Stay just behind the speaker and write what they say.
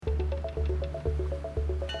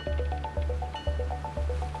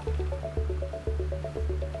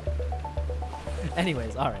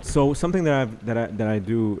Anyways, all right. So something that I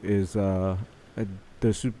do is the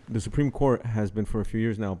Supreme Court has been for a few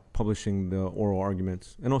years now publishing the oral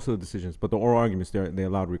arguments and also the decisions. But the oral arguments, they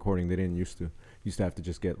allowed recording. They didn't used to. You used to have to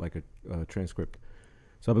just get like a transcript.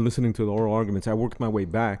 So I've been listening to the oral arguments. I worked my way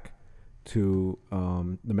back to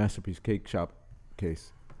the Masterpiece Cake Shop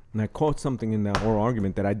case. And I caught something in that oral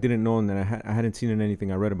argument that I didn't know and that I hadn't seen in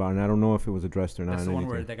anything I read about, and I don't know if it was addressed or not. That's the one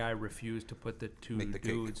anything. where the guy refused to put the two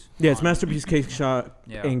dudes. Yeah, it's Masterpiece Cake Shop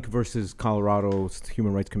Yeah. Inc. versus Colorado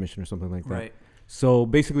Human Rights Commission or something like that. Right. So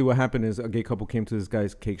basically what happened is a gay couple came to this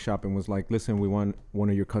guy's cake shop and was like, listen, we want one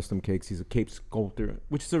of your custom cakes. He's a cake sculptor,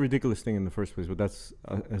 which is a ridiculous thing in the first place, but that's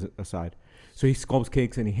aside. So he sculpts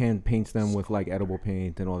cakes and he hand paints them with like edible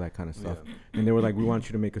paint and all that kind of stuff. Yeah. And they were like, we want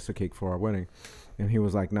you to make us a cake for our wedding. And he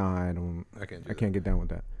was like, nah, I can't get down with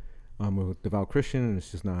that. I'm a devout Christian and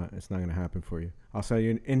it's not going to happen for you. I'll sell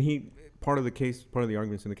you. And part of the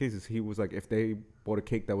arguments in the case is he was like, if they bought a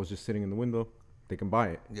cake that was just sitting in the window, they can buy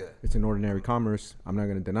it. Yeah. It's an ordinary commerce. I'm not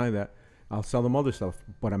going to deny that. I'll sell them other stuff,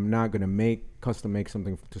 but I'm not going to custom make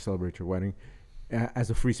something to celebrate your wedding as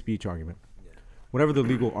a free speech argument. Yeah. Whatever the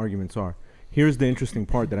legal arguments are. Here's the interesting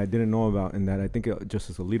part that I didn't know about and that I think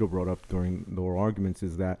Justice Alito brought up during the oral arguments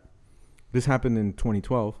is that this happened in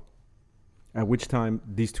 2012, at which time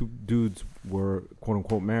these two dudes were quote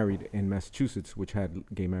unquote married in Massachusetts, which had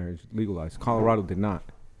gay marriage legalized. Colorado did not.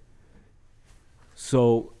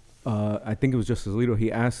 So I think it was Justice Alito.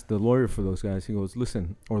 He asked the lawyer for those guys. He goes,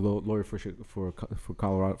 "Listen," or the lawyer for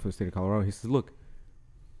Colorado, for the state of Colorado. He says, "Look,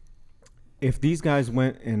 if these guys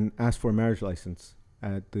went and asked for a marriage license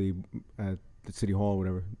at the city hall or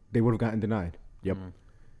whatever, they would have gotten denied. Yep. Mm-hmm.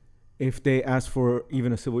 If they asked for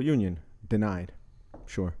even a civil union, denied.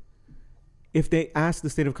 Sure. If they asked the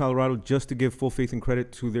state of Colorado just to give full faith and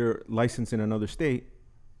credit to their license in another state,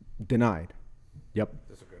 denied. Yep.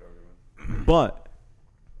 That's a good argument. But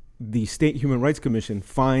the State Human Rights Commission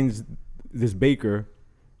finds this baker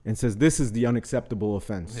and says this is the unacceptable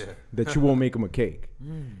offense, that you won't make him a cake.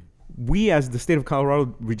 We, as the state of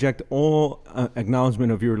Colorado, reject all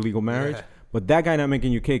acknowledgement of your legal marriage, but that guy not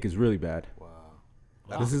making you cake is really bad.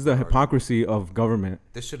 Wow. This is the hypocrisy of government.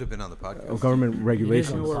 This should have been on the podcast. Of government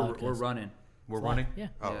regulations. We're running. We're running? Yeah.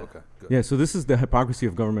 Oh, okay. Good. Yeah, so this is the hypocrisy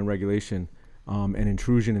of government regulation and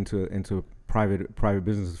intrusion into private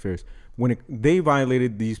business affairs. When they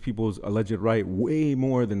violated these people's alleged right way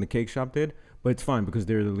more than the cake shop did, but it's fine because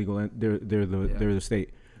they're the legal they're the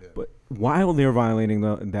state. Yeah. But while they're violating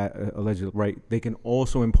that alleged right, they can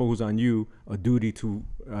also impose on you a duty to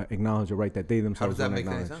acknowledge a right that they themselves don't acknowledge.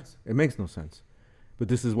 How does that make any sense? It makes no sense. But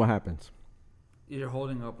this is what happens. You're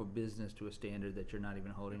holding up a business to a standard that you're not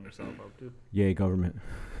even holding yourself up to. Yay, government.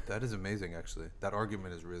 That is amazing, actually. That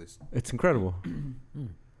argument is really... It's incredible.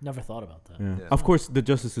 Never thought about that. Yeah. Of course, the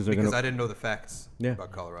justices are going to... Because I didn't know the facts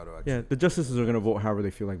about Colorado, actually. Yeah, the justices are going to vote however they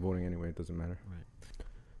feel like voting anyway. It doesn't matter. Right.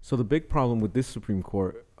 So the big problem with this Supreme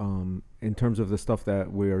Court, in terms of the stuff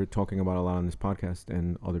that we are talking about a lot on this podcast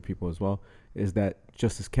and other people as well, is that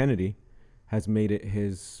Justice Kennedy has made it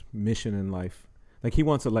his mission in life. Like, he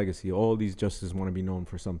wants a legacy. All these justices want to be known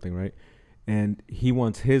for something, right? And he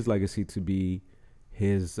wants his legacy to be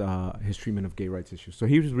his treatment of gay rights issues. So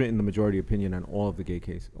he's written the majority opinion on all of the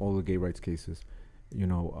gay rights cases. You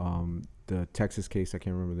know, the Texas case, I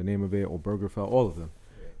can't remember the name of it, or Bergerfeld, all of them.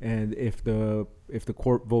 And if the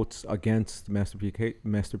court votes against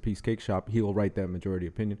Masterpiece Cake Shop, he'll write that majority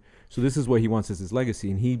opinion. So this is what he wants as his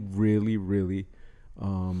legacy, and he really, really,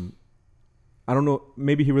 I don't know,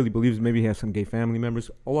 maybe he really believes, maybe he has some gay family members.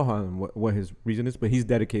 Allah, what his reason is, but he's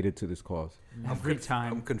dedicated to this cause.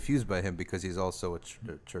 I'm confused by him because he's also a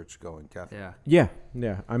church-going Catholic. Yeah.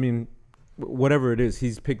 I mean, whatever it is,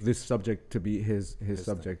 he's picked this subject to be his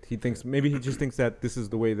subject. He thinks, maybe he just thinks that this is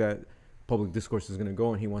the way that public discourse is going to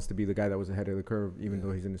go, and he wants to be the guy that was ahead of the curve, even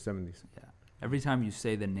though he's in his 70s. Yeah. Every time you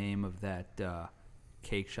say the name of that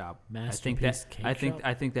cake shop, I think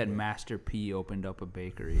that Master P opened up a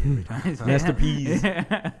bakery every time. Master P's.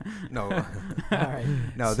 No. All right.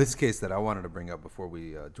 No, this case that I wanted to bring up before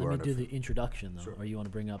we do Let me do the introduction, though, or you want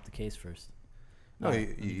to bring up the case first? No,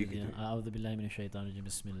 you can do it. أعوذ بالله من الشيطان الرجيم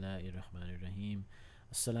بسم الله الرحمن الرحيم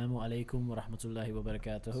السلام عليكم ورحمة الله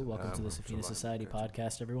وبركاته. Welcome to the Safina Society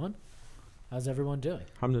podcast, everyone. How's everyone doing?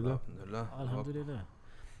 Alhamdulillah. Alhamdulillah.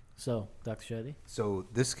 So, Dr. Shadi? So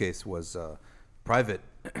this case was a private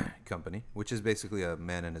company, which is basically a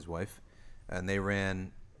man and his wife, and they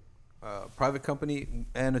ran a private company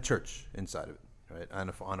and a church inside of it, right, on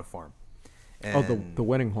a farm. And the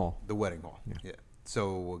wedding hall. The wedding hall, yeah.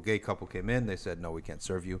 So a gay couple came in. They said, no, we can't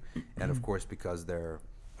serve you. And, of course, because they're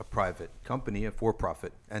a private company, a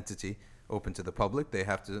for-profit entity open to the public, they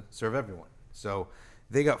have to serve everyone. So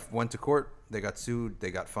they went to court. They got sued.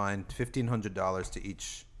 They got fined $1,500 to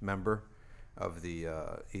each member of the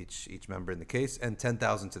each member in the case, and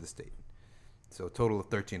 $10,000 to the state. So a total of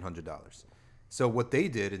 $1,300. So what they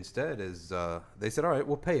did instead is they said, all right,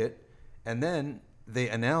 we'll pay it. And then they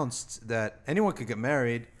announced that anyone could get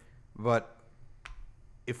married, but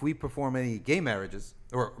if we perform any gay marriages,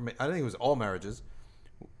 or I don't think it was all marriages,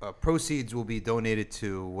 proceeds will be donated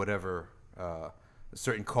to whatever a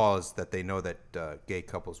certain cause that they know that gay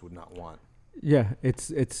couples would not want. Yeah,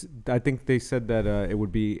 it's. I think they said that it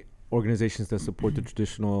would be organizations that support the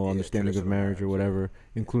traditional understanding of marriage or whatever,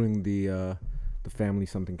 including the Family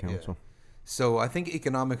Something Council. Yeah. So I think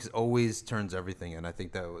economics always turns everything, and I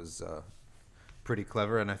think that was pretty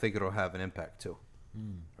clever, and I think it'll have an impact too.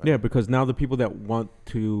 Right? Yeah, because now the people that want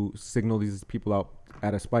to signal these people out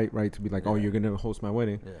out of spite, right, to be like, oh, you're going to host my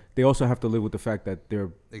wedding, they also have to live with the fact that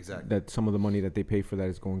that some of the money that they pay for that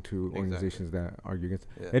is going to organizations that argue against.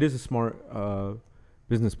 Yeah. It is a smart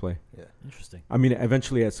business play. Yeah, interesting. I mean,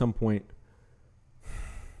 eventually at some point,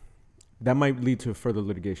 that might lead to further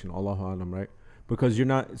litigation, Allahu Alam, right? Because you're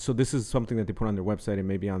not, so this is something that they put on their website and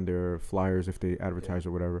maybe on their flyers if they advertise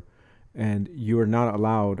or whatever. And you are not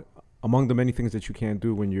allowed, among the many things that you can't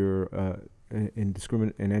do when you're in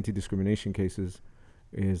anti-discrimination cases,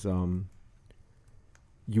 is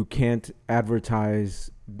you can't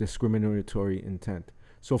advertise discriminatory intent.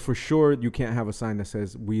 So for sure, you can't have a sign that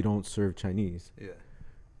says, we don't serve Chinese. Yeah.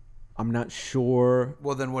 I'm not sure.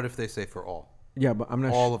 Well, then what if they say for all? Yeah, but I'm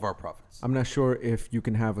not all of our profits. I'm not sure if you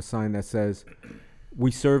can have a sign that says, we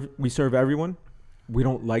serve everyone. We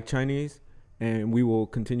don't like Chinese, and we will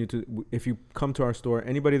continue to. If you come to our store,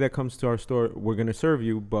 anybody that comes to our store, we're going to serve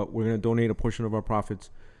you, but we're going to donate a portion of our profits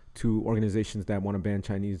to organizations that want to ban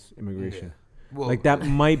Chinese immigration. Yeah. Well, like that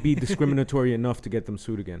might be discriminatory enough to get them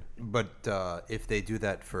sued again. But if they do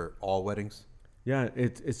that for all weddings. Yeah,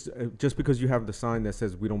 it's just because you have the sign that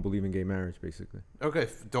says we don't believe in gay marriage, basically. Okay,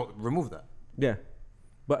 don't remove that. Yeah,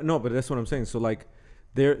 but that's what I'm saying. So like,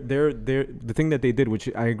 they're the thing that they did,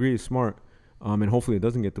 which I agree is smart, and hopefully it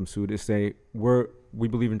doesn't get them sued, is say we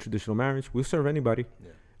believe in traditional marriage. We'll serve anybody. Yeah.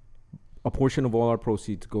 A portion of all our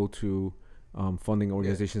proceeds go to funding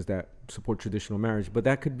organizations that support traditional marriage. But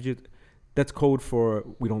that could be that's code for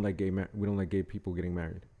we don't like gay people getting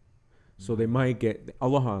married. So they might get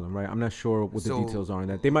Allah Alam, right? I'm not sure what the details are in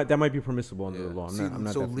that. That might be permissible under the law. I'm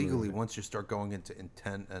not so legally, once you start going into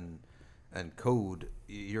intent and code,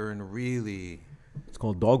 you're in really. It's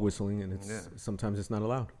called dog whistling, and sometimes it's not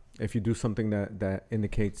allowed. If you do something that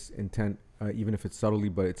indicates intent, even if it's subtly,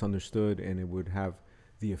 but it's understood, and it would have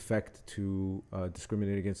the effect to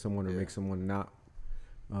discriminate against someone or make someone not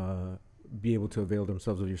be able to avail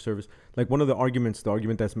themselves of your service. Like one of the argument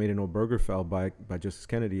that's made in Obergefell by Justice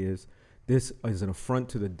Kennedy is this is an affront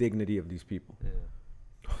to the dignity of these people.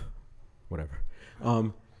 Yeah. Whatever.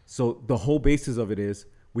 So the whole basis of it is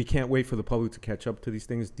we can't wait for the public to catch up to these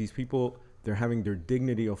things. These people, they're having their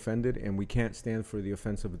dignity offended, and we can't stand for the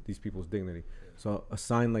offense of these people's dignity. Yeah. So a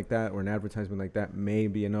sign like that or an advertisement like that may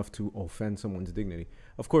be enough to offend someone's dignity.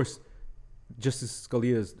 Of course, Justice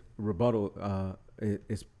Scalia's rebuttal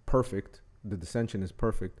is perfect. The dissension is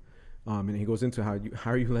perfect. And he goes into how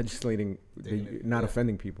are you legislating not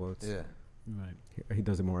offending people? Right. He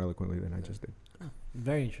does it more eloquently than I just did. Oh,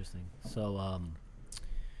 very interesting. So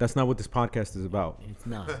that's not what this podcast is about. It's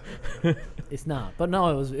not. It's not. But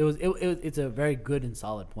no, it's a very good and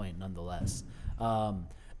solid point nonetheless. The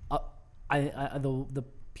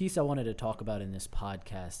piece I wanted to talk about in this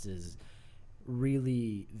podcast is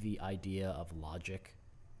really the idea of logic,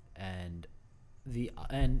 and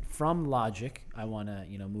from logic I want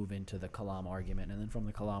to move into the Kalam argument, and then from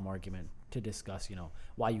the Kalam argument to discuss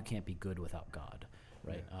why you can't be good without God,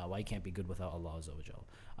 right? Why you can't be good without Allah Azza wa Jal.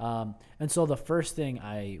 And so the first thing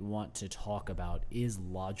I want to talk about is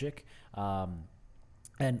logic. And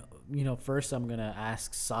first I'm gonna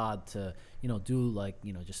ask Saad to do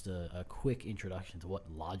just a quick introduction to what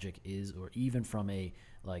logic is, or even from a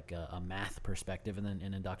math perspective, and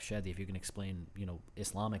then Dr. Shadi, if you can explain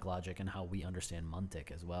Islamic logic and how we understand mantiq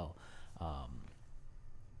as well. I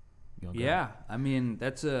mean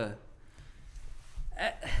that's a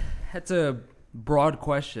broad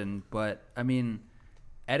question, but I mean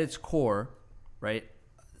at its core, right,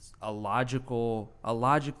 a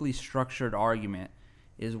logically structured argument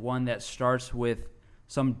is one that starts with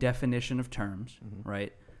some definition of terms,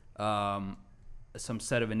 right? Some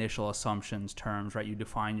set of initial assumptions, terms, right? You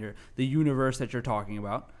define the universe that you're talking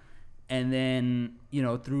about, and then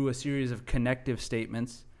through a series of connective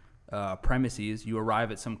statements, premises, you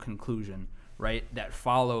arrive at some conclusion, right? That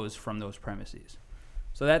follows from those premises.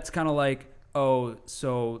 So that's kind of like oh,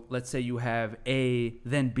 so let's say you have A,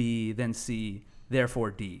 then B, then C,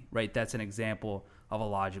 therefore D, right? That's an example of a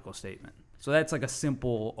logical statement. So that's like a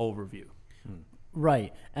simple overview.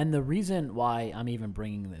 Right. And the reason why I'm even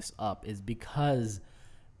bringing this up is because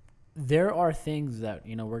there are things that,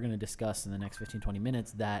 we're going to discuss in the next 15, 20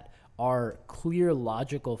 minutes that are clear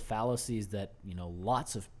logical fallacies that,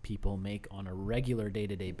 lots of people make on a regular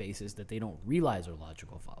day-to-day basis that they don't realize are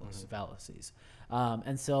logical fallacies.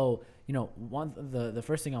 And so, the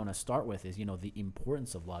first thing I want to start with is, the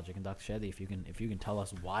importance of logic. And Dr. Shadi, if you can tell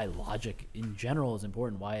us why logic in general is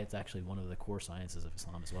important, why it's actually one of the core sciences of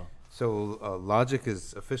Islam as well. So logic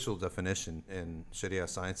is official definition in Sharia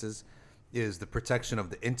sciences is the protection of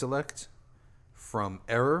the intellect from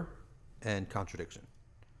error and contradiction.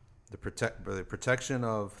 The protection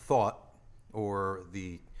of thought, or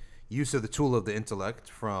the use of the tool of the intellect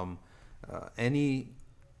from any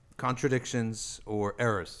contradictions or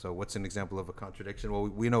errors. So what's an example of a contradiction? Well,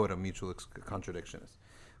 we know what a mutual contradiction is.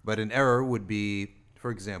 But an error would be, for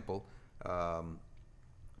example,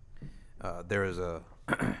 there is a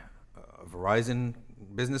Verizon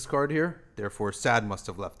business card here, therefore Sad must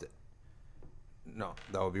have left it. No,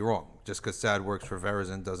 that would be wrong. Just because Sad works for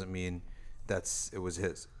Verizon doesn't mean it was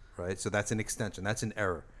his, right? So that's an extension. That's an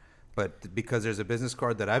error. But because there's a business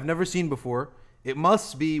card that I've never seen before, it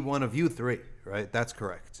must be one of you three, right? That's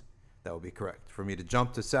correct. That would be correct. For me to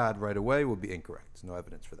jump to Sad right away would be incorrect. No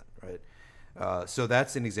evidence for that, right? So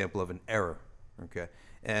that's an example of an error, okay?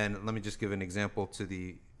 And let me just give an example to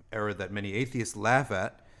the error that many atheists laugh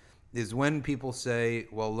at, is when people say,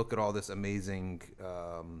 well, look at all this amazing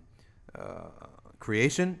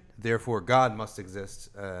creation, therefore God must exist,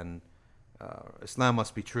 and Islam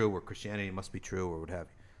must be true, or Christianity must be true, or what have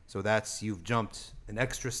you. So you've jumped an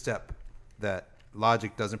extra step that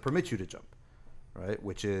logic doesn't permit you to jump, right?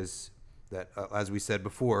 Which is that, as we said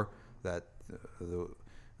before, that the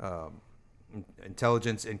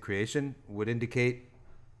intelligence in creation would indicate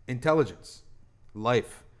intelligence,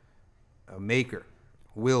 life, a maker,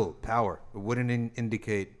 will, power. It wouldn't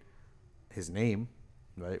indicate his name,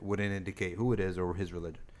 right? Wouldn't indicate who it is or his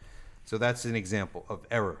religion. So that's an example of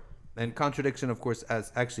error. And contradiction, of course,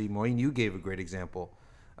 as actually, Moeen, you gave a great example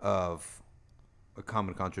of a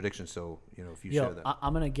common contradiction. So, if you share that.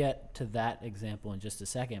 I'm going to get to that example in just a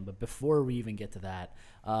second. But before we even get to that,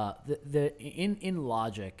 in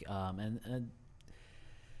logic, and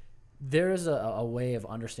there is a way of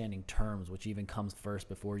understanding terms which even comes first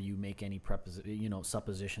before you make any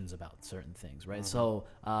suppositions about certain things, right? So,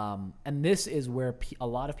 and this is where a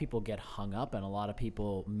lot of people get hung up, and a lot of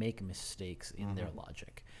people make mistakes in their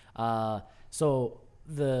logic. So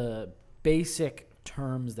the basic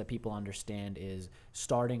terms that people understand is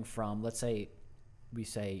starting from, let's say, we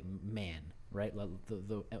say man, right?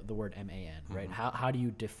 The word M-A-N, right? How do you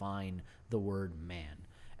define the word man?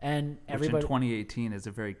 And everybody, which in 2018 is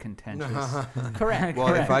a very contentious. Correct. Well,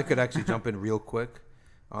 correct. if I could actually jump in real quick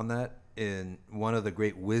on that, in one of the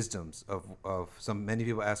great wisdoms of many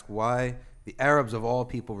people ask why the Arabs of all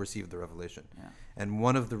people received the revelation. Yeah. And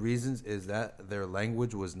one of the reasons is that their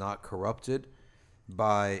language was not corrupted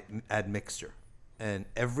by admixture. And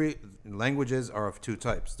every languages are of two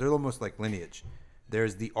types. They're almost like lineage.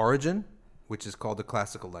 There's the origin, which is called the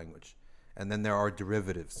classical language. And then there are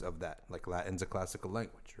derivatives of that, like Latin's a classical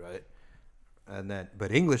language, right?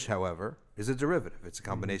 But English, however, is a derivative. It's a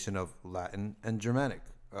combination of Latin and Germanic,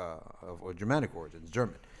 or Germanic origins,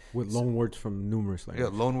 German. With loan words from numerous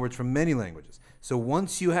languages. Yeah, loan words from many languages. So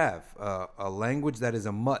once you have a language that is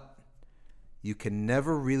a mutt, you can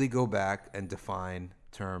never really go back and define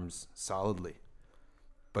terms solidly.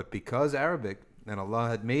 But because Arabic and Allah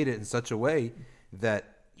had made it in such a way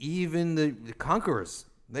that even the conquerors,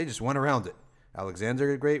 they just went around it. Alexander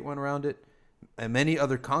the Great went around it, and many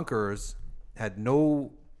other conquerors had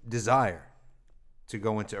no desire to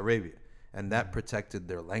go into Arabia, and that protected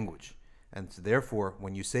their language. And so therefore,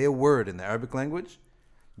 when you say a word in the Arabic language,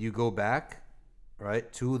 you go back, right,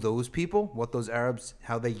 to those people, what those Arabs,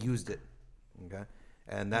 how they used it, okay?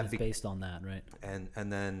 And it's based on that, right?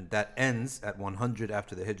 And then that ends at 100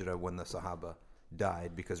 after the Hijrah when the Sahaba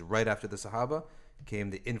died, because right after the Sahaba came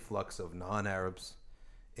the influx of non-Arabs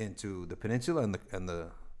into the peninsula and the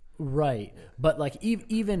right. But like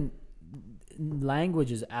even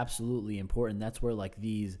language is absolutely important. That's where like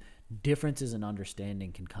these differences in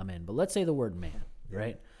understanding can come in. But let's say the word man,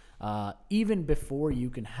 right? Even before you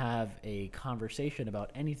can have a conversation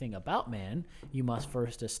about anything about man, you must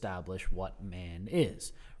first establish what man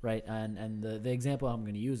is, right? And the example I'm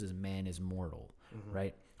going to use is man is mortal,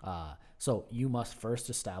 right? So you must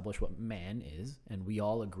first establish what man is, and we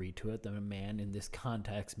all agree to it that a man in this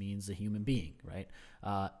context means a human being, right?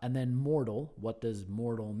 And then mortal, what does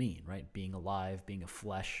mortal mean, right? Being alive, being a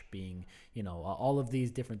flesh, being, all of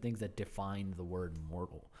these different things that define the word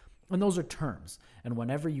mortal. And those are terms. And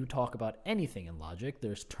whenever you talk about anything in logic,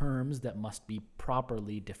 there's terms that must be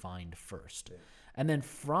properly defined first. Yeah. And then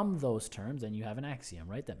from those terms, then you have an axiom,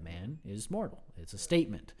 right? That man is mortal. It's a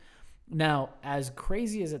statement. Now, as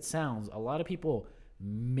crazy as it sounds, a lot of people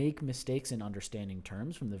make mistakes in understanding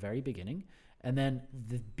terms from the very beginning. And then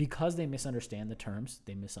because they misunderstand the terms,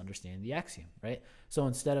 they misunderstand the axiom, right? So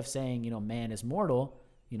instead of saying, man is mortal,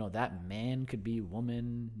 that man could be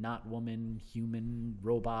woman, not woman, human,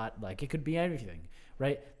 robot, like it could be everything,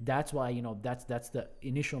 right? That's why, that's the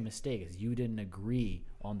initial mistake is you didn't agree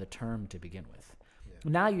on the term to begin with. Yeah.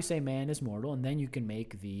 Now you say man is mortal, and then you can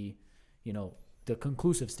make the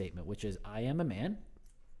conclusive statement, which is I am a man,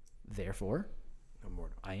 therefore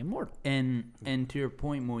I am mortal. And to your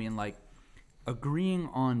point, Muin, like agreeing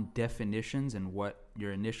on definitions and what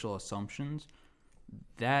your initial assumptions,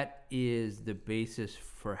 that is the basis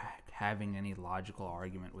for having any logical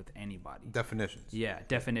argument with anybody. Definitions. Yeah,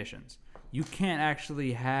 definitions. You can't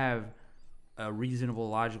actually have a reasonable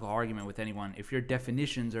logical argument with anyone if your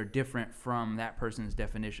definitions are different from that person's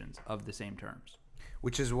definitions of the same terms.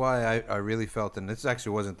 Which is why I really felt, and this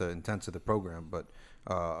actually wasn't the intent of the program, but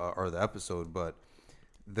or the episode, but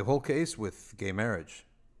the whole case with gay marriage,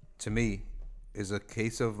 to me, is a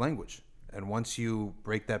case of language. And once you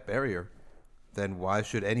break that barrier, then why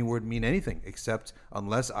should any word mean anything except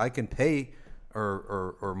unless I can pay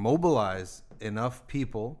or mobilize enough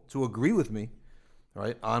people to agree with me,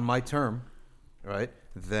 right, on my term, right,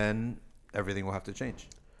 then everything will have to change,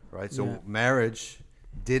 right? So marriage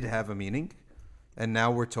did have a meaning, and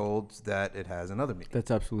now we're told that it has another meaning.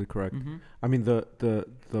 That's absolutely correct. Mm-hmm. I mean,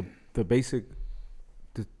 the basic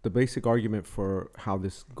argument for how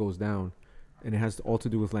this goes down, and it has all to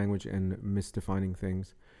do with language and misdefining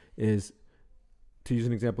things, is to use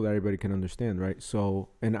an example that everybody can understand, right? So,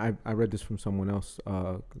 and I read this from someone else,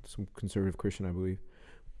 some conservative Christian, I believe.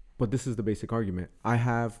 But this is the basic argument. I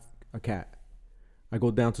have a cat. I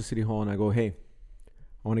go down to City Hall and I go, hey,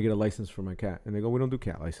 I want to get a license for my cat. And they go, we don't do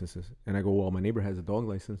cat licenses. And I go, well, my neighbor has a dog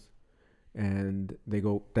license. And they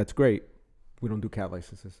go, that's great. We don't do cat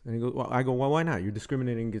licenses. And I go, well, why not? You're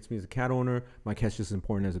discriminating against me as a cat owner. My cat's just as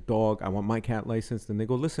important as a dog. I want my cat licensed. And they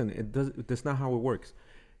go, listen, that's not how it works.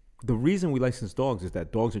 The reason we license dogs is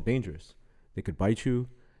that dogs are dangerous. They could bite you.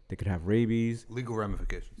 They could have rabies. Legal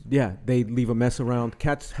ramifications. Yeah, they leave a mess around.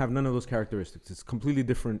 Cats have none of those characteristics. It's a completely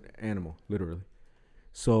different animal, literally.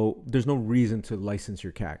 So there's no reason to license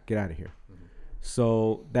your cat. Get out of here. Mm-hmm.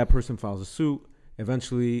 So that person files a suit.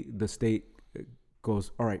 Eventually, the state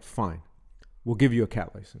goes, all right, fine. We'll give you a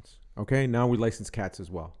cat license. Okay? Now we license cats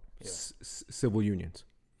as well. Yeah. Civil unions.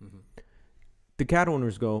 Mm-hmm. The cat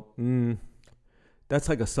owners go, that's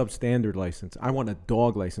like a substandard license. I want a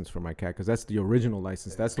dog license for my cat because that's the original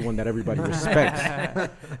license. That's the one that everybody respects,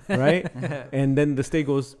 right? And then the state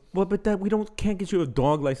goes, well, but that can't get you a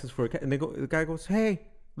dog license for a cat. And the guy goes, hey,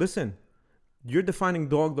 listen, you're defining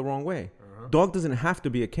dog the wrong way. Uh-huh. Dog doesn't have to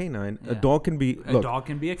be a canine. Yeah. A dog can be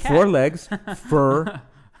a cat. 4 legs, fur,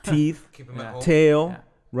 teeth, tail,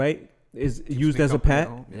 right? Is used as a pet.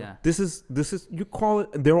 Yeah. This is you call it.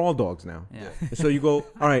 They're all dogs now. Yeah. So you go,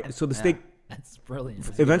 all right. So the state. That's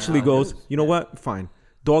brilliant. Eventually goes, you know what? Fine.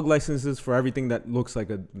 Dog licenses for everything that looks like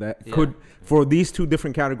could, for these two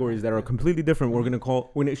different categories that are completely different, we're going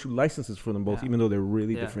to issue licenses for them both, even though they're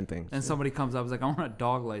really different things. And somebody comes up and is like, I want a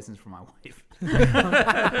dog license for my wife.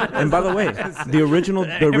 And by the way, the original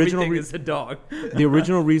is a dog. The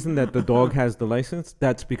original reason that the dog has the license,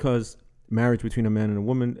 that's because marriage between a man and a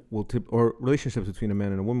woman or relationships between a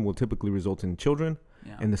man and a woman will typically result in children,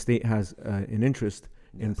 and the state has an interest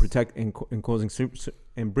in causing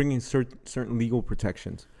and bringing certain legal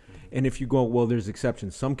protections. Mm-hmm. And if you go, well, there's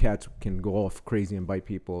exceptions. Some cats can go off crazy and bite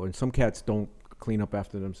people, and some cats don't clean up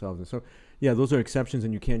after themselves. And so, those are exceptions,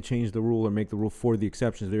 and you can't change the rule or make the rule for the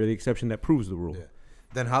exceptions. They're the exception that proves the rule. Yeah.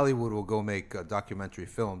 Then Hollywood will go make documentary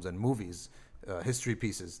films and movies, history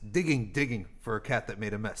pieces, digging for a cat that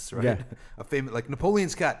made a mess, right? Yeah. A famous, like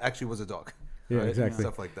Napoleon's cat actually was a dog. Yeah, right? exactly.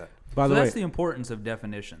 Stuff like that. That's the importance of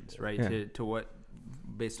definitions, right? Yeah. To what,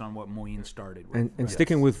 based on what Muin started with. And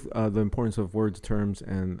sticking with the importance of words, terms,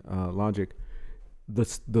 and logic,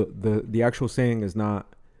 the actual saying is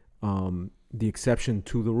not the exception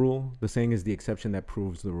to the rule. The saying is the exception that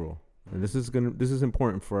proves the rule. And this is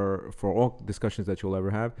important for all discussions that you'll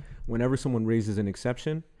ever have. Whenever someone raises an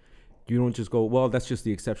exception, You don't just go, well, that's just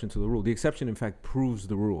the exception to the rule. The exception, in fact, proves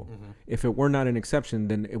the rule. If it were not an exception,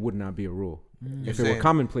 then it would not be a rule. If it were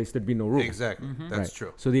commonplace, there'd be no rule. Exactly. That's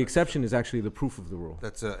true. So the exception is actually the proof of the rule.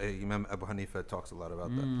 That's Imam Abu Hanifa talks a lot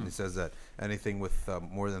about that. And he says that anything with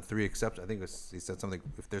more than 3 exceptions, I think he said something,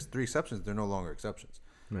 if there's 3 exceptions, they're no longer exceptions.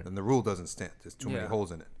 Right. And the rule doesn't stand. There's too many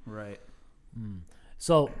holes in it. Right.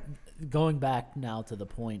 So going back now to the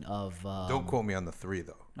point of Don't quote me on the 3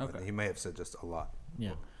 though. Okay. He may have said just a lot.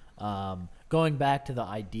 Yeah. Going back to the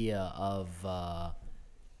idea of,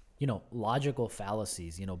 logical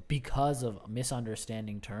fallacies, because of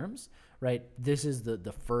misunderstanding terms, right? This is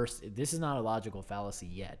the first, this is not a logical fallacy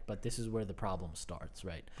yet, but this is where the problem starts,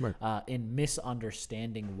 right? In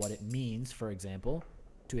misunderstanding what it means, for example,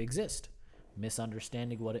 to exist,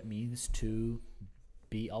 misunderstanding what it means to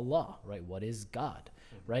be Allah, right? What is God,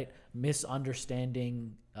 right?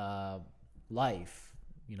 Misunderstanding life,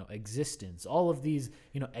 existence, all of these,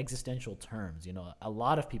 existential terms, a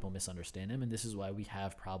lot of people misunderstand them, and this is why we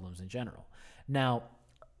have problems in general. Now,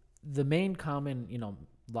 the main common,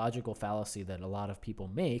 logical fallacy that a lot of people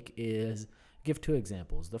make is, give 2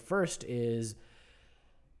 examples. The first is,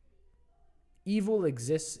 evil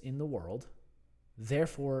exists in the world,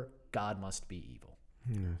 therefore God must be evil.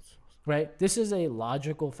 Yes. Right? This is a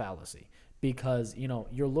logical fallacy because,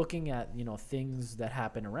 you're looking at, things that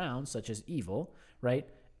happen around, such as evil, right?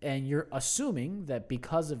 And you're assuming that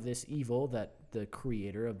because of this evil, that the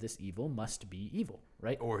creator of this evil must be evil,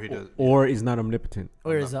 right? Or he does. Or is not omnipotent.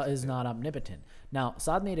 Or is not omnipotent. Now,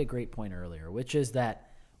 Saad made a great point earlier, which is that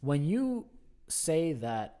when you say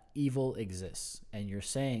that evil exists and you're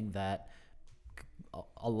saying that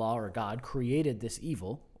Allah or God created this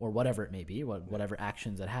evil or whatever it may be, whatever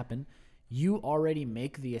actions that happen, you already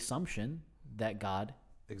make the assumption that God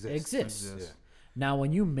exists. Yeah. Now,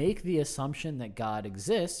 when you make the assumption that God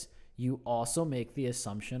exists, you also make the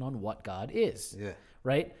assumption on what God is. Yeah.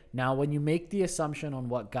 Right? Now, when you make the assumption on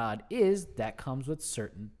what God is, that comes with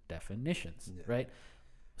certain definitions, right?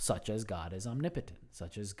 Such as God is omnipotent,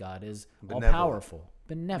 such as God is all-powerful,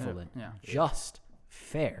 benevolent, just,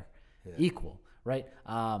 fair, equal, right?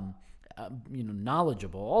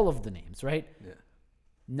 Knowledgeable, all of the names, right? Yeah.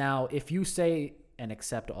 Now, if you say and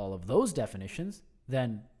accept all of those definitions,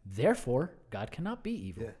 then therefore God cannot be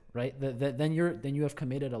evil, right? Then you have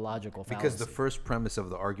committed a logical fallacy. Because the first premise of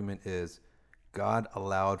the argument is God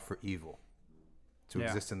allowed for evil to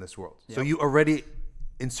exist in this world. Yep. So you already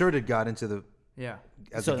inserted God into the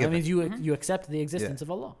as so a that given. means you accept the existence of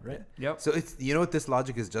Allah, right? Yep. So it's what this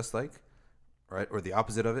logic is just like, right? Or the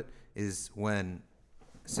opposite of it is when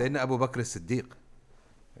Sayyidina Abu Bakr as-Siddiq,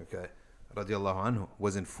 radiallahu anhu,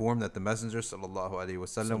 was informed that the Messenger sallallahu alaihi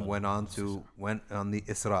wasallam went on the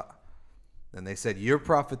Isra, and they said, your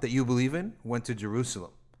prophet that you believe in went to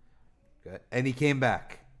Jerusalem, and he came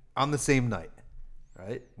back on the same night,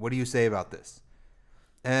 right? What do you say about this?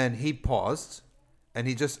 And he paused, and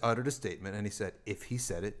he just uttered a statement, and he said, if he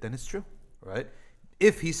said it, then it's true, right?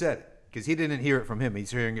 If he said it, because he didn't hear it from him,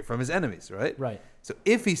 he's hearing it from his enemies, right? Right. So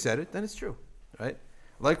if he said it, then it's true, right?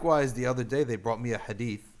 Likewise, the other day they brought me a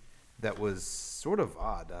hadith that was sort of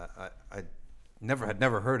odd. I had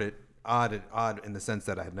never heard it. Odd in the sense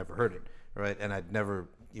that I had never heard it, right? And I'd never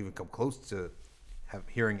even come close to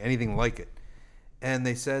hearing anything like it. And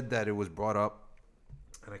they said that it was brought up,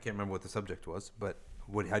 and I can't remember what the subject was, but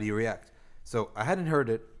how do you react? So I hadn't heard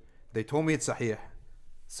it. They told me it's sahih.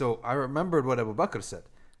 So I remembered what Abu Bakr said.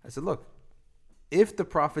 I said, look, if the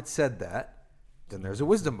Prophet said that, then there's a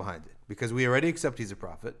wisdom behind it, because we already accept he's a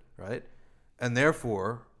prophet, right? And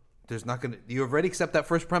therefore, there's not going to, you already accept that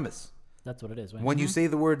first premise. That's what it is. When you say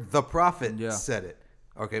the word the Prophet said it,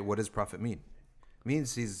 okay, what does prophet mean? It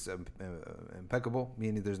means he's impeccable,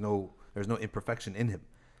 meaning there's no imperfection in him.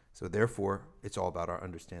 So therefore, it's all about our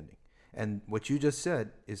understanding. And what you just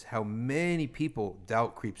said is how many people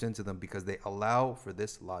doubt creeps into them because they allow for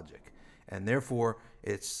this logic. And therefore,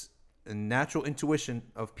 it's a natural intuition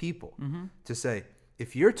of people to say,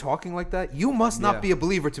 if you're talking like that, you must not be a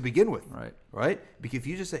believer to begin with. Right? Because if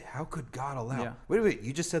you just say, how could God allow? Yeah. Wait,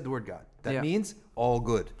 you just said the word God. That means all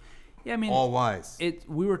good. Yeah, I mean, all wise.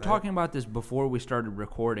 We were talking about this before we started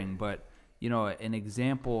recording, but an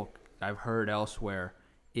example I've heard elsewhere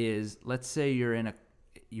is, let's say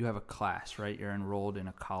you have a class, right? You're enrolled in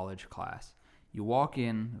a college class. You walk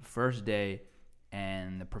in first day,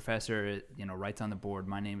 and the professor, writes on the board,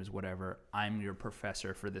 my name is whatever, I'm your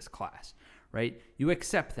professor for this class, right? You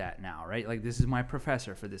accept that now, right? Like, this is my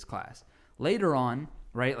professor for this class. Later on,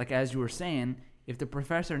 right, like as you were saying, if the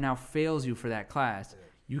professor now fails you for that class,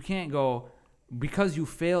 you can't go, because you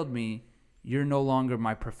failed me, you're no longer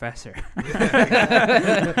my professor.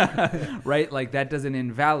 Right? Like that doesn't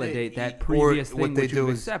invalidate that previous thing which you've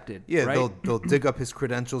accepted. Yeah, right? they'll dig up his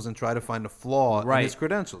credentials and try to find a flaw in his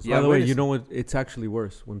credentials. Yeah, By the way, you know what? It's actually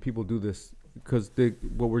worse when people do this because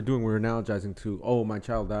what we're doing, we're analogizing to, oh, my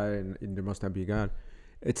child died and there must not be a God.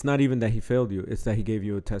 It's not even that he failed you. It's that he gave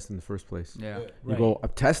you a test in the first place. Yeah. You go, I'm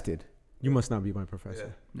tested. You must not be my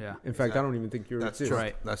professor. Yeah. In fact, I don't even think you're. That's true.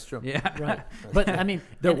 Right. That's true. Yeah. Right. But I mean,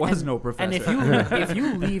 There was no professor. And if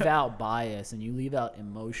you leave out bias and you leave out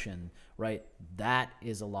emotion, right, that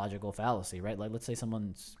is a logical fallacy, right? Like let's say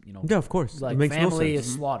someone's, Yeah, of course. like it makes family no is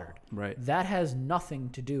sense. slaughtered. Right. That has nothing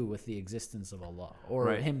to do with the existence of Allah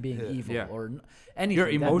or him being evil or anything. Your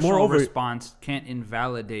emotional Moreover- response can't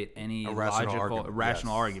invalidate any rational logical, argument.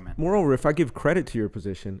 rational Yes. argument. Moreover, if I give credit to your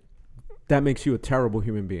position, that makes you a terrible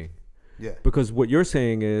human being. Yeah. Because what you're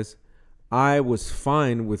saying is, I was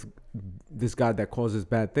fine with this God that causes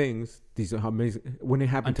bad things. These are amazing. When it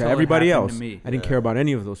happened Until to it everybody happened else, to me. I didn't care about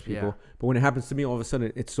any of those people. Yeah. But when it happens to me, all of a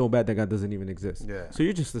sudden, it's so bad that God doesn't even exist. Yeah. So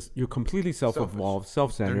you're completely self-involved, They're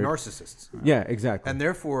self-centered. narcissists. Yeah, exactly. And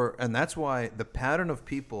therefore, and that's why the pattern of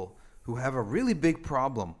people who have a really big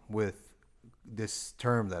problem with this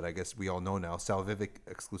term that I guess we all know now, salvific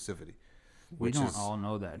exclusivity. We which don't is, all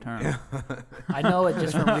know that term. I know it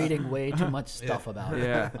just from reading way too much stuff about it.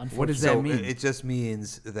 Yeah. What does so that mean? it just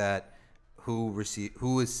means that who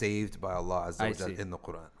is saved by Allah Azza wa Jal in the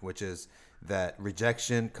Quran, which is that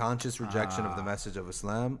conscious rejection of the message of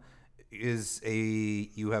Islam is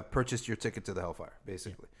you have purchased your ticket to the hellfire,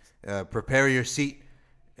 basically. Prepare your seat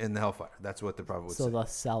in the hellfire. That's what the Prophet would say. So the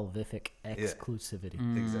salvific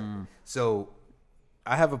exclusivity. Exactly. So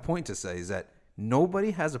I have a point to say is that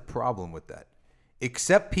nobody has a problem with that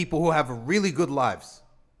except people who have really good lives,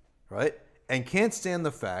 right? And can't stand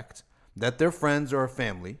the fact that their friends or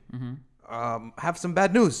family have some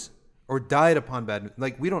bad news or died upon bad news.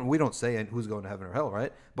 Like we don't say who's going to heaven or hell,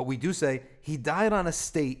 right? But we do say he died on a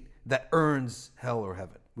state that earns hell or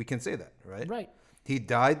heaven. We can say that, right? Right. He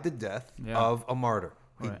died the death of a martyr.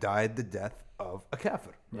 He Right. died the death of a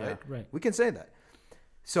kafir, right? Right. We can say that.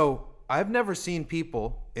 So I've never seen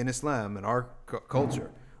people in Islam and our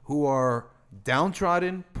culture who are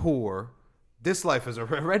downtrodden, poor. This life is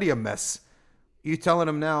already a mess. You telling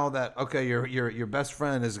them now that okay, your best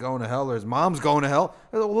friend is going to hell or his mom's going to hell?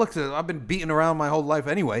 Well, look, I've been beaten around my whole life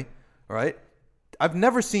anyway, right? I've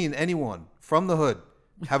never seen anyone from the hood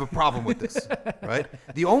have a problem with this, right?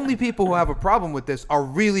 The only people who have a problem with this are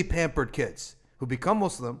really pampered kids who become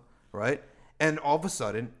Muslim, right? And all of a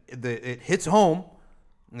sudden, it hits home,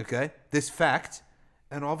 okay, this fact,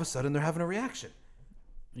 and all of a sudden they're having a reaction.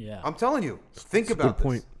 Yeah. I'm telling you, think That's a about good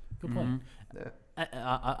point. this. Good point.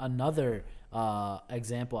 Another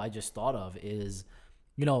example I just thought of is,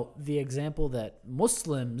 the example that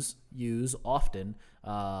Muslims use often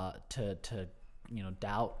to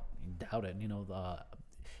doubt it.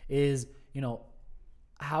 Is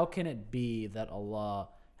how can it be that Allah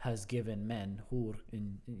has given men hur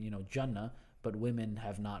in Jannah, but women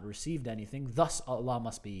have not received anything? Thus, Allah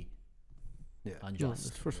must be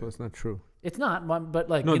unjust. First of all, it's not true. It's not, but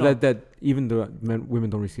like No, that even the women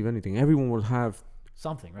don't receive anything. Everyone will have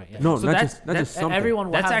something, right? Yeah. no, So not that's- just not just something. Everyone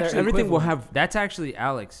will That's have actually their everything will equivalent. have. That's actually,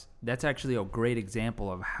 Alex, that's actually a great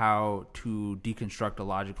example of how to deconstruct a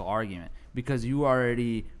logical argument, because you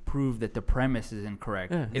already proved that the premise is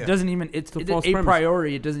incorrect. Yeah. It doesn't even, it's a a false premise.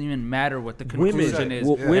 priori, it doesn't even matter what the conclusion is.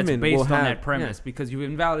 That's women based will on have- that premise, yeah. because you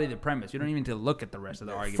invalidated the premise. You don't even need to look at the rest of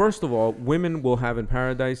the argument. First of all, women will have in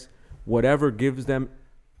paradise whatever gives them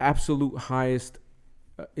absolute highest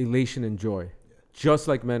elation and joy, just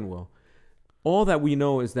like men will. All that we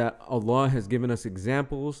know is that Allah has given us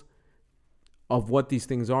examples of what these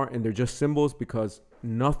things are, and they're just symbols, because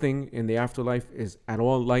nothing in the afterlife is at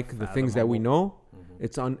all like the things that we know.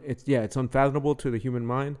 It's unfathomable to the human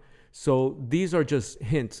mind. So these are just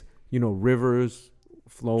hints, rivers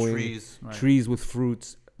flowing, trees with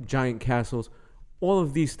fruits, giant castles. All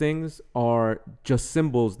of these things are just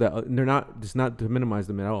symbols that they're not. It's not to minimize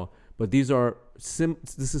them at all, but these are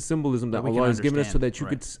this is symbolism that we can Allah has given us so understand, that you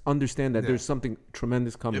could understand that Yeah. there's something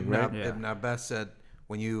tremendous coming, right? Ibn Abbas said,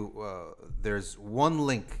 when there's one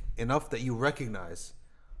link enough that you recognize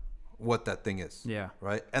what that thing is. Yeah.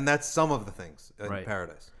 Right? And that's some of the things in Right.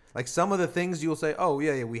 paradise. Like some of the things you'll say, oh,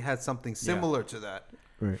 yeah, we had something similar to that.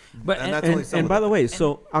 Right. But And that's only some And of by the the way,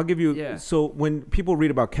 so I'll give you. Yeah. So when people read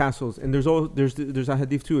about castles, and there's a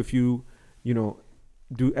hadith too. If you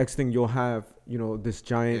do X thing, you'll have this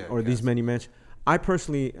giant or these castle. many mansions. I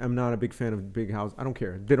personally am not a big fan of big houses. I don't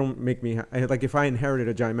care. They don't make me like. If I inherited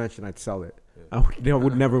a giant mansion, I'd sell it. I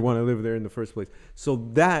would never want to live there in the first place. So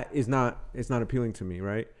that is not. It's not appealing to me,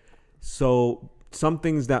 right? So some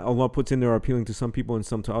things that Allah puts in there are appealing to some people and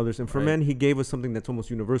some to others. And for men, He gave us something that's almost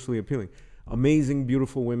universally appealing. Amazing,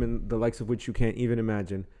 beautiful women, the likes of which you can't even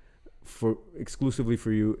imagine, for exclusively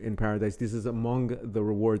for you in paradise. This is among the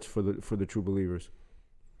rewards for the true believers.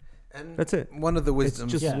 And That's it. One of the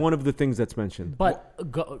wisdoms. It's just one of the things that's mentioned. But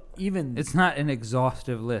even It's not an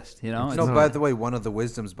exhaustive list, you know. No, It's by the way, one of the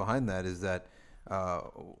wisdoms behind that is that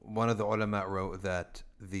one of the ulama wrote that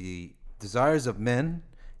the desires of men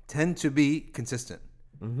tend to be consistent,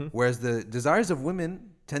 whereas the desires of women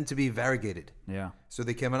tend to be variegated. yeah. So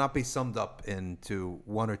they cannot be summed up into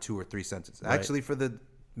one or two or three sentences. Actually, for the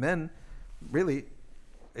men, really,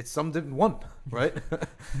 it's summed in one, right?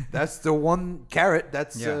 That's the one carrot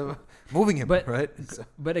that's moving him, right? So.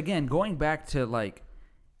 But again, going back to like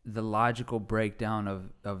the logical breakdown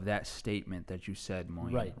of that statement that you said,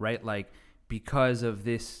 Moin, right? Like, because of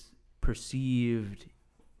this perceived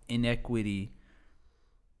inequity,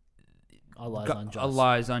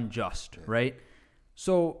 Allah is unjust, right?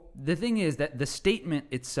 So the thing is that the statement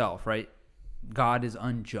itself, right, God is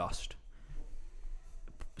unjust,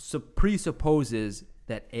 presupposes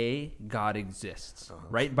that A, God exists,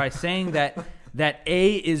 right? By saying that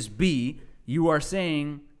A is B, you are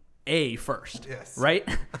saying A first, right?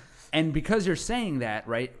 And because you're saying that,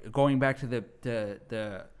 right, going back to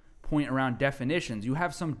the point around definitions, you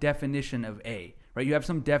have some definition of A, right? You have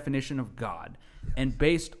some definition of God, and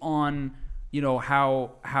based on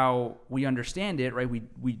how we understand it, right?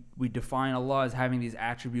 We define Allah as having these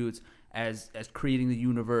attributes, as creating the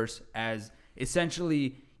universe, as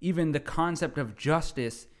essentially even the concept of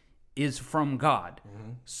justice is from God.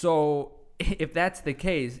 So if that's the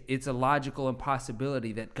case, it's a logical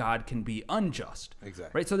impossibility that God can be unjust.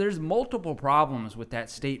 Exactly. Right? So there's multiple problems with that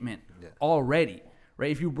statement already,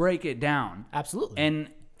 right? If you break it down. Absolutely.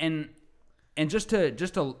 And just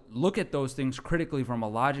to look at those things critically from a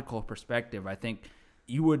logical perspective, I think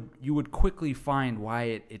you would quickly find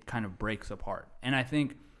why it kind of breaks apart. And I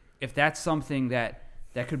think if that's something that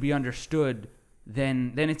could be understood,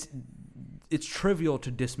 then it's trivial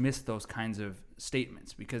to dismiss those kinds of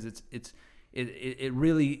statements, because it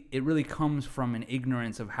really comes from an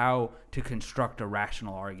ignorance of how to construct a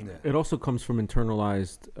rational argument. It also comes from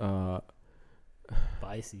internalized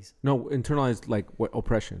biases. No, internalized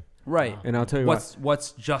oppression. Right. And I'll tell you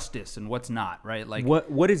what's justice and what's not, right? Like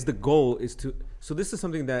what is the goal is to. So this is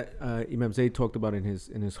something that Imam Zayd talked about in his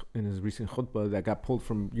recent khutbah that got pulled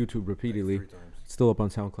from YouTube repeatedly. Like 3 times. It's still up on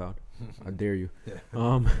SoundCloud. I dare you.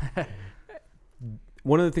 Yeah.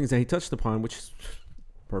 One of the things that he touched upon, which is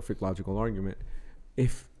perfect logical argument,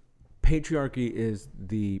 if patriarchy is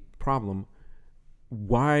the problem,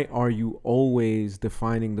 why are you always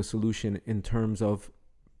defining the solution in terms of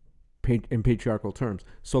in patriarchal terms?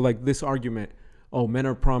 So like this argument, men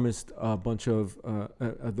are promised a bunch of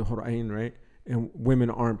the Qur'an, right? And women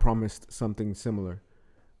aren't promised something similar.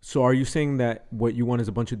 So are you saying that what you want is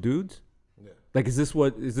a bunch of dudes? Yeah. Like, is this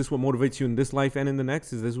what motivates you in this life and in the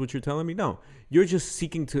next? Is this what you're telling me? No, you're just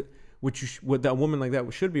seeking to what that woman like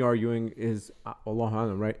that should be arguing is Allah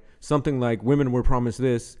Alam, right? Something like women were promised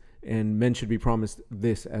this and men should be promised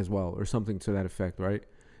this as well, or something to that effect, right?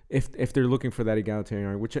 If they're looking for that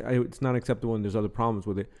egalitarian, which it's not acceptable and there's other problems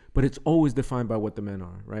with it, but it's always defined by what the men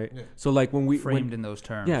are, right? Yeah. So like when framed in those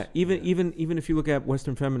terms. Yeah, even if you look at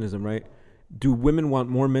Western feminism, right? Do women want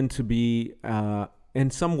more men to be?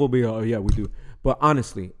 And some will be, oh yeah, we do. But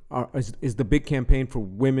honestly, is the big campaign for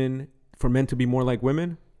men to be more like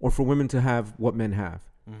women, or for women to have what men have?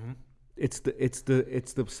 Mm-hmm. It's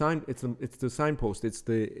the signpost. It's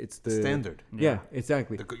the standard. Yeah,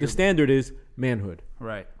 exactly. The standard is manhood.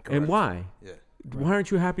 Right. Correct. And why? Yeah. Right. Why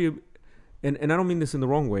aren't you happy? And I don't mean this in the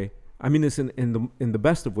wrong way. I mean this in the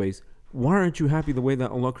best of ways. Why aren't you happy the way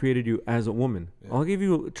that Allah created you as a woman? Yeah. Allah gave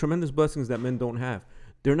you tremendous blessings that men don't have.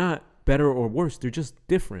 They're not better or worse. They're just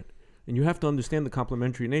different. And you have to understand the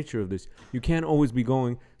complementary nature of this. You can't always be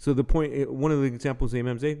going. So the point, one of the examples the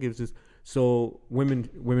Imam Zayd gives is, so women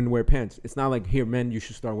wear pants. It's not like, here, men, you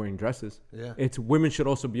should start wearing dresses. Yeah. It's women should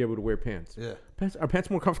also be able to wear pants. Yeah. Are pants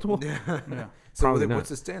more comfortable? Yeah. Yeah. So what's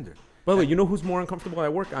the standard? By the way, you know who's more uncomfortable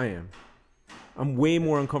at work? I am. I'm way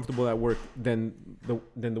more uncomfortable at work than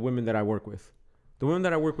the women that I work with. The women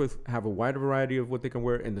that I work with have a wider variety of what they can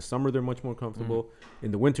wear. In the summer, they're much more comfortable. Mm-hmm.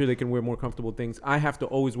 In the winter, they can wear more comfortable things. I have to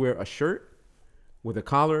always wear a shirt with a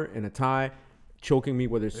collar and a tie, choking me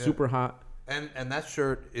whether it's super hot. And that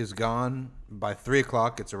shirt is gone by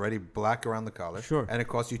 3:00. It's already black around the collar. Sure. And it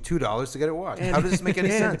costs you $2 to get it washed. How does this make any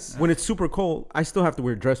sense? When it's super cold, I still have to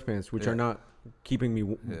wear dress pants, which are not keeping me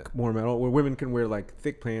warm at all. Where women can wear like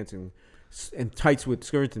thick pants and tights with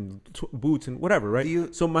skirts and boots and whatever,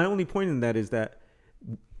 right? So my only point in that is that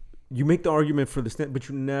you make the argument for the stand, but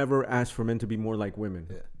you never ask for men to be more like women.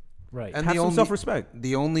 Yeah. Right. And Have some self-respect.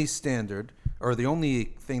 The only standard, or the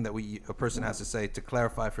only thing that a person has to say to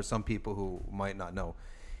clarify for some people who might not know,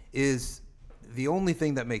 is the only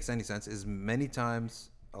thing that makes any sense is many times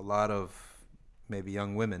a lot of maybe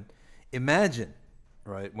young women imagine,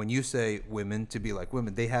 right, when you say women to be like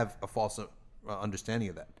women, they have a false understanding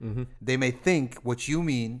of that. Mm-hmm. They may think what you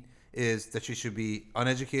mean is that she should be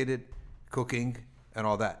uneducated, cooking, and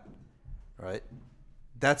all that, right?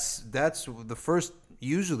 That's the first.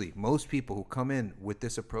 Usually, most people who come in with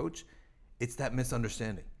this approach, it's that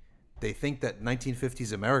misunderstanding. They think that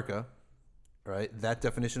 1950s America, right, that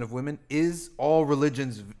definition of women is all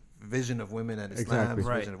religions' vision of women and Islam's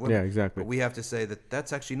Exactly. vision of women. Yeah, exactly. But we have to say that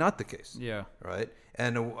that's actually not the case. Yeah. Right?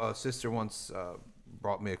 And a sister once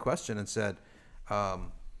brought me a question and said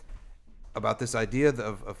about this idea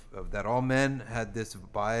of that all men had this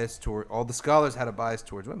bias toward, all the scholars had a bias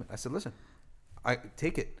towards women. I said, listen,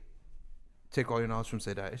 take all your knowledge from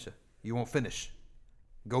Sayyidah Aisha. You won't finish.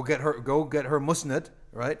 Go get her musnad,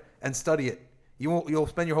 right, and study it. You'll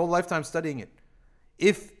spend your whole lifetime studying it.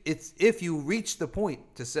 If you reach the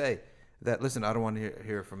point to say that, listen, I don't want to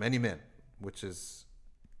hear from any man, which is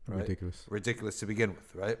right, ridiculous to begin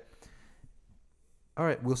with, right? All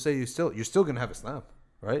right, we'll say you're still gonna have Islam,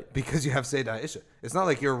 right? Because you have Sayyidah Aisha. It's not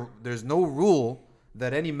like there's no rule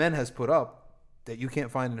that any men has put up that you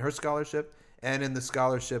can't find in her scholarship and in the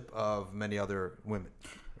scholarship of many other women.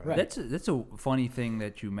 Right. That's a funny thing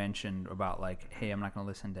that you mentioned about, like, hey, I'm not going to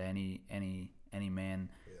listen to any man.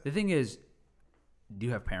 Yeah. The thing is, do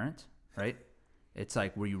you have parents, right? It's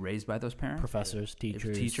like, were you raised by those parents? Professors,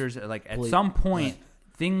 teachers. Teachers, like, at some point,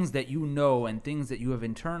 things that you know and things that you have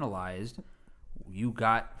internalized, you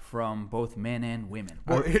got from both men and women.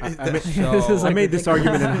 Well, I made this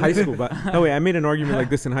argument in high school. But no way, I made an argument like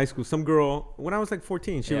this in high school. Some girl, when I was like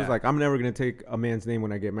 14, she was like, "I'm never gonna take a man's name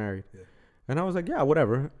when I get married," and I was like, "Yeah,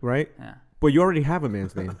 whatever, right?" Yeah. But you already have a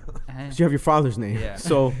man's name. So you have your father's name. Yeah.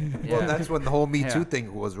 So well, that's when the whole Me Too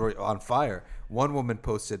thing was on fire. One woman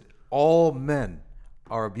posted, "All men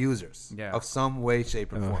are abusers of some way,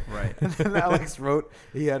 shape, or form." Right. And then Alex wrote,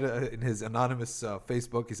 he had in his anonymous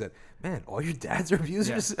Facebook, he said, "Man, all your dads are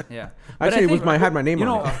abusers." Yeah. Actually, had my name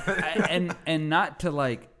on it. and not to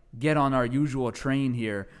like get on our usual train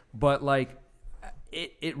here, but like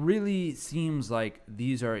it really seems like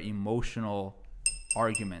these are emotional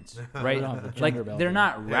arguments, right? Like they're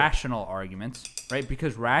not rational arguments, right?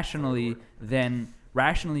 Because rationally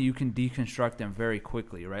you can deconstruct them very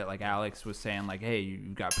quickly, right? Like Alex was saying, like, hey,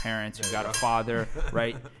 you've got parents, you've got a father,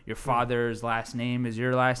 right? Your father's last name is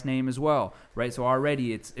your last name as well, right? So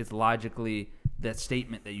already it's logically that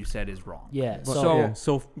statement that you said is wrong. Yeah.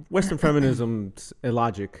 So Western feminism's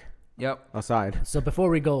illogic. Yep. Aside. So before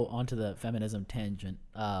we go onto the feminism tangent,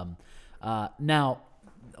 now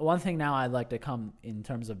one thing now I'd like to come in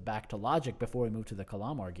terms of back to logic before we move to the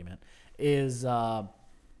Kalam argument is.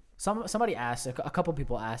 Somebody asked, a couple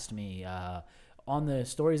people asked me on the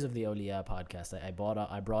Stories of the Awliya podcast. I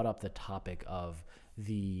brought up the topic of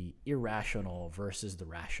the irrational versus the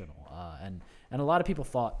rational, and a lot of people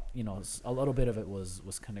thought, a little bit of it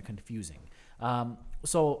was kind of confusing.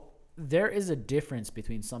 So there is a difference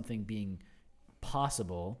between something being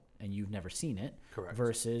possible and you've never seen it, correct,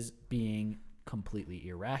 versus being completely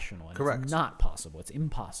irrational and correct, it's not possible. It's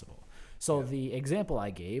impossible. So the example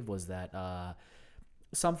I gave was that.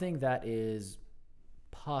 Something that is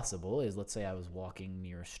possible is, let's say I was walking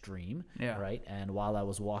near a stream, right? And while I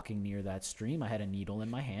was walking near that stream, I had a needle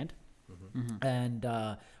in my hand. Mm-hmm.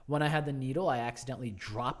 And when I had the needle, I accidentally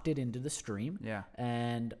dropped it into the stream. Yeah.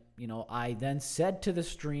 And, I then said to the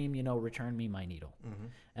stream, return me my needle. Mm-hmm.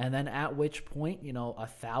 And then at which point,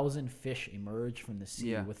 1,000 fish emerged from the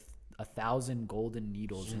sea with 1,000 golden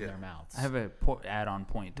needles in their mouths. I have a add-on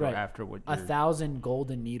point after what 1,000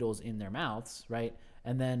 golden needles in their mouths, right?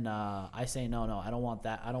 And then I say, no, I don't want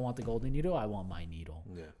that. I don't want the golden needle. I want my needle.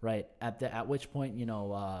 Yeah. Right. At which point,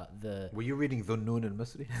 Were you reading the Noon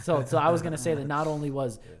al-Misri? So I was gonna say that not only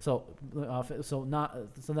was so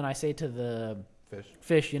then I say to the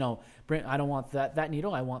fish, I don't want that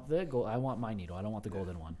needle. I want I want my needle. I don't want the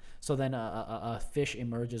golden one. So then a fish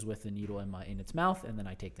emerges with the needle in its mouth, and then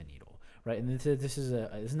I take the needle. Right, and this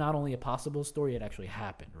is not only a possible story; it actually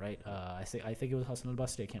happened. Right, I think it was Hassan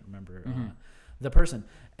al-Basri. I can't remember the person.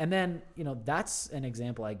 And then that's an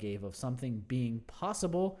example I gave of something being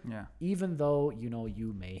possible, even though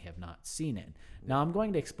you may have not seen it. Now I'm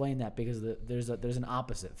going to explain that because there's an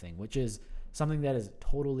opposite thing, which is something that is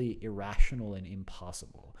totally irrational and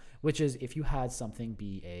impossible. Which is if you had something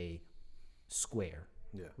be a square,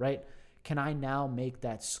 right? Can I now make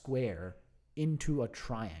that square into a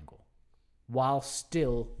triangle while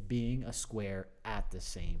still being a square at the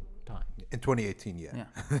same time. In 2018, yeah.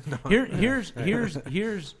 Yeah. Here's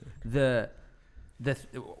the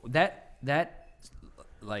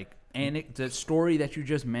the story that you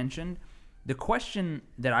just mentioned. The question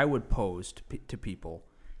that I would pose to people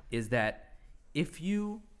is that if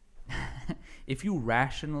you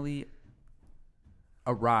rationally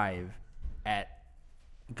arrive at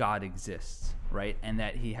God exists, right, and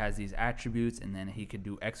that he has these attributes, and then he could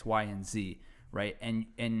do X, Y, and Z, right, and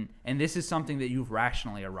this is something that you've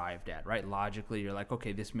rationally arrived at, right? Logically, you're like,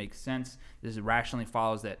 okay, this makes sense. This rationally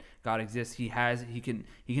follows that God exists. He can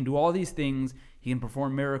do all these things. He can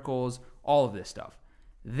perform miracles, all of this stuff.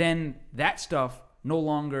 Then that stuff no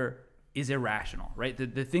longer is irrational, right?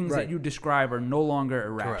 The things that you describe are no longer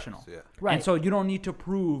irrational. Correct, yeah. Right. And so you don't need to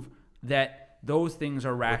prove that those things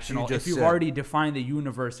are rational just if you've said. already defined the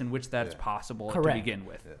universe in which that's possible to Correct. begin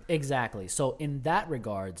with. Yeah. Exactly. So in that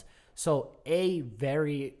regards, a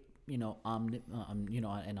very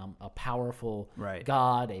a powerful Right.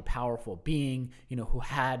 God, a powerful being, who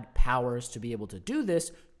had powers to be able to do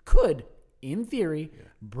this, could, in theory,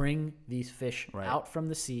 bring these fish Right. out from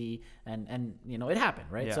the sea, and it happened,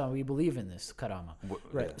 right? Yeah. So we believe in this karama,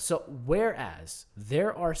 right? yeah. So whereas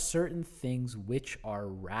there are certain things which are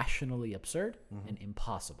rationally absurd and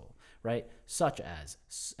impossible, right? Such as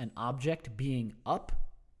an object being up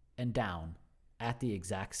and down at the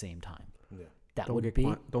exact same time. Yeah. That Don't would get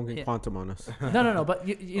be don't get quantum on us. no. But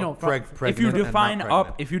from- If you define pregnant.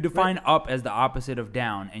 up, up as the opposite of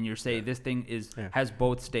down, and you say this thing has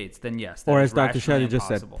both states, then yes. that Or is as Dr. rationally Shadi just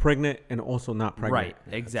said, impossible. pregnant and also not pregnant. Right,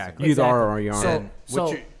 exactly. Either Exactly. are or you aren't. So, And so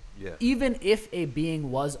what you- yeah. even if a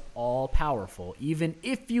being was all powerful, even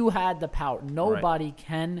if you had the power, nobody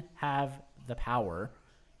can have the power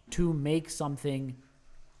to make something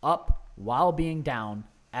up while being down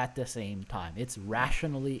at the same time. It's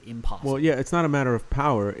rationally impossible. Well, yeah, it's not a matter of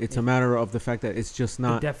power. It's a matter of the fact that it's just The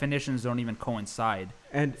not. definitions don't even coincide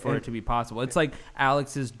And- for and- it to be possible. It's like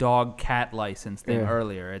Alex's dog-cat license thing Yeah.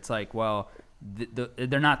 earlier. It's like, well,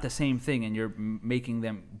 they're not the same thing, and you're making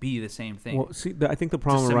them be the same thing. Well, see, I think the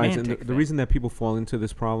problem arises, and semantic the reason that people fall into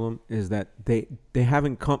this problem is that they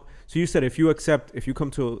haven't come. So you said if you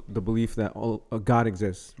come to the belief that a God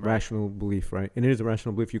exists, rational belief, right? And it is a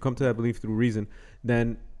rational belief. You come to that belief through reason,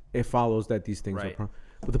 then it follows that these things Right. are.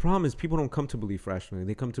 But the problem is people don't come to belief rationally.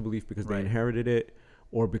 They come to belief because they Right. inherited it,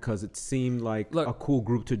 or because it seemed like Look, a cool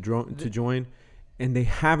group to join. And they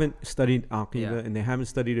haven't studied Aqidah, Yeah. and they haven't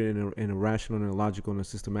studied it in a rational and a logical and a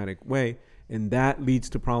systematic way. And that leads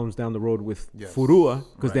to problems down the road with Yes. furu'ah,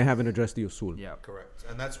 because they Right. haven't addressed the usul. Yeah. Correct.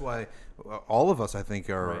 And that's why all of us, I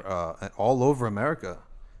think, are all over America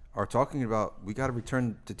are talking about we got to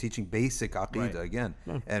return to teaching basic Aqidah again.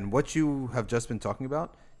 And what you have just been talking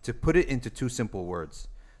about, to put it into two simple words.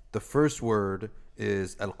 The first word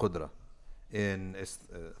is al-qudra in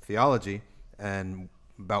theology, and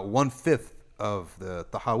about 1/5 of the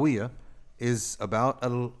Tahawiyya is about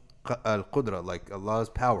al-qudra, like Allah's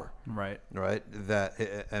power. Right.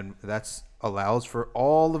 And that's allows for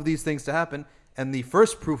all of these things to happen. And the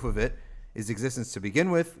first proof of it is existence to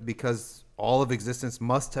begin with, because all of existence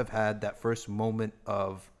must have had that first moment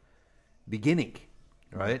of beginning,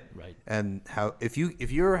 right? Right. And how if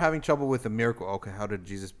you're having trouble with a miracle, okay, how did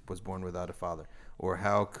Jesus was born without a father, or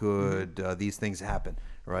how could these things happen,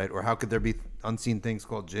 right? Or how could there be unseen things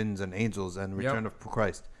called jinns and angels and return of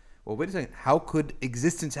Christ? Well, wait a second. How could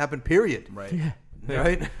existence happen? Period. Right.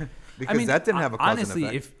 Right. Because that didn't have a cause honestly,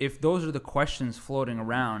 and effect. if those are the questions floating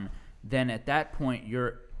around, then at that point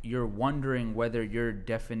you're wondering whether your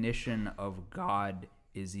definition of God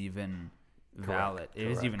is even valid. It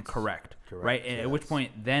is even correct. Right? At which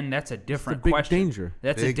point, then that's a different big question. danger.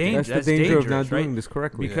 That's Big a danger. That's the danger of not right? doing this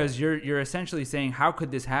correctly. Because you're essentially saying, how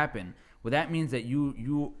could this happen? Well, that means that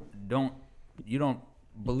you don't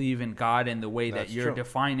believe in God in the way that That's you're true.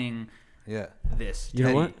 defining Yeah. this. You know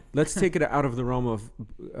to what? be. Let's take it out of the realm of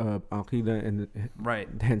Aqidah and Right.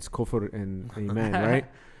 hence kufr and iman, right?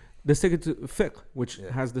 Let's take it to fiqh, which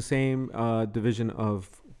has the same division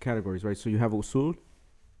of categories, right? So you have usul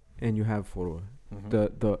and you have furu'ah.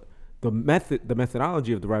 The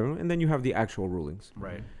methodology of deriving, and then you have the actual rulings.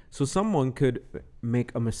 Right. So someone could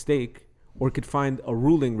make a mistake, or could find a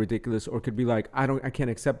ruling ridiculous, or could be like, I can't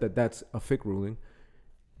accept that that's a fiqh ruling.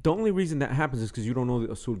 The only reason that happens is because you don't know the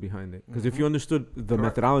usul behind it. Because if you understood the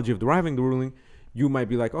methodology of deriving the ruling, you might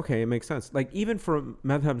be like, okay, it makes sense. Like even for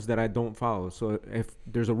madhabs that I don't follow. So if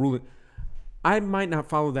there's a ruling, I might not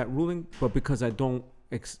follow that ruling, but because I don't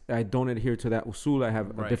adhere to that usul, I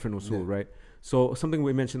have a different usul, right? So something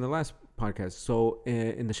we mentioned in the last podcast. So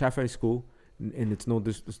in the Shafi'i school, and it's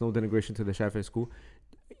there's no denigration to the Shafi'i school.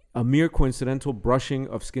 A mere coincidental brushing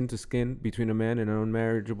of skin to skin between a man and an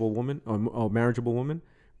unmarriageable woman or marriageable woman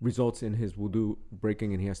results in his wudu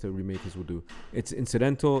breaking, and he has to remake his wudu. It's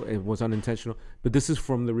incidental. It was unintentional. But this is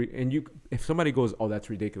from the if somebody goes, "Oh, that's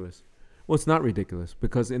ridiculous," well, it's not ridiculous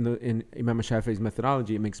because in Imam Shafi'i's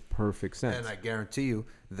methodology, it makes perfect sense. And I guarantee you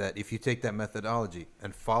that if you take that methodology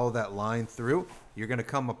and follow that line through, you're going to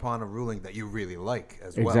come upon a ruling that you really like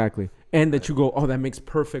as well. Exactly. And that you go, "Oh, that makes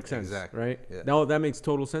perfect sense." Exactly. Right? Yeah. No, that makes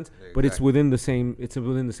total sense. Exactly. But it's within the same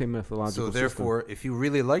methodological So system. therefore, if you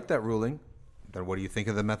really like that ruling, then what do you think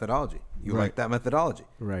of the methodology? You Right. like that methodology.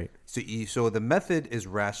 Right. So the method is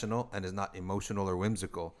rational and is not emotional or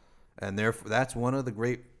whimsical. And therefore, that's one of the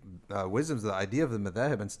great wisdoms, the idea of the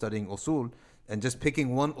madhahib and studying usul and just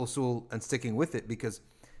picking one usul and sticking with it. Because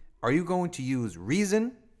are you going to use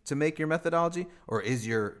reason to make your methodology, or is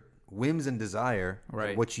your whims and desire,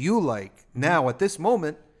 Right. what you like now at this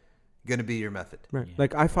moment, going to be your method? Right.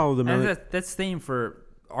 Like I follow the And Malik. that's same for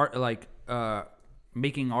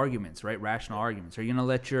making arguments, right? Rational arguments. Are you gonna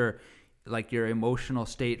let your emotional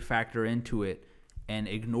state factor into it and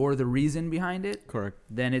ignore the reason behind it? Correct.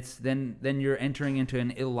 Then then you're entering into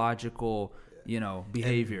an illogical,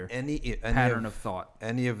 behavior, Any pattern of thought.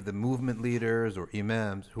 Any of the movement leaders or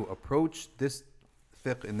imams who approach this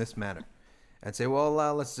fiqh in this manner and say, well,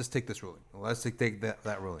 let's just take this ruling. Let's take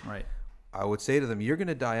that ruling. Right. I would say to them, you're going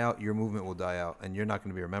to die out, your movement will die out, and you're not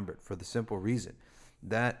going to be remembered for the simple reason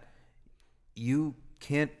that you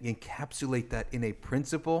can't encapsulate that in a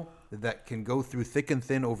principle that can go through thick and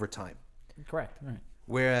thin over time. Correct. Right.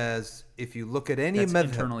 Whereas if you look at any That's madhab,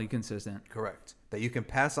 internally consistent. correct, that you can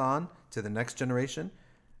pass on to the next generation,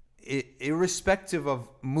 irrespective of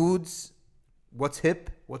moods, what's hip,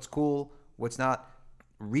 what's cool, what's not,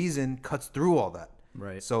 reason cuts through all that.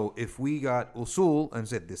 Right. So if we got usul and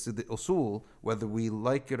said this is the usul, whether we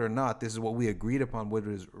like it or not, this is what we agreed upon, what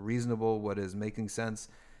is reasonable, what is making sense,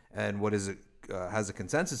 and what is has a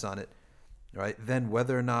consensus on it, right? Then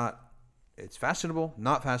whether or not it's fashionable,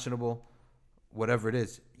 not fashionable, whatever it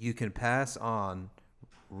is, you can pass on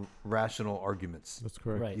rational arguments. That's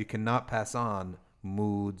correct. Right. You cannot pass on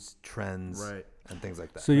moods, trends, Right. and things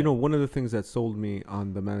like that. So one of the things that sold me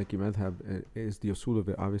on the Maliki madhab is the usul of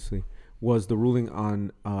it. Obviously, was the ruling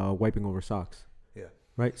on wiping over socks. Yeah.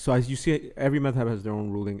 Right. So as you see, every madhab has their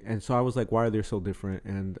own ruling, and so I was like, why are they so different?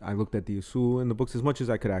 And I looked at the usul in the books as much as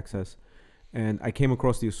I could access, and I came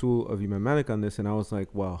across the usul of Imam Malik on this, and I was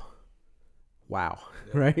like, wow, Yeah.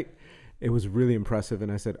 right? It was really impressive,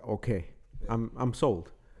 and I said, okay, Yeah. I'm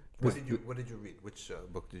sold. What did you read? Which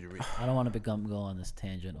book did you read? I don't want to go on this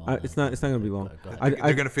tangent. It's not gonna be long. Go ahead.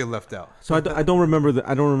 They're gonna feel left out. So I don't remember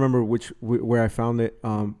I don't remember where I found it.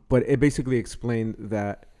 But it basically explained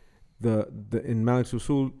that the in Malik's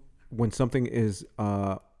usul, when something is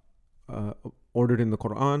ordered in the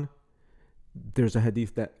Quran, there's a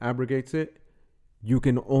hadith that abrogates it. You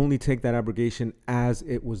can only take that abrogation as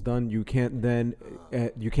it was done. You can't then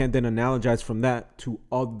analogize from that to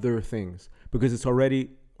other things because it's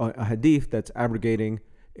already a hadith that's abrogating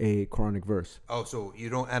a Quranic verse. Oh, so you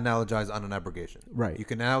don't analogize on an abrogation, Right? You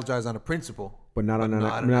can analogize on a principle, But not on an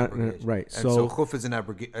abrogation. right. And so khuf is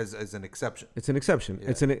as an exception. It's an exception. Yeah.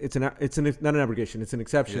 It's not an abrogation. It's an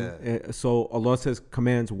exception. Yeah. So Allah says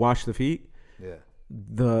commands wash the feet. Yeah.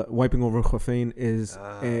 The wiping over khufain is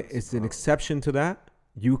an exception to that.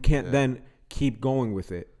 You can't then keep going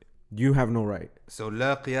with it. You have no right. So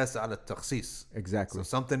la qiyas ala takhsis. Exactly. So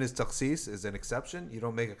something is takhsis, is an exception. You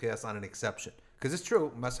don't make a qiyas on an exception. Because it's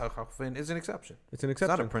true, masah al-khuffayn is an exception. It's an It's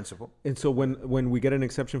exception. not a principle. And so when we get an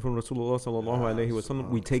exception from Rasulullah sallallahu alaihi wasallam,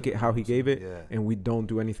 we take it how he gave it, Yeah. and we don't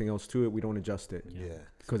do anything else to it. We don't adjust it. Yeah.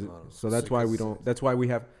 So that's why we don't. That's why we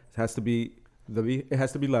have. It has to be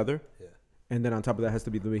leather, Yeah. and then on top of that has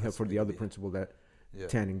to be the Has for to the be other the- principle that Yeah.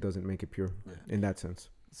 tanning doesn't make it pure Yeah. in that sense.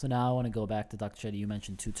 So now I want to go back to Dr. Shetty. You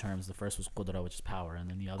mentioned two terms. The first was qudra, which is power, and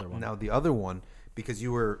then the other one. Now the other one, because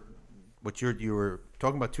you were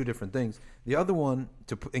talking about two different things. The other one,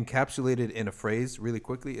 to encapsulate it in a phrase really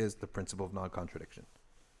quickly, is the principle of non-contradiction.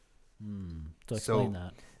 So explain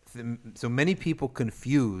that. So many people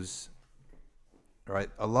confuse, right,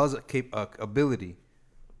 Allah's ability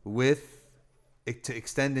with it to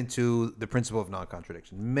extend into the principle of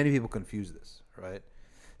non-contradiction. Many people confuse this, right?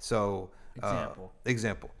 So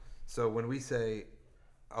example. So when we say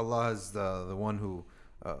Allah is the one who,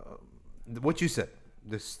 what you said,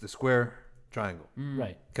 the square triangle.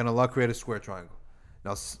 Right. Can Allah create a square triangle?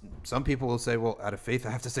 Now, some people will say, well, out of faith, I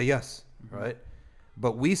have to say yes, right?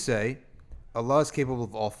 But we say Allah is capable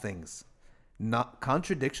of all things. not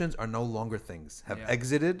contradictions are no longer things, have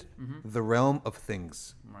exited the realm of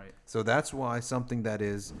things. Right. So that's why something that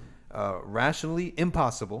is rationally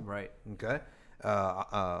impossible, Right. okay,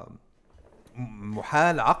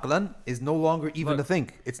 muhal aqlan is no longer even a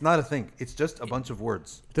thing. It's not a thing. It's just a bunch of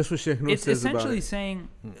words. That's what Sheikh Noor It's says about essentially it. saying,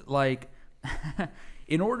 like,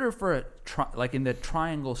 in order for like in the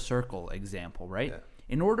triangle circle example, right? Yeah.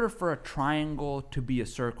 In order for a triangle to be a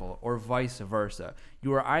circle or vice versa,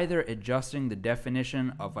 you are either adjusting the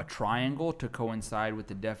definition of a triangle to coincide with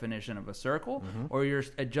the definition of a circle, or you're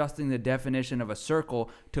adjusting the definition of a circle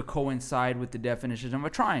to coincide with the definition of a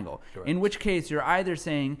triangle. Correct. In which case, you're either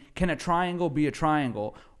saying, can a triangle be a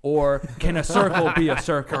triangle, or can a circle be a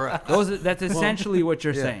circle? Correct. That's essentially what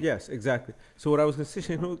you're saying. Yes, exactly. So what I was going to say,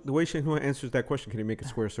 Sheikh Noor, the way Sheikh Noor answers that question, can you make a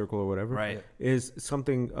square circle or whatever? Right. Is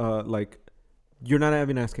something like, you're not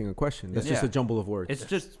even asking a question. That's just Yeah. a jumble of words. It's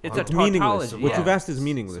just it's It's a meaningless. tautology. What yeah. you've asked is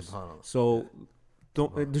meaningless. Subhanallah. So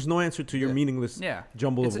there's no answer to your meaningless Yeah.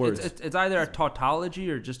 jumble of words. It's either a tautology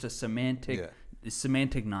or just a semantic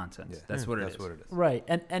nonsense. Yeah. That's what it is. That's what it is. Right,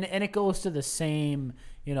 and it goes to the same,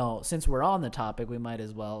 since we're on the topic, we might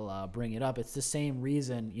as well bring it up. It's the same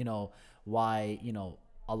reason, why,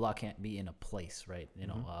 Allah can't be in a place, right?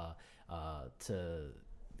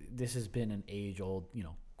 This has been an age-old,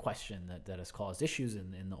 question that has caused issues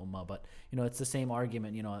in the ummah, but, it's the same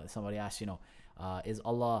argument, somebody asks, is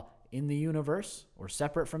Allah in the universe or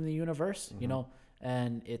separate from the universe,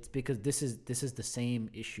 and it's because this is the same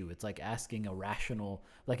issue. It's like asking a rational,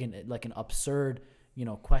 like an absurd,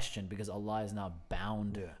 question, because Allah is not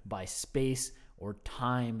bound by space or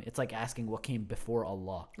time. It's like asking what came before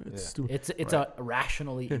Allah. It's a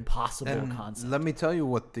rationally impossible And concept. let me tell you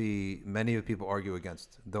what many of the people argue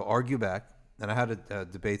against. They'll argue back, and I had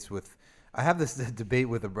I have this debate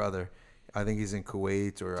with a brother. I think he's in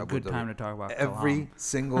Kuwait or It's a Abu good Dhabi. time to talk about Every Kalam.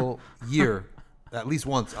 single year, at least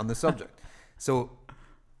once on this subject. So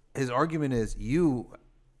his argument is, you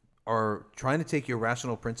are trying to take your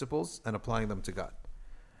rational principles and applying them to God.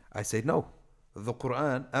 I say no. The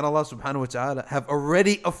Quran and Allah subhanahu wa ta'ala have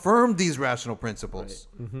already affirmed these rational principles.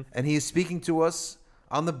 Right. And He is speaking to us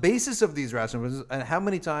on the basis of these rational principles. And how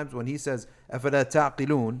many times when He says, أَفَلَا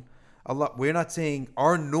تَعْقِلُونَ, Allah, we're not saying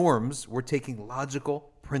our norms, we're taking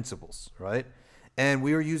logical principles, right? And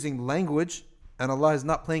we are using language, and Allah is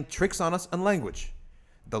not playing tricks on us on language.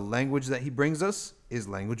 The language that He brings us is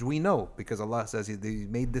language we know, because Allah says He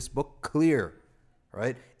made this book clear,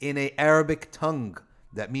 right? In an Arabic tongue.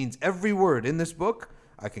 That means every word in this book,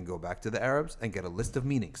 I can go back to the Arabs and get a list of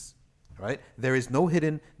meanings, right? There is no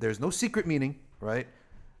hidden, there's no secret meaning, right?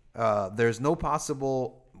 There's no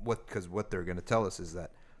possible, because what they're going to tell us is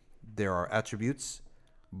that there are attributes,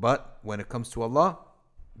 but when it comes to Allah,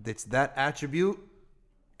 it's that attribute,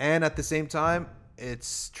 and at the same time,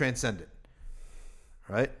 it's transcendent,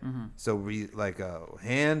 right? So we like a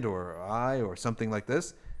hand or eye or something like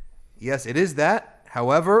this. Yes, it is that,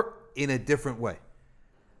 however, in a different way.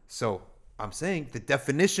 So I'm saying the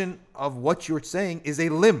definition of what you're saying is a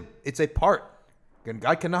limb. It's a part. And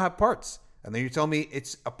God cannot have parts. And then you tell me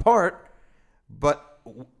it's a part, but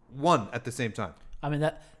one at the same time. I mean,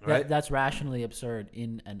 that's rationally absurd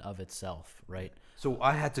in and of itself, right? So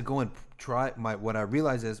I had to go and try what I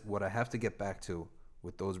realized is what I have to get back to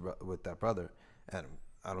with that brother, and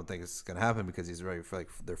I don't think it's going to happen because he's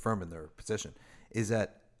they're firm in their position, is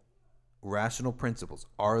that rational principles,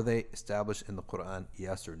 are they established in the Quran?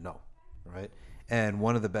 Yes or no, right? And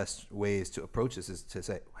one of the best ways to approach this is to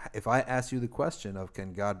say, if I ask you the question of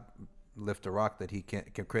can God lift a rock that He can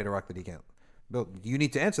create a rock that He can't build, you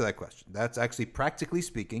need to answer that question. That's actually, practically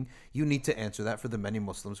speaking, you need to answer that for the many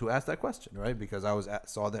Muslims who asked that question, right? Because I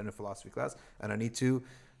saw that in a philosophy class, and I need to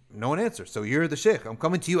know an answer. So you're the sheikh. I'm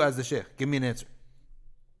coming to you as the sheikh. Give me an answer.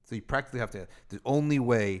 So you practically have to. The only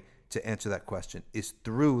way to answer that question is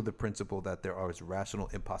through the principle that there are rational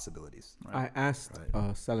impossibilities. Right. I asked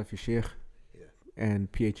Salafi Sheikh and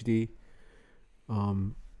PhD.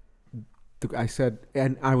 I said,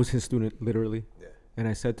 and I was his student literally. Yeah. And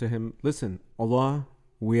I said to him, listen, Allah,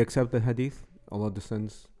 we accept the hadith. Allah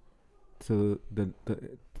descends to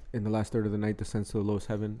in the last third of the night, descends to the lowest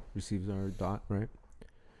heaven, receives our dot, right?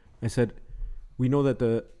 I said, we know that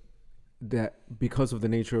that because of the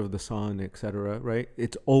nature of the sun, etc., right?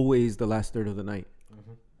 It's always the last third of the night.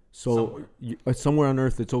 Mm-hmm. So somewhere on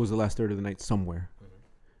earth, it's always the last third of the night somewhere.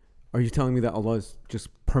 Mm-hmm. Are you telling me that Allah is just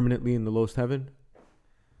permanently in the lowest heaven?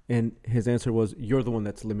 And his answer was, you're the one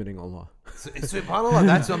that's limiting Allah. SubhanAllah,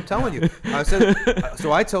 that's what I'm telling you. I said,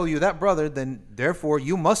 so I tell you that, brother, then therefore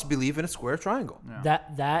you must believe in a square triangle. Yeah.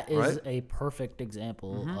 That is a perfect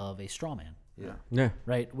example of a straw man. Yeah.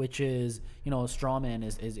 right? Which is, a straw man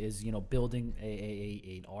is building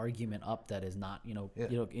an argument up that is not,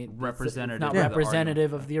 Representative not of the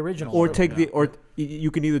representative of the original. Or take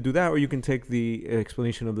you can either do that, or you can take the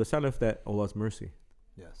explanation of the Salaf that Allah's mercy.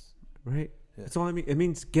 Yes. Right? Yeah. That's all I mean. It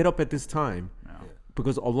means get up at this time. Yeah.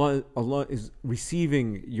 Because Allah is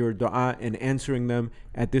receiving your dua and answering them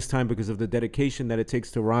at this time because of the dedication that it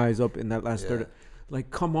takes to rise up in that last third. Like,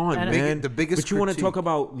 come on, And man. the biggest but you want to critique- talk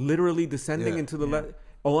about literally descending into the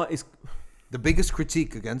Allah is The biggest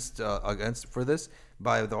critique against for this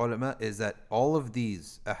by the ulama is that all of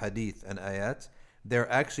these ahadith and ayat,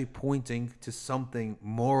 they're actually pointing to something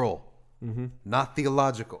moral, not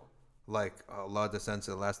theological. Like Allah descends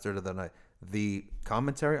to the last third of the night. The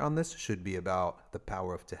commentary on this should be about the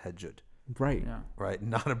power of tahajjud, right. Yeah. right?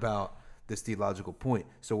 Not about this theological point.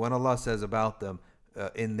 So when Allah says about them,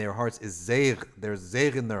 in their hearts is zayg, there's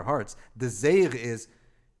zayg in their hearts. The zayg is,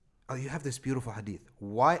 you have this beautiful hadith.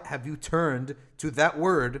 Why have you turned to that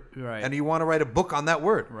word and you want to write a book on that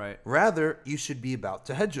word? Right. Rather, you should be about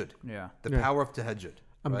tahajjud. Yeah. The power of tahajjud.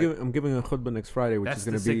 I'm right? I'm giving a khutbah next Friday, which That's is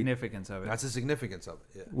going the to be significance of it. That's the significance of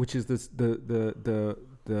it. Yeah. which is this the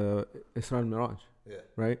Isra and Miraj, Yeah.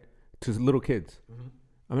 right? To little kids.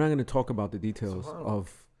 I'm not going to talk about the details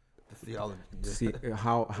of The theology. see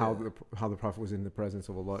how the Prophet was in the presence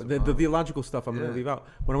of Allah. The theological stuff I'm going to leave out.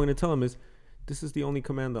 What I'm going to tell him is, this is the only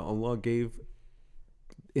command that Allah gave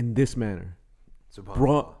in this manner.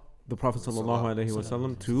 Brought the Prophet sallallahu alaihi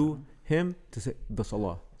wasallam to him to say the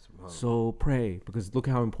salah. So pray, because look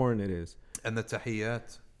how important it is. And the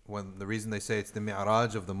tahiyyat, when the reason they say it's the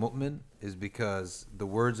mi'raj of the mu'min is because the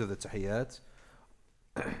words of the tahiyyat,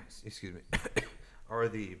 excuse me, are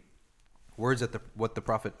the words that what the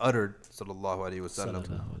Prophet uttered, sallallahu alaihi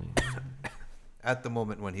wasallam, at the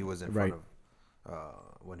moment when he was in front of,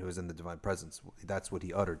 when he was in the divine presence. That's what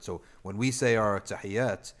he uttered. So when we say our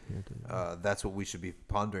tahiyyat, that's what we should be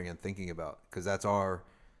pondering and thinking about, because that's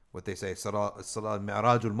what they say, salah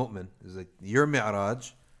mi'rajul mu'min, is like your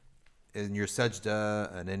mi'raj in your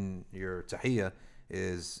sajda and in your tahiyyah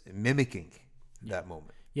is mimicking that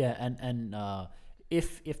moment. Yeah, and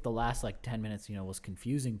if the last 10 minutes was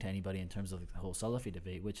confusing to anybody in terms of the whole Salafi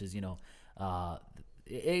debate, which is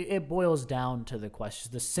it boils down to the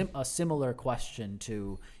question, a similar question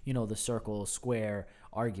to the circle square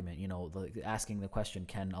argument. Asking the question,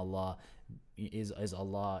 can Allah is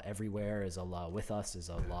Allah everywhere? Is Allah with us? Is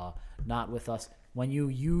Allah not with us? When you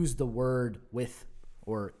use the word with,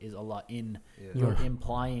 or is Allah in, you're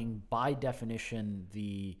implying by definition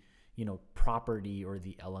the property or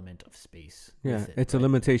the element of space. Yeah, it's a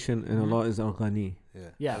limitation, and Allah is al-Ghani.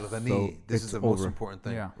 Yeah. Al-Ghani, So this is the most important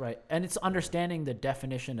thing. Yeah. Right, and it's understanding the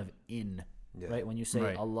definition of in. Right, when you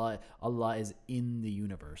say Allah is in the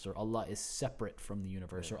universe, or Allah is separate from the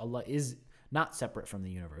universe, or Allah is not separate from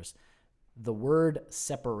the universe. The word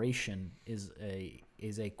separation is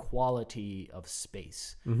a quality of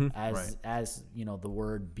space, as the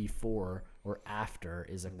word before or after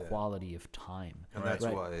is a quality of time. And that's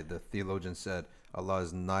why the theologian said Allah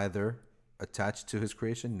is neither attached to his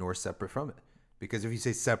creation nor separate from it. Because if you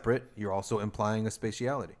say separate, you're also implying a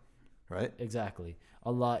spatiality, right? Exactly.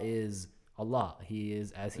 Allah is Allah. He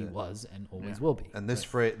is as he was and always will be. And this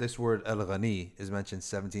phrase, this word al-Ghani is mentioned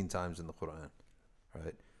 17 times in the Quran,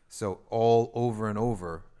 right? So all over and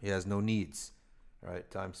over, he has no needs, right?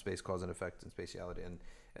 Time, space, cause and effect, and spatiality.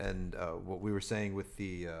 And what we were saying with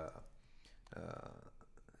the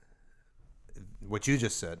what you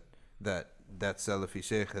just said, that Salafi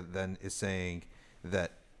Sheikh then is saying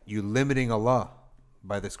that you're limiting Allah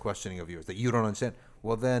by this questioning of yours that you don't understand.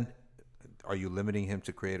 Well, then, are you limiting him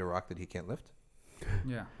to create a rock that he can't lift?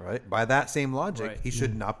 Yeah. Right? By that same logic, he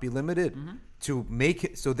should not be limited to make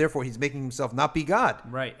it. So therefore, he's making himself not be God.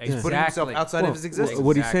 Right. He's Exactly. putting himself outside of his existence.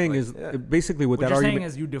 What he's saying is basically what What that you're argument saying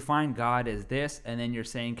is you define God as this, and then you're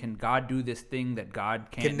saying, can God do this thing that God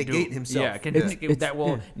can't Can negate do? himself. Yeah, can It's- negate, that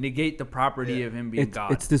will negate the property of him being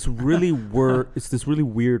God. It's this really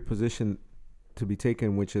weird position to be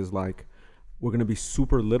taken, which is like we're going to be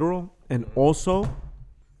super literal and also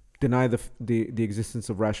deny the existence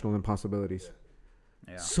of rational impossibilities.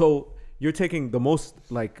 Yeah. So you're taking the most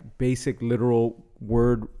basic literal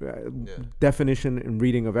word definition and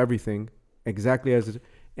reading of everything exactly as it,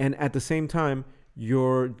 and at the same time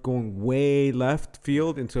you're going way left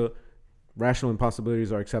field into rational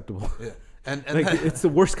impossibilities are acceptable. Yeah. And it's the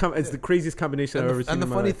worst it's the craziest combination I've ever seen. And the in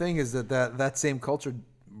my funny life. thing is that same culture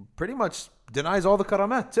pretty much denies all the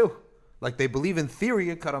karamat too. Like they believe in theory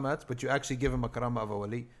in karamats, but you actually give them a karama of a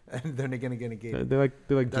wali, and they're going to negate it. They're like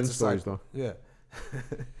That's jinn a stories side. though. Yeah.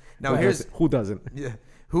 Now Who doesn't?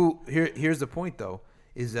 here's the point though.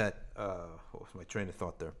 is that what was my train of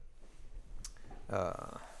thought there?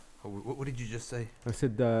 What did you just say? I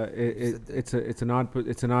said it's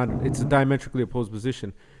a diametrically opposed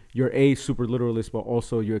position. You're a super literalist, but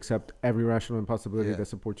also you accept every rational impossibility that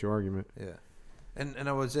supports your argument. Yeah, and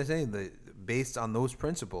I was just saying that based on those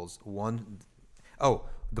principles,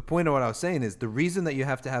 the point of what I was saying is the reason that you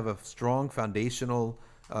have to have a strong foundational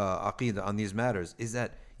aqidah on these matters is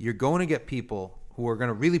that you're going to get people who are going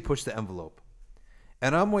to really push the envelope.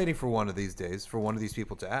 And I'm waiting for one of these days for one of these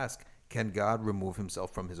people to ask, can God remove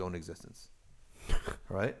himself from his own existence?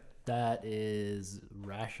 Right? That is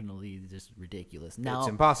rationally just ridiculous. Now it's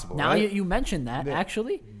impossible. Now right? you mentioned that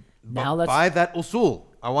actually. Now let's by that usul.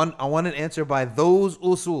 I want an answer by those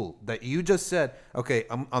usul that you just said. Okay,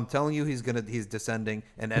 I'm telling you he's descending,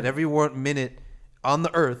 and at every minute on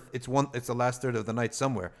the earth it's the last third of the night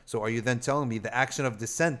somewhere. So are you then telling me the action of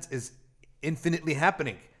descent is infinitely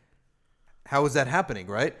happening? How is that happening,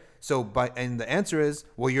 right? So and the answer is,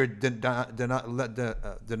 well, you're denying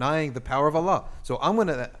the power of Allah. So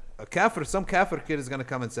some kafir kid is going to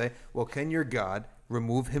come and say, well, can your God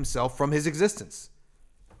remove himself from his existence?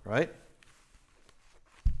 Right?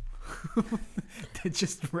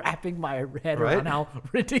 Just wrapping my head around how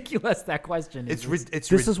ridiculous that question is.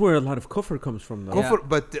 This is where a lot of kufr comes from, though. Kufr,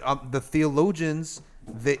 but the theologians,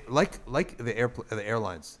 they like the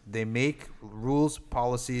airlines, they make rules,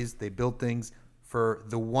 policies, they build things for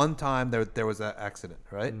the one time there was an accident,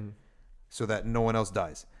 right? So that no one else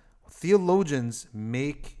dies. Theologians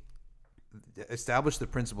establish the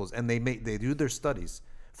principles, and they do their studies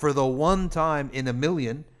for the one time in a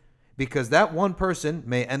million, because that one person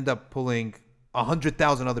may end up pulling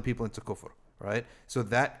 100,000 other people into kufr, right? So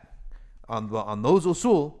that on those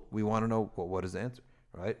usul, we want to know what is the answer,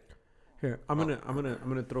 right? Here, I'm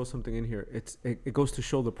gonna throw something in here. It goes to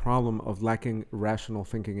show the problem of lacking rational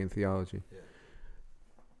thinking in theology. Yeah.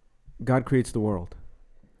 God creates the world.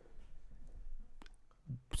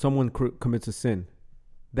 Someone commits a sin.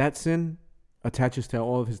 That sin attaches to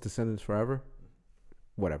all of his descendants forever.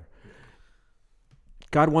 Whatever.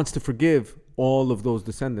 God wants to forgive all of those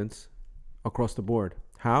descendants across the board.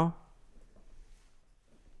 How?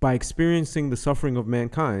 By experiencing the suffering of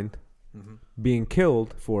mankind, being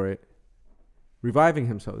killed for it, reviving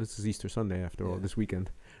himself. This is Easter Sunday, after all, this weekend.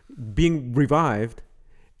 Being revived,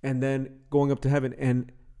 and then going up to heaven.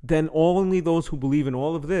 And then only those who believe in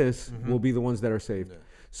all of this will be the ones that are saved. Yeah.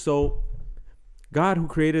 So God, who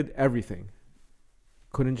created everything,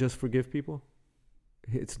 couldn't just forgive people.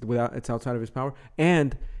 It's outside of his power.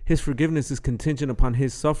 And his forgiveness is contingent upon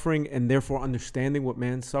his suffering, and therefore understanding what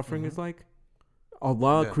man's suffering is like.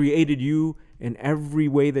 Allah created you in every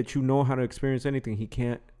way that you know how to experience anything. He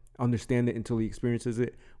can't understand it until he experiences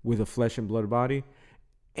it with a flesh and blood body.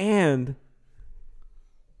 And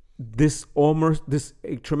this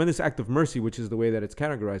tremendous act of mercy, which is the way that it's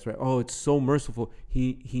categorized, right? Oh, it's so merciful.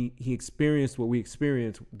 He experienced what we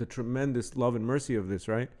experienced, the tremendous love and mercy of this,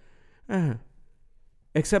 right?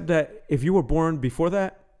 Except that if you were born before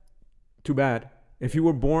that, too bad. If you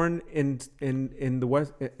were born in the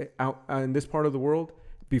West, out in this part of the world,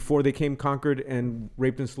 before they came, conquered, and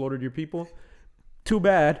raped and slaughtered your people, too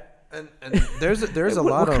bad. And there's a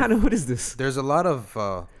lot of what is this? There's a lot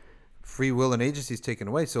of free will and agencies taken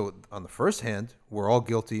away. So on the first hand, we're all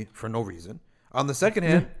guilty for no reason. On the second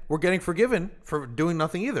hand, we're getting forgiven for doing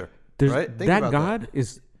nothing either. Right? That God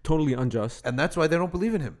is totally unjust, and that's why they don't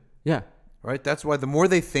believe in him. Yeah. Right. That's why the more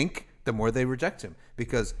they think, the more they reject him.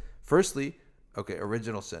 Because firstly,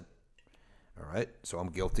 original sin. All right. So I'm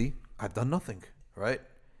guilty. I've done nothing. Right.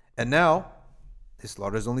 And now he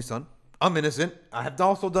slaughtered his only son. I'm innocent. I have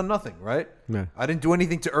also done nothing, right? Yeah. I didn't do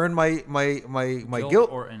anything to earn my guilt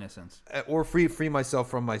or innocence, or free myself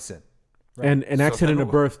from my sin. Right. And an accident of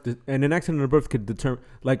birth could determine,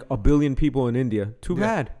 like, 1 billion people in India. Too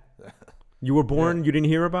bad. You were born, you didn't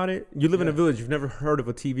hear about it. You live in a village, you've never heard of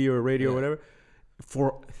a TV or a radio or whatever.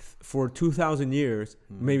 For 2,000 years,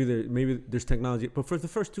 maybe there's technology, but for the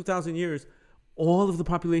first 2,000 years, all of the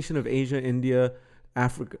population of Asia, India,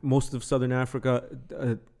 Africa, most of Southern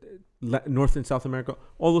Africa, North and South America,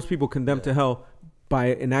 all those people condemned to hell by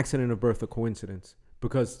an accident of birth, a coincidence,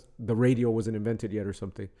 because the radio wasn't invented yet or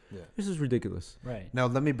something. Yeah. This is ridiculous. Right. Now,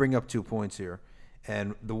 let me bring up 2 points here.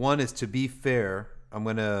 And the one is, to be fair,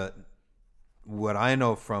 what I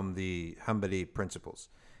know from the Hanbali principles,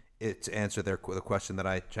 to answer the question that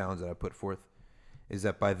I challenged, that I put forth, is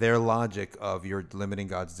that by their logic of you're limiting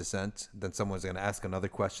God's descent, then someone's going to ask another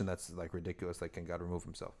question that's like ridiculous, like, can God remove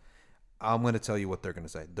himself? I'm going to tell you what they're going to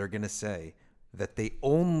say. They're going to say that they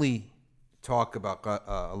only talk about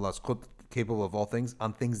Allah's capable of all things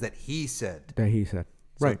on things that he said.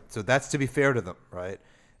 Right. So that's to be fair to them, right?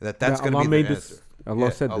 That's Yeah, going to Allah be made their this. answer.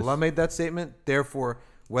 Allah said this. Allah made that statement. Therefore,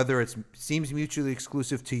 whether it seems mutually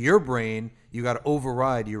exclusive to your brain, you got to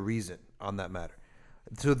override your reason on that matter.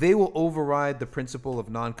 So they will override the principle of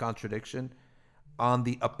non-contradiction on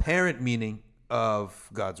the apparent meaning of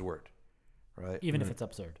God's word, right? Even if it's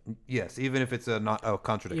absurd. Yes, even if it's a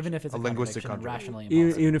contradiction, Even if it's a linguistic contradiction, rationally Even,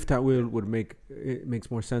 impossible. even if that would make it makes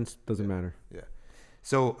more sense, doesn't matter. Yeah.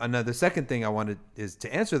 So the second thing I wanted is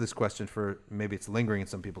to answer this question for maybe it's lingering in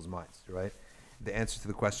some people's minds, right? The answer to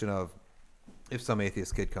the question of if some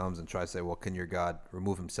atheist kid comes and tries to say, well, can your God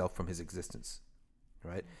remove himself from his existence,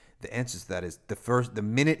 right? The answer to that is the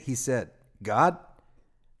minute he said God,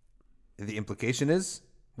 the implication is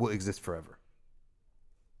will exist forever.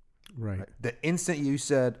 Right. The instant you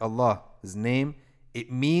said Allah's name,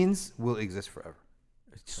 it means will exist forever.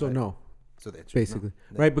 So Right. no, So the answer is basically,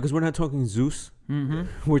 no. right? Because we're not talking Zeus.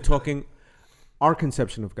 We're talking our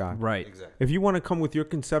conception of God. Right. Exactly. If you want to come with your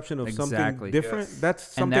conception of Exactly. something different, Yes. that's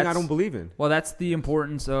And something I that's- don't believe in. Well, that's the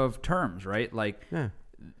importance of terms, right? Like, Yeah.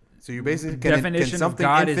 So you basically definition can of something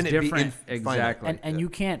God is infinite be different. infinite? Exactly. And you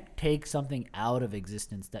can't take something out of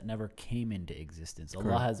existence that never came into existence.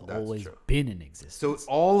 Allah has That's always true. been in existence. So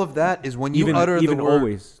all of that is when you Even utter even the word.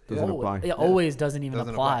 always doesn't apply. Yeah, always doesn't even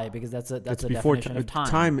Doesn't apply apply. because that's It's a before definition of time.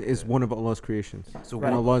 Time is one of Allah's creations. So And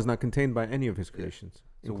when- Allah is not contained by any of His creations. So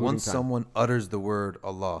including once time. someone utters the word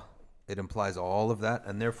Allah, it implies all of that,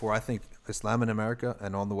 and therefore I think Islam in America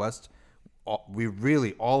and on the West, all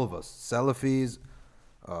of us, Salafis,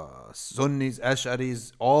 Sunnis,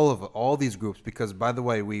 Ash'aris, all these groups, because by the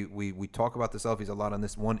way, we talk about the Salafis a lot on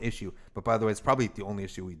this one issue, but by the way, it's probably the only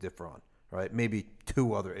issue we differ on, right? Maybe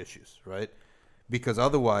two other issues, right? Because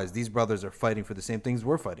otherwise, these brothers are fighting for the same things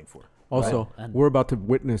we're fighting for. Also, Right. And- we're about to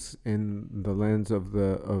witness in the lands of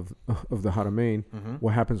the Haramain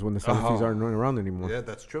what happens when the Salafis aren't around anymore. Yeah,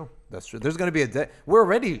 that's true. That's true. There's going to be a day. We're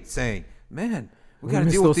already saying, man, we got to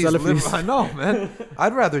miss deal with those these Salafis. liberals. I know, man.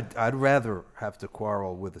 I'd rather have to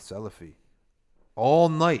quarrel with a Salafi all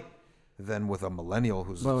night than with a millennial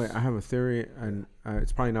who's. By the way, I have a theory, and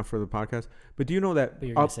it's probably not for the podcast. But do you know that But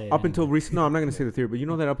you're gonna up, say it up until anyway. recent? No, I'm not going to say the theory. But you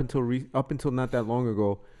know that up until not that long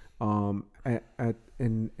ago,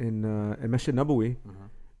 in Masjid Nabawi,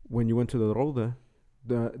 when you went to the Rawda,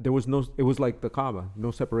 there was no. It was like the Kaaba,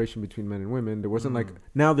 no separation between men and women. There wasn't like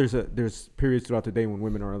now. There's periods throughout the day when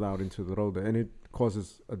women are allowed into the Rawda, and it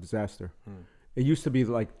causes a disaster. It used to be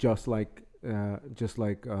like just like Kaaba.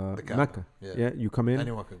 Mecca. Yeah. Yeah, you come in.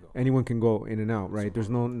 Anyone can go. Anyone can go in and out, right? There's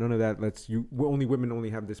none of that. Women only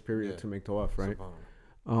have this period Yeah. to make tawaf, right?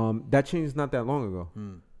 Subhanallah. That changed not that long ago.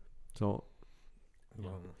 So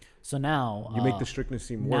So now you make the strictness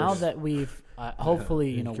seem worse. now that we've hopefully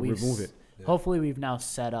You you know can we've remove it. hopefully we've now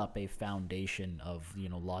set up a foundation of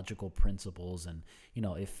logical principles, and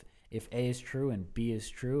if A is true and B is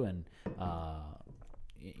true, and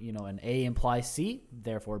and A implies C,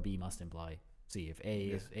 therefore B must imply C. If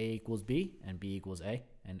A equals B and B equals A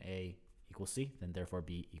and A equals C, then therefore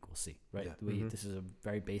B equals C, right? Yeah. This is a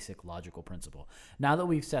very basic logical principle. Now that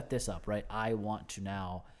we've set this up, right, I want to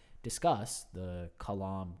now discuss the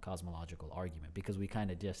Kalam Cosmological Argument, because we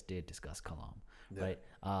kind of just did discuss Kalam, right?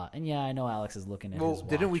 And yeah, I know Alex is looking at his Well, watch,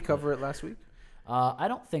 didn't we but, cover it last week? I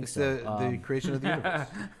don't think It's so. the creation of the universe.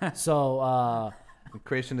 So The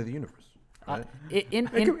creation of the universe. Right? in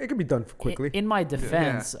it could be done quickly. in my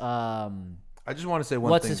defense, I just want to say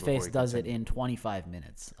one what's thing. his face before we does it continue. in 25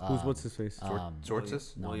 minutes. What's his face?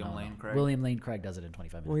 Sorts? No, William no, Lane no. Craig? William Lane Craig does it in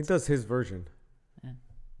 25 Well, he minutes. does his version.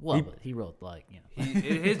 But he wrote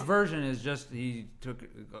His version is just he took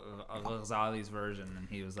Ghazali's version and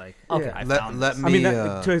he was like, Okay. Yeah. I Let- found let this. me- I mean,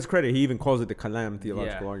 uh, to his credit, he even calls it the Kalam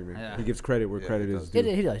theological Yeah, argument. yeah. He gives credit where Yeah, credit he is does.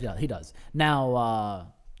 due. He does.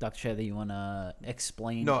 Now, Dr. Shayla, you want to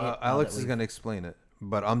explain? No, it now Alex that is we've- going to explain it,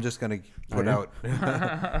 but I'm just going to put yeah? out.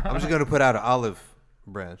 I'm just going to put out an olive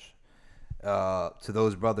branch to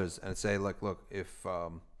those brothers and say, look, if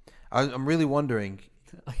I'm really wondering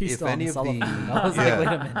He's if still on any the of the Sullivan. I was like, wait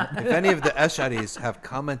a minute. if any of the Ash'aris have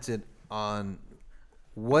commented on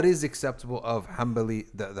what is acceptable of Hanbali,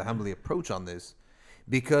 the Hanbali approach on this,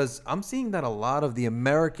 because I'm seeing that a lot of the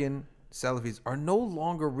American Salafis are no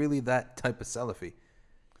longer really that type of Salafi.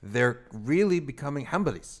 They're really becoming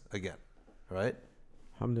Hanbalis again, right?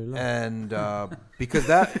 Alhamdulillah. And because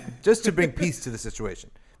that, just to bring peace to the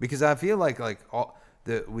situation, because I feel like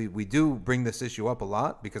we do bring this issue up a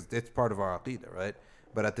lot because it's part of our aqidah, right?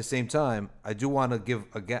 But at the same time, I do want to give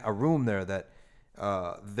a room there that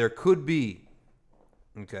there could be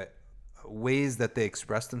ways that they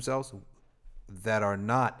express themselves that are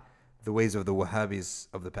not the ways of the Wahhabis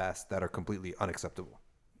of the past that are completely unacceptable,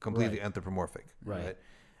 completely Right. anthropomorphic, Right. right?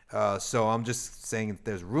 So I'm just saying if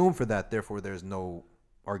there's room for that, therefore there's no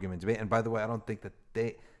argument debate. And by the way, I don't think that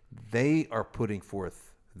they are putting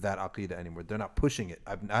forth that aqidah anymore. They're not pushing it.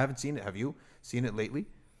 I haven't seen it. Have you seen it lately?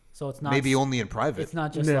 So it's not maybe only in private. It's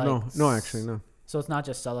not just no, actually no. So it's not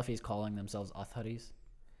just Salafis calling themselves Atharis.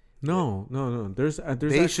 No. There's they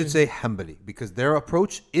actually, should say Hanbali because their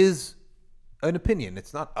approach is an opinion.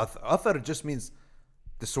 It's not Athar. Just means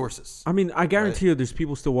the sources. I mean, I guarantee you, there's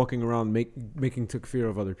people still walking around making takfir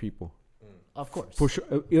of other people. Of course, for sure,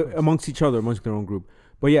 amongst each other, amongst their own group.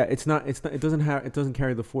 But yeah, it's not. It doesn't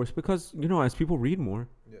carry the force because as people read more,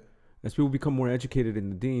 as people become more educated in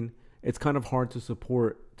the deen, it's kind of hard to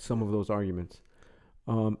support some of those arguments.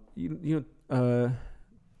 Taqiyuddin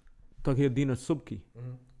as-Subki,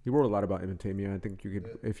 he wrote a lot about Ibn Taymiyyah. I think you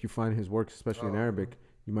could, if you find his works, especially in Arabic,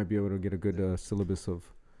 you might be able to get a good syllabus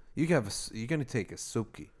of. You're gonna take a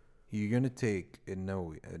Subki, you're gonna take a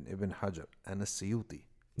Nawawi and Ibn Hajar and a Suyuti.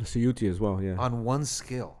 The Suyuti as well, yeah. On one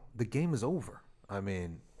scale, the game is over. I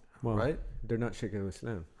mean, right? They're not Shaykh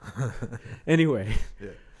al-Islam. Anyway,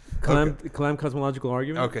 Kalam Cosmological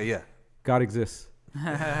Argument. Okay, yeah. God exists.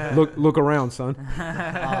 Look around, son.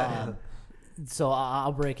 So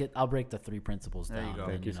I'll break it. I'll break the 3 principles down. There you go.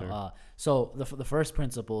 Thank you, sir. So the first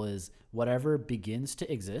principle is whatever begins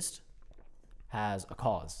to exist has a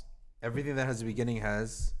cause. Everything that has a beginning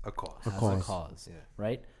has a cause. A cause. Yeah.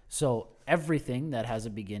 Right? So everything that has a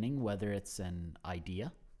beginning, whether it's an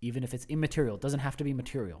idea, even if it's immaterial, it doesn't have to be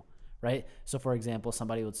material, right? So for example,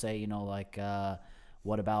 somebody would say,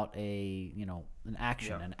 what about an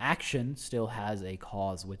action? Yeah. An action still has a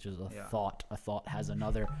cause, which is a thought. A thought has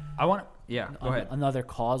another. Go ahead. Another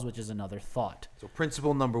cause, which is another thought. So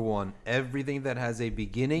principle number 1, everything that has a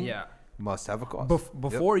beginning must have a cause.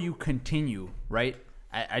 Before you continue, right?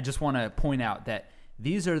 I just want to point out that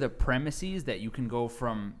these are the premises that you can go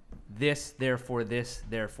from this, therefore this,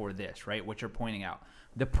 right? What you're pointing out.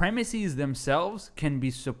 The premises themselves can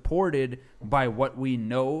be supported by what we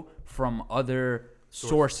know from other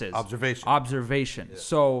sources. Observation. Yeah.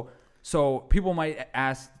 So people might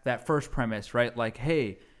ask that first premise, right? Like,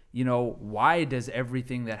 hey, why does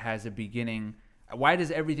everything that has a beginning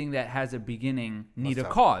need a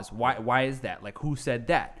cause? Why is that? Like, who said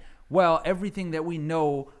that? Well, everything that we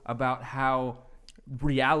know about how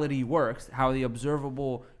reality works, how the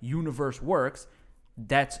observable universe works,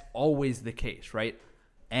 that's always the case, right?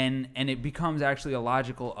 And it becomes actually a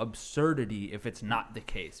logical absurdity if it's not the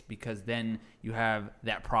case, because then you have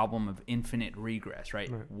that problem of infinite regress, right?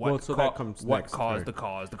 What caused the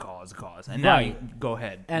cause? And now you go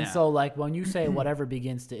ahead. And so, like, when you say whatever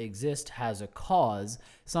begins to exist has a cause,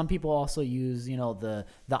 some people also use, the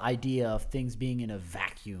idea of things being in a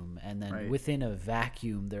vacuum, and then within a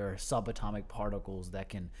vacuum there are subatomic particles that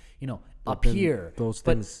can, appear. Those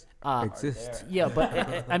things exist. Yeah,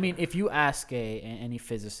 but I mean, if you ask any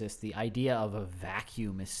physicist, the idea of a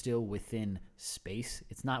vacuum is still within space.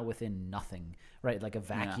 It's not within nothing, right? Like a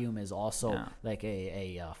vacuum is also like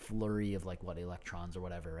a flurry of electrons or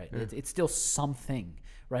whatever, right? It's still something,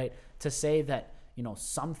 right? To say that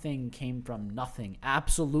something came from nothing,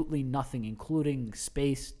 absolutely nothing, including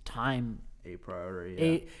space, time, a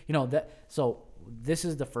priori. So this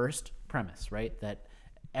is the first premise, right? That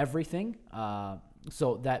everything.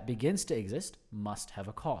 So that begins to exist must have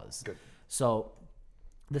a cause. Good. So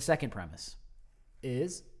the second premise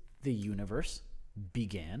is the universe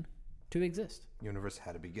began to exist. Universe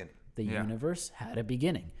had a beginning. The universe had a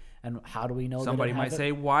beginning. And how do we know Somebody that might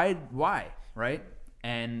say, why, right?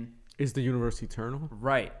 And is the universe eternal?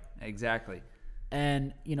 Right, exactly.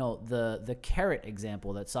 And the carrot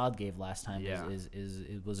example that Saad gave last time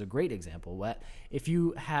was a great example. What if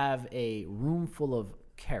you have a room full of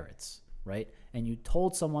carrots, right? And you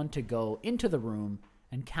told someone to go into the room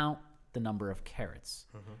and count the number of carrots,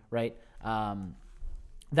 right?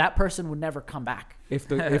 That person would never come back. If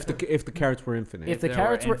the carrots were infinite. If the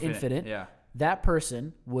carrots were infinite, that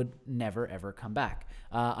person would never ever come back.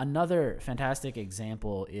 Another fantastic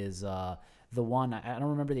example is the one, I don't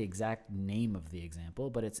remember the exact name of the example,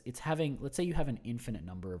 but it's having, let's say you have an infinite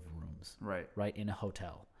number of rooms, right, in a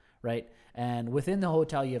hotel, right? And within the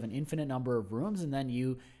hotel, you have an infinite number of rooms, and then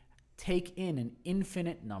you take in an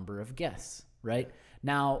infinite number of guests, right?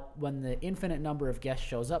 Now, when the infinite number of guests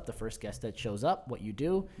shows up, the first guest that shows up, what you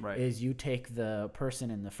do is you take the person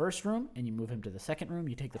in the first room and you move him to the second room.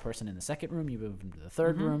 You take the person in the second room, you move him to the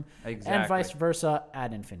third room, and vice versa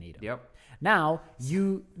ad infinitum. Yep. Now,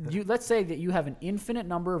 you let's say that you have an infinite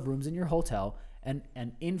number of rooms in your hotel, and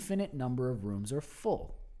an infinite number of rooms are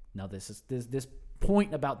full. Now, this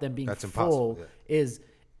point about them being That's full impossible, is,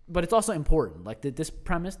 but it's also important. Like this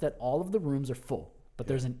premise that all of the rooms are full, but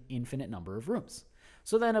there's an infinite number of rooms.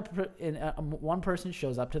 So then one person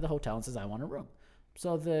shows up to the hotel and says, I want a room.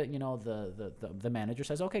 So the manager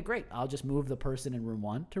says, okay, great. I'll just move the person in room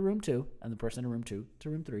 1 to room 2 and the person in room 2 to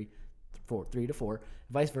room 3, 3 to 4,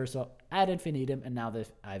 vice versa, ad infinitum. And now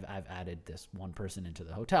I've added this one person into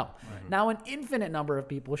the hotel. Right. Now an infinite number of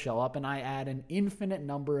people show up and I add an infinite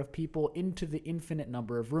number of people into the infinite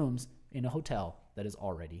number of rooms in a hotel that is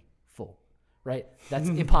already full. Right? That's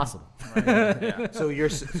impossible. Right. Yeah. So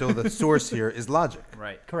the source here is logic.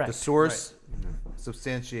 Right. Correct. The source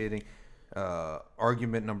substantiating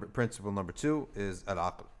principle number 2 is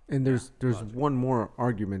al-aql. And there's one more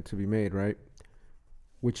argument to be made, right?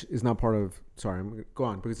 Which is not part of. Sorry, go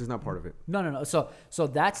on because it's not part of it. No. So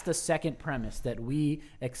that's the second premise, that we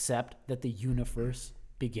accept that the universe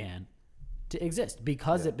began to exist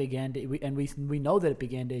because it began to, and we know that it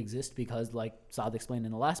began to exist because, like Saad explained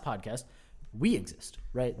in the last podcast, we exist,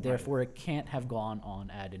 right? Therefore, it can't have gone on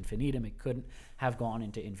ad infinitum. It couldn't have gone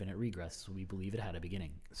into infinite regress. So we believe it had a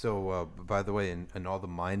beginning. So, by the way, in all the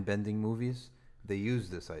mind-bending movies, they use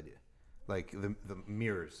this idea. Like the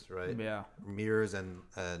mirrors, right? Yeah. Mirrors and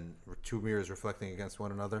 2 mirrors reflecting against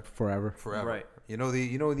one another. Forever. Right. You know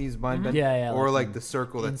these mind-bending? Yeah. Or like the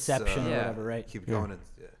circle that's... Inception or whatever, right? Keep going.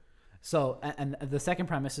 Yeah. So, and the second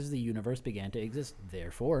premise is the universe began to exist.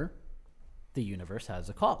 Therefore, the universe has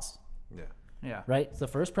a cause. Yeah. Right? So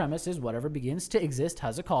the first premise is whatever begins to exist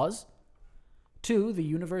has a cause. 2, the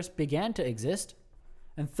universe began to exist.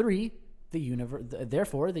 And 3,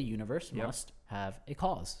 therefore the universe must have a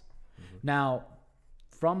cause. Mm-hmm. Now,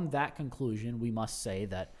 from that conclusion, we must say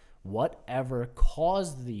that whatever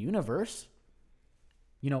caused the universe,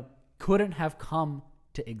 couldn't have come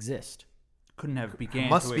to exist. Couldn't have began.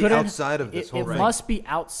 Must be outside of this whole thing. It must be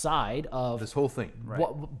outside of this whole thing.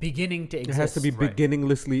 What beginning to exist. It has to be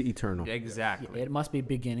beginninglessly eternal. Exactly. It must be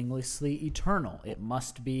beginninglessly eternal. It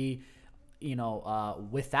must be,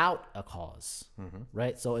 without a cause,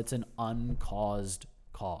 right? So it's an uncaused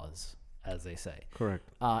cause, as they say.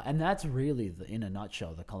 Correct. And that's really, in a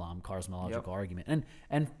nutshell, the Kalam Cosmological Argument.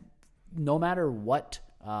 And no matter what.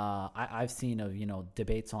 I've seen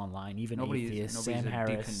debates online, even atheists, Sam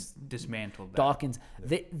Harris, dismantled that. Dawkins.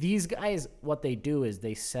 These guys, what they do is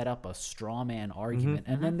they set up a straw man argument,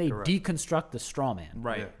 and then they deconstruct the straw man.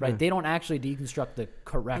 Right. Yeah. Right. They don't actually deconstruct the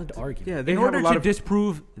correct argument. Yeah. In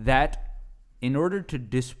order to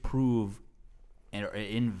disprove and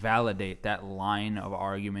invalidate that line of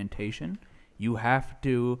argumentation, you have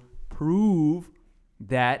to prove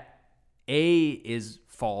that A is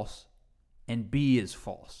false and B is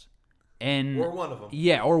false, or one of them.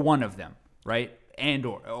 Yeah, or one of them, right? And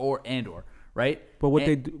or, right? But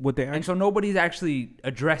and so nobody actually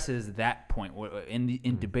addresses that point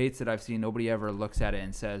in debates that I've seen. Nobody ever looks at it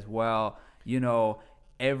and says, well,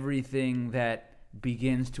 everything that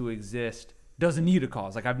begins to exist doesn't need a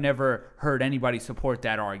cause. Like, I've never heard anybody support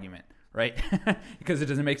that argument, right? Because it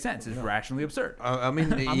doesn't make sense. It's rationally absurd. I'm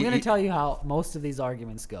going to tell you how most of these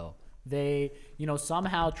arguments go. They,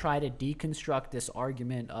 somehow try to deconstruct this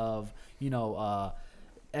argument of,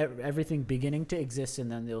 everything beginning to exist,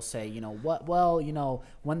 and then they'll say,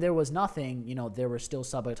 when there was nothing, there were still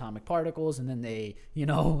subatomic particles, and then they,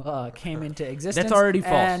 came into existence. That's already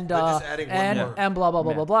false. And blah blah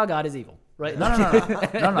blah blah blah. God is evil, right?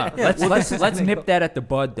 No. Let's nip that at the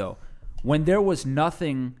bud, though. When there was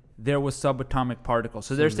nothing, there was subatomic particles.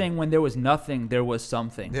 So they're saying when there was nothing, there was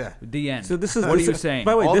something. Yeah. The end. So this is what are you saying?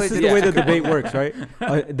 By the way, this is the way the debate works, right?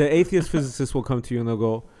 The atheist physicist will come to you and they'll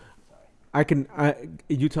go,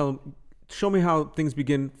 you tell them, show me how things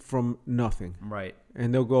begin from nothing. Right.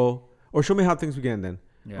 And they'll go, or show me how things began then.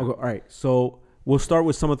 Yeah. I'll go, all right, so we'll start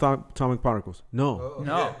with some atomic particles. No,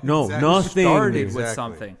 exactly. Nothing. Started with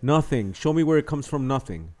something. Nothing. Show me where it comes from.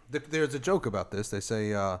 Nothing. There's a joke about this. They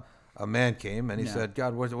say a man came and he said,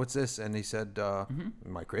 God, what's this? And he said,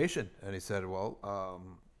 my creation. And he said, well,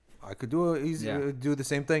 I could do the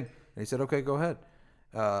same thing. And he said, okay, go ahead.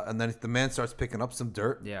 And then the man starts picking up some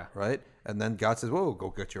dirt. Yeah. Right. And then God says, whoa,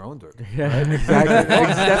 go get your own dirt. Yeah, right? Exactly.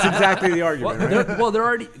 That's exactly the argument. They're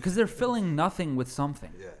already, because they're filling nothing with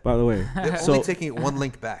something. Yeah. By the way, they're only taking it one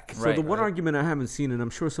link back. So the one argument I haven't seen, and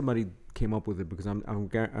I'm sure somebody came up with it because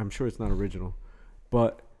I'm sure it's not original,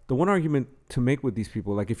 but the one argument to make with these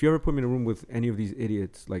people, like if you ever put me in a room with any of these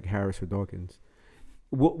idiots like Harris or Dawkins,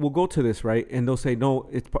 we'll go to this, right? And they'll say, no,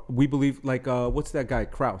 we believe, like, what's that guy,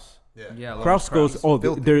 Krauss? Yeah. Krauss goes,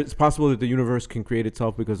 it's possible that the universe can create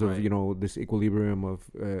itself because of this equilibrium of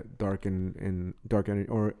dark energy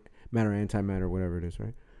or matter, antimatter, whatever it is,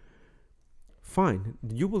 right? fine.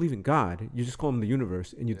 You believe in God. You just call him the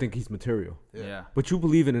universe, and you think he's material. Yeah. But you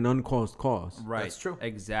believe in an uncaused cause. Right. That's true.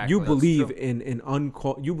 Exactly. You believe in an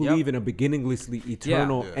uncaused. You believe in a beginninglessly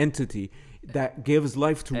eternal entity that gives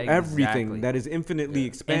life to everything, that is infinitely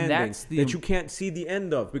expanding, that you can't see the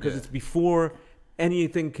end of because it's before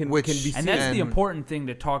anything can be seen. And that's the important thing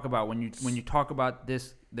to talk about when you talk about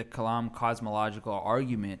this, the Kalam cosmological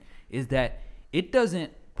argument, is that it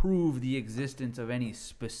doesn't prove the existence of any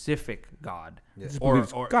specific God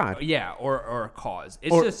or God. or a cause.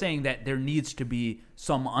 It's just saying that there needs to be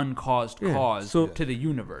some uncaused cause to the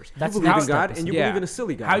universe. That's you believe in God and you believe in a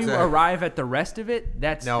silly God. How you arrive at the rest of it,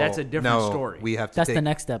 that's a different story. We have to that's the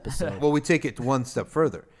next episode. Well, we take it one step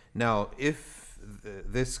further. Now, if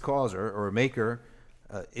this causer or maker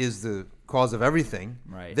is the cause of everything,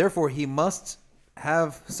 right, therefore he must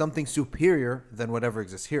have something superior than whatever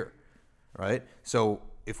exists here, right? So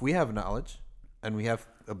if we have knowledge and we have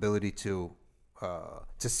ability to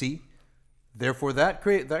see, therefore that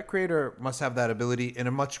creator must have that ability in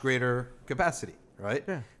a much greater capacity, right?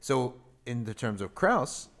 Yeah. So in the terms of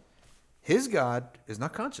Krauss, his God is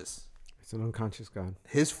not conscious. It's an unconscious God.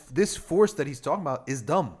 This force that he's talking about is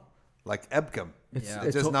dumb, like Ebkem.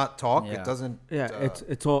 It does not talk. Yeah. It doesn't. Yeah,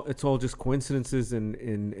 it's all just coincidences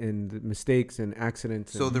and mistakes and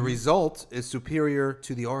accidents. So the result is superior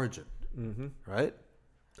to the origin, right?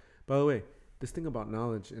 By the way, this thing about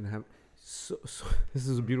knowledge and have so this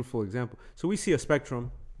is a beautiful example. So we see a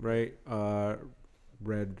spectrum, right?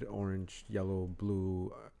 Red, orange, yellow,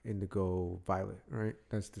 blue, indigo, violet, right?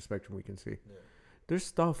 That's the spectrum we can see. Yeah. There's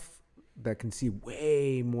stuff that can see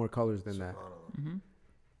way more colors than that.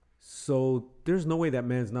 So there's no way that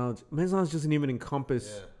man's knowledge doesn't even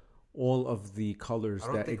encompass all of the colors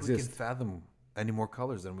that exist. We can fathom any more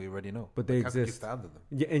colors than we already know. But they exist. How could you fathom them?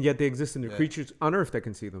 Yeah, and yet they exist in the creatures on Earth that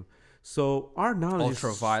can see them. So our knowledge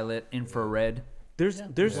ultraviolet, infrared. There's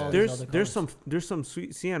some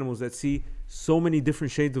sweet sea animals that see so many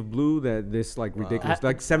different shades of blue that this like ridiculous,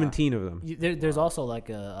 like 17 of them. There's also like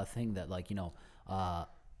a thing that like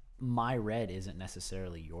my red isn't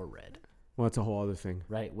necessarily your red. Well, that's a whole other thing,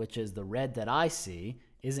 right? Which is the red that I see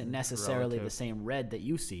isn't necessarily the same red that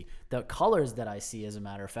you see. The colors that I see, as a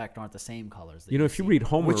matter of fact, aren't the same colors. That if you read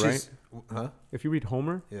Homer, right? Huh? If you read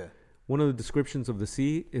Homer, one of the descriptions of the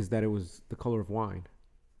sea is that it was the color of wine.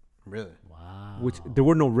 Really? Wow. Which there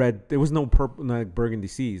was no purple, like burgundy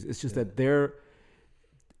seas. It's just that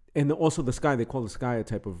and also the sky. They call the sky a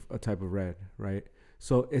type of red, right?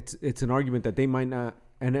 So it's an argument that they might not,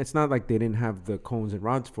 and it's not like they didn't have the cones and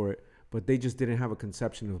rods for it, but they just didn't have a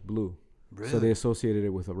conception of blue. Really? So they associated it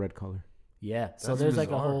with a red color. Yeah. So there's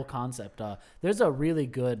like a whole concept. There's a really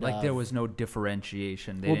good there was no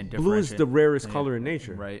differentiation. They didn't blue differentiate. is the rarest color in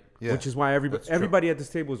nature, right? Yeah. Which is why everybody at this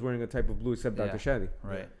table is wearing a type of blue except Dr. Shadi.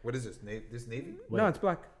 Right. Yeah. What is this? This navy? No, it's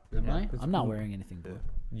black. Am I? I'm not wearing anything blue.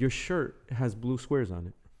 Your shirt has blue squares on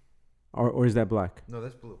it, or is that black? No,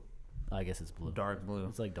 that's blue. I guess it's blue. Dark blue.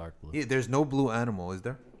 It's like dark blue. Yeah, there's no blue animal, is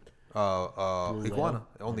there? Iguana.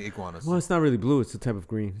 Only iguanas. Well, it's not really blue. It's a type of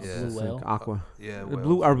green. Yeah. It's like aqua.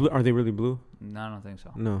 Blue. Are they really blue? No, I don't think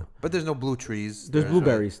so. No. But there's no blue trees. There's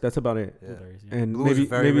blueberries. That's about it. Yeah. Blueberries, And blue maybe is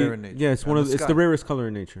very rare in nature. Yeah, it's it's the rarest color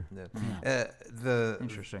in nature. Yeah. The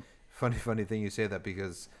interesting. Funny thing you say that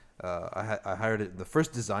because I hired the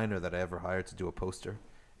first designer that I ever hired to do a poster,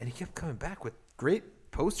 and he kept coming back with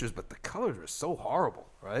great posters, but the colors were so horrible,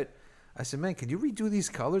 right? I said, man, can you redo these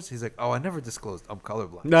colors? He's like, oh, I never disclosed. I'm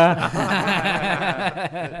colorblind.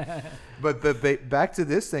 But back to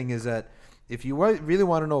this thing is that if you really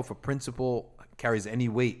want to know if a principle carries any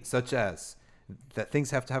weight, such as that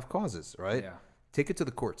things have to have causes, right? Yeah. Take it to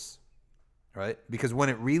the courts, right? Because when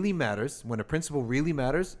it really matters, when a principle really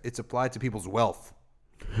matters, it's applied to people's wealth,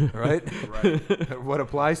 right? Right. What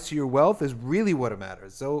applies to your wealth is really what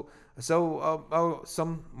matters. So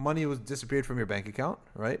some money was disappeared from your bank account,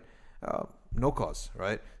 right? No cause,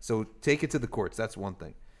 right? So take it to the courts. That's one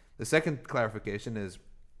thing. The second clarification is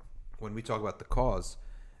when we talk about the cause,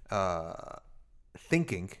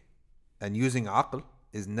 thinking and using aql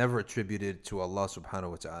is never attributed to Allah subhanahu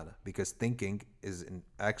wa ta'ala, because thinking is an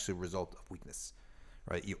actual result of weakness,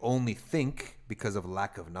 right? You only think because of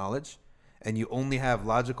lack of knowledge, and you only have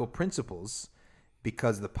logical principles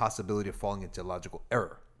because of the possibility of falling into logical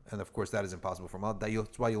error. And of course, that is impossible from Allah.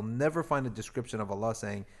 That's why you'll never find a description of Allah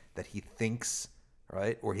saying that He thinks,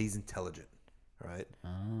 right, or He's intelligent, right?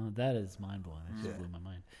 That is mind blowing. It just blew my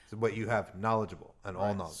mind. So, but you have knowledgeable and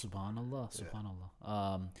all knowledge.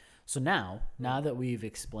 Subhanallah. So now that we've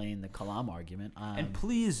explained the Kalam argument, and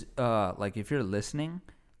please, if you're listening,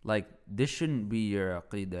 this shouldn't be your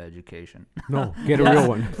Aqidah education. No, get a real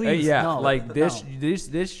one. Please,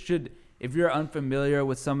 this should. if you're unfamiliar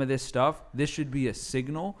with some of this stuff, this should be a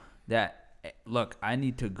signal that, look, I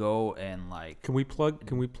need to go and like. Can we plug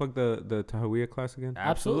the Tahawiyah class again?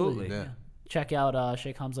 Absolutely. Yeah. Check out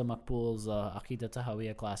Sheikh Hamza Makbul's Aqidah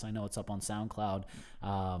Tahawiyah class. I know it's up on SoundCloud,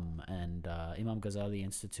 and Imam Ghazali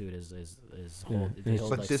Institute they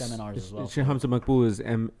hold like seminars as well. Sheikh Hamza Makbul is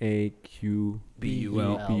MAQBUL.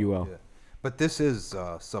 Yeah. But this is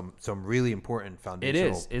some really important foundational.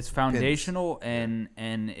 It is. It's foundational, and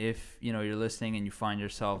if you're listening and you find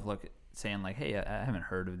yourself saying like, hey, I haven't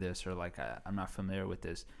heard of this, or like I'm not familiar with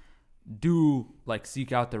this, do like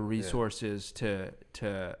seek out the resources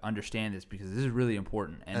to understand this, because this is really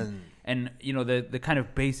important. And the kind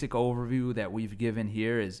of basic overview that we've given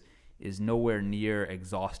here is nowhere near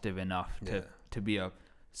exhaustive enough to be a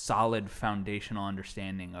solid foundational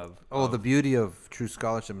understanding of the beauty of true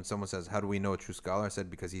scholarship. And someone says, how do we know a true scholar? I said,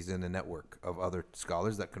 because he's in a network of other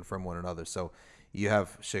scholars that confirm one another. So you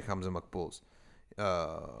have Sheikh Hamza Makbul's,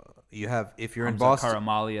 you have, if you're Hamza in Boston,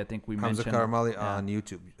 Karamali, I think we Hamza mentioned Karamali on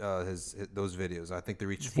YouTube, his those videos, I think they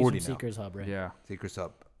reached 40 now. Seekers Hub, right? Yeah. Seekers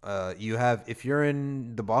Hub. You have, if you're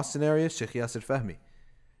in the Boston area, Sheikh Yasser Fahmy.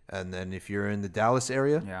 And then if you're in the Dallas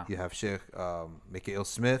area, you have Sheikh Mikhail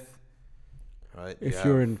Smith. Right. If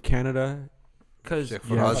you're in Canada, because Sheikh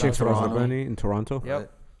Faraz Rabbani in Toronto. Yep. Right.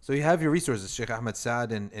 So you have your resources. Sheikh Ahmed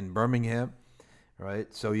Saad in Birmingham. Right.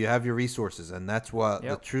 So you have your resources, and that's what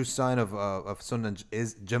the true sign of Sunnah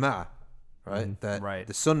is, Jama'ah. Right. That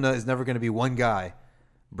the Sunnah is never going to be one guy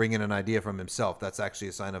bringing an idea from himself. That's actually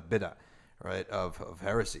a sign of bid'ah, right? Of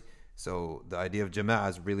heresy. So the idea of Jama'ah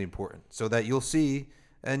is really important, so that you'll see,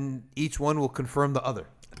 and each one will confirm the other.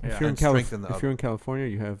 If you're in California,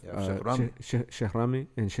 you have Sheikh Rami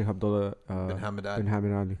and Sheikh Abdullah bin Hamid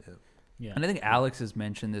Ali. Yeah. And I think Alex has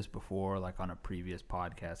mentioned this before, like on a previous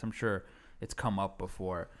podcast. I'm sure it's come up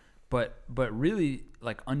before, but really,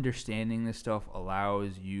 like, understanding this stuff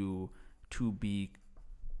allows you to be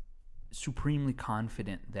supremely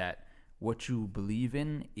confident that what you believe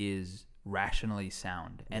in is rationally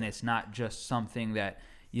sound, and it's not just something that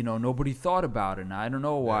nobody thought about, and I don't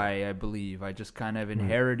know why I believe. I just kind of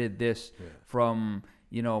inherited this from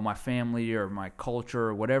my family or my culture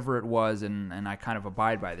or whatever it was, and I kind of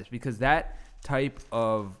abide by this, because that type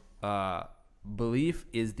of belief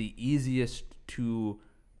is the easiest to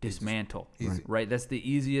dismantle. Right? That's the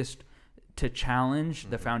easiest to challenge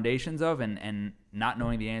the foundations of, and not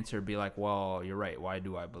knowing the answer, be like, well, you're right. Why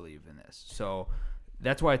do I believe in this? So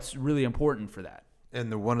that's why it's really important for that.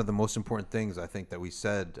 And one of the most important things I think that we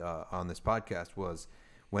said on this podcast was,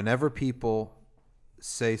 whenever people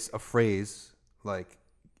say a phrase like,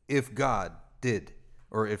 if God did,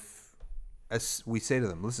 or if, as we say to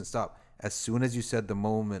them, listen, stop. As soon as you said the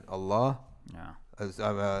moment Allah, as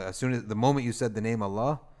soon as the moment you said the name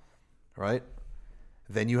Allah, right,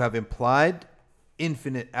 then you have implied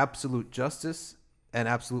infinite absolute justice and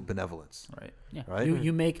absolute benevolence. Right. Yeah. Right.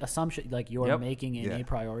 You make assumption, like you're making a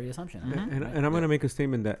priori assumption. And I'm going to make a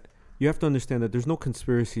statement that you have to understand that there's no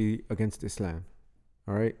conspiracy against Islam.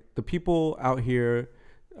 All right. The people out here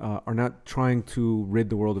are not trying to rid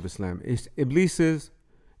the world of Islam. It's Iblis,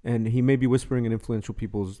 and he may be whispering in influential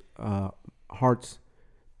people's hearts,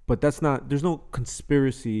 but there's no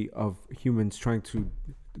conspiracy of humans trying to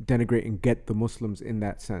denigrate and get the Muslims in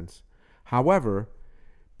that sense. However,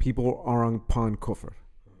 people are upon kufr,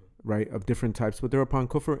 right, of different types, but they're upon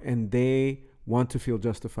kufr, and they want to feel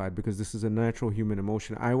justified, because this is a natural human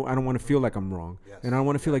emotion. I don't want to feel like I'm wrong, and I don't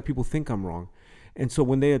want to feel like people think I'm wrong. And so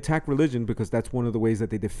when they attack religion, because that's one of the ways that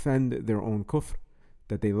they defend their own kufr,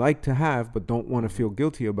 that they like to have but don't want to feel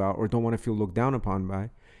guilty about, or don't want to feel looked down upon by,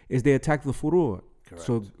 is they attack the furu'.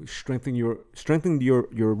 So strengthen your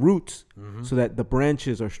roots, so that the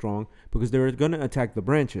branches are strong, because they're going to attack the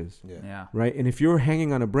branches. Right. And if you're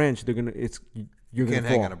hanging on a branch, you're going to fall.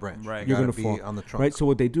 Hang on a branch. Right. You're going to fall on the trunk. Right. So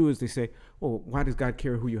what they do is they say, "Oh, why does God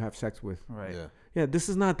care who you have sex with?" Right. Yeah. This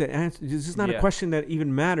is not the answer. This is not a question that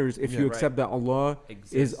even matters if you accept that Allah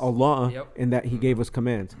is Allah and that He gave us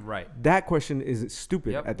commands. Right. That question is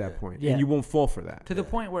stupid at that point, and you won't fall for that. To the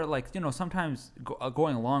point where, like, sometimes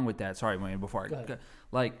going along with that. Sorry, Wayne. Before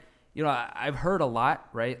I've heard a lot,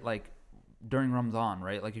 right? Like during Ramadan,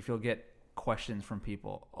 right? Like if you'll get questions from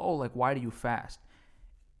people, oh, like, why do you fast?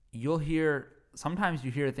 Sometimes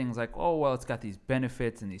you hear things like, oh, well, it's got these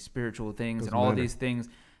benefits and these spiritual things and all these things.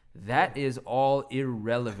 That is all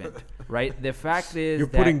irrelevant, right? The fact is you're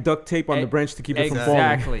putting duct tape on the branch to keep it from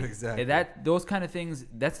falling. Exactly. Those kind of things,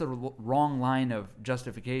 that's the wrong line of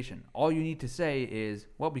justification. All you need to say is,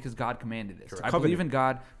 well, because God commanded this. I believe in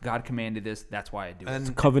God. God commanded this. That's why I do it. It's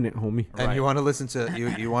a covenant, homie. And you want to listen to,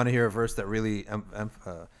 you want to hear a verse that really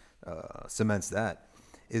cements that.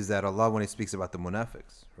 is that Allah, when He speaks about the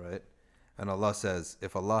munafiqs, right? And Allah says,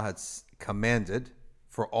 if Allah had commanded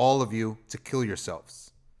for all of you to kill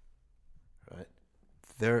yourselves, right?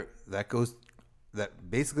 That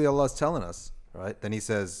basically Allah is telling us, right? Then He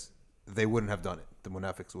says they wouldn't have done it. The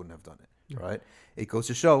munafiqs wouldn't have done it, right? It goes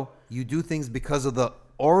to show you do things because of the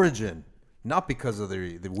origin, not because of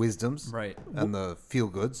the wisdoms, right, and the feel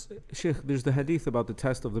goods. Sheikh, there's the hadith about the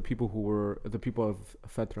test of the people who were the people of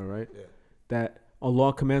Fatra, right? Yeah. That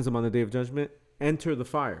Allah commands them on the Day of Judgment, enter the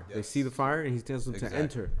fire. Yes. They see the fire and He tells them Exactly. to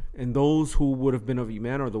enter. And those who would have been of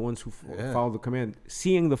Iman are the ones who follow the command.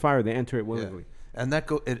 Seeing the fire, they enter it willingly. Yeah. And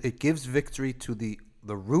it gives victory to the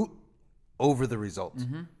root over the result,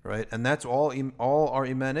 right? And that's all our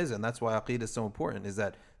iman is, and that's why aqeedah is so important, is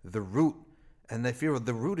that the root, and they feel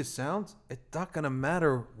the root is sound, it's not going to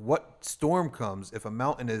matter what storm comes. If a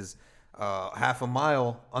mountain is half a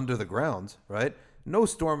mile under the ground, right? No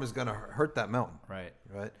storm is going to hurt that mountain.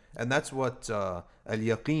 right. And that's what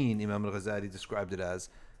al-yaqeen, Imam al-Ghazali described it as,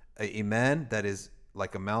 a iman that is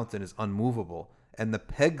like a mountain, is unmovable. And the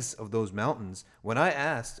pegs of those mountains, when I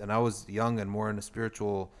asked, and I was young and more in a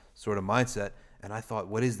spiritual sort of mindset, and I thought,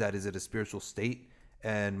 what is that? Is it a spiritual state?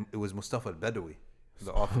 And it was Mustafa al-Badawi,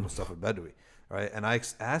 the author Mustafa al-Badawi, right? And I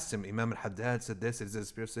asked him, Imam al-Haddad said this, is it a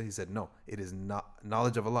spiritual state? He said, no, it is not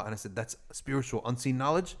knowledge of Allah. And I said, that's spiritual, unseen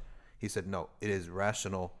knowledge? He said, no, it is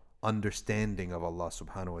rational understanding of Allah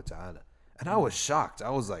subhanahu wa ta'ala. And I was shocked. I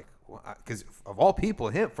was like, because of all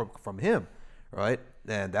people, from him, right?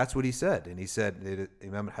 And that's what he said. And he said,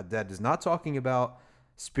 Imam al-Haddad is not talking about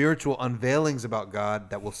spiritual unveilings about God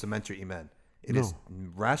that will cement your iman. It is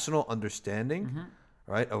rational understanding,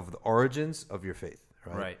 right, of the origins of your faith,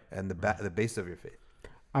 right? And the base of your faith.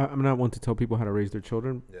 I'm not one to tell people how to raise their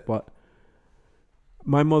children, but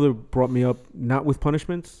my mother brought me up not with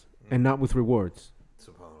punishments and not with rewards.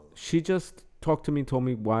 She just talked to me, told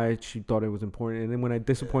me why she thought it was important. And then when I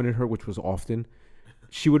disappointed her, which was often,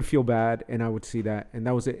 she would feel bad and I would see that. And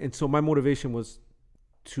that was it. And so my motivation was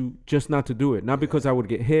to just not to do it. Not because I would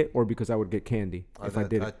get hit or because I would get candy if I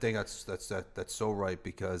did it. I think that's so right,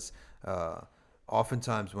 because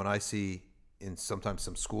oftentimes when I see in sometimes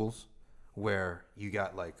some schools where you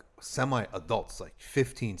got like semi-adults, like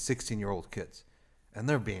 15, 16-year-old kids, and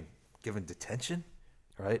they're being given detention,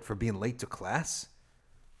 right, for being late to class.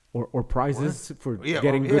 Or prizes for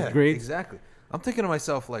getting good grades. Exactly. I'm thinking to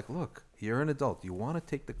myself, like, look, you're an adult. You want to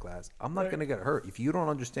take the class. I'm not going to get hurt. If you don't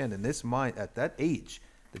understand in this mind at that age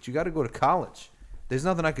that you got to go to college, there's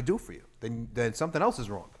nothing I could do for you. Then something else is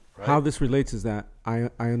wrong. Right? How this relates is that I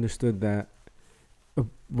understood that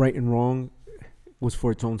right and wrong was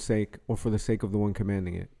for its own sake or for the sake of the one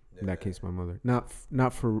commanding it. In that case, my mother.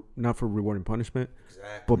 Not for reward and punishment,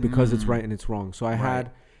 but because it's right and it's wrong. So I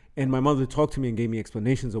had, and my mother talked to me and gave me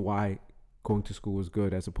explanations of why going to school was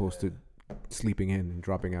good as opposed to sleeping in and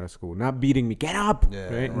dropping out of school. Not beating me, get up,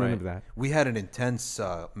 right? None of that. We had an intense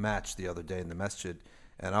match the other day in the masjid,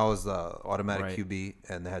 and I was the automatic QB,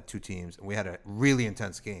 and they had two teams, and we had a really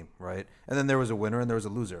intense game, right? And then there was a winner and there was a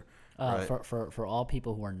loser. Right. For all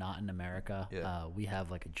people who are not in America, we have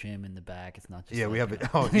like a gym in the back. It's not just we have it.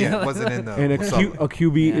 Oh yeah, it wasn't in the. And a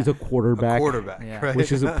QB is a quarterback. Right?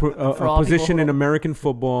 Which is a position in American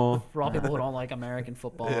football. For all people who don't like American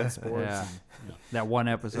football and sports. Yeah. That one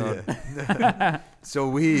episode. So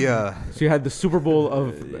we. So you had the Super Bowl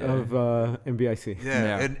of NBIC.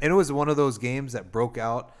 And it was one of those games that broke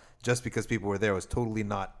out just because people were there. It was totally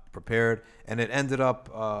not prepared, and it ended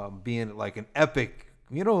up being like an epic.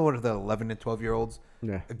 You know, one of the 11 and 12-year-olds?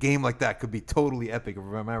 Yeah. A game like that could be totally epic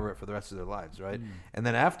and remember it for the rest of their lives, right? And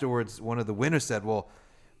then afterwards, one of the winners said, well,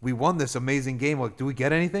 we won this amazing game. Like, do we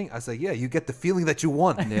get anything? I said, yeah, you get the feeling that you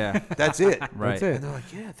won. Yeah. That's it. Right. That's it. And they're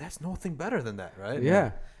like, yeah, that's nothing better than that, right?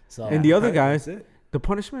 Yeah. So, and the other guys, the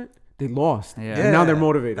punishment, they lost. Yeah. And now they're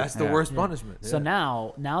motivated. That's the worst punishment. Yeah. So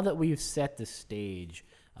now that we've set the stage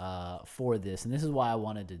for this, and this is why I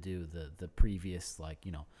wanted to do the previous, like,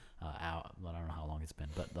 you know, I don't know how long it's been,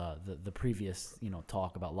 but the previous, you know,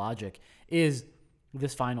 talk about logic is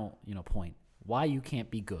this final, you know, point. Why you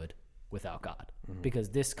can't be good without God. Because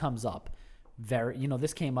this comes up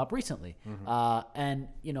this came up recently. And,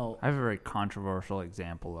 you know, I have a very controversial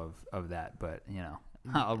example of that, but, you know,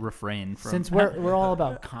 I'll refrain from. Since we're all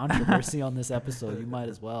about controversy on this episode, you might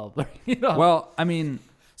as well. But, you know. Well, I mean,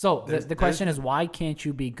 so the question is, why can't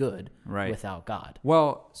you be good without God?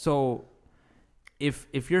 Well, so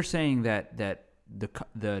if you're saying that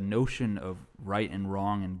the notion of right and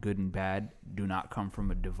wrong and good and bad do not come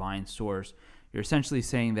from a divine source, you're essentially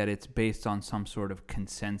saying that it's based on some sort of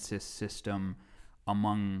consensus system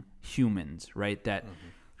among humans, right? That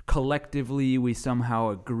collectively we somehow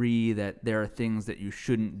agree that there are things that you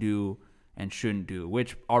shouldn't do and shouldn't do,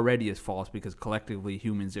 which already is false because collectively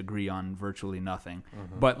humans agree on virtually nothing.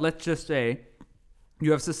 But let's just say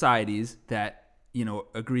you have societies that,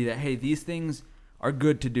 agree that, hey, these things are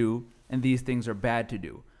good to do and these things are bad to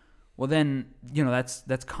do. Well, then,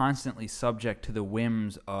 that's constantly subject to the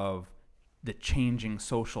whims of the changing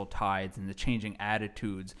social tides and the changing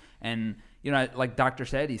attitudes. And, like Dr.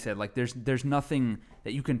 said, he said, like, there's nothing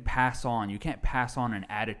that you can pass on. You can't pass on an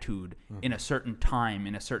attitude in a certain time,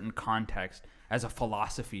 in a certain context, as a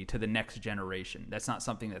philosophy to the next generation. That's not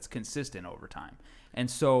something that's consistent over time. And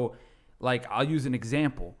so, like, I'll use an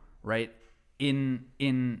example, right? In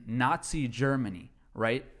Nazi Germany,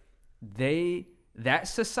 right? That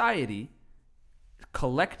society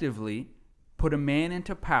collectively put a man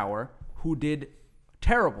into power who did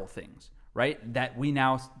terrible things, right? That we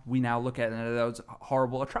now look at as those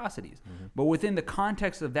horrible atrocities. But within the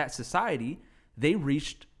context of that society, they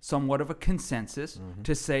reached somewhat of a consensus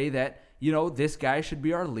to say that, this guy should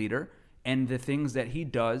be our leader, and the things that he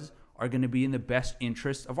does are going to be in the best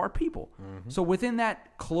interest of our people. So within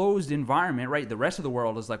that closed environment, right, the rest of the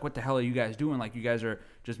world is like, what the hell are you guys doing? Like, you guys are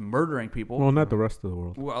just murdering people. Well, not the rest of the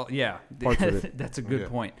world. Well, yeah, Parts of it. that's a good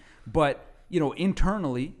point. But,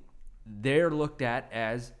 internally, they're looked at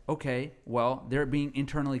as, okay, well, they're being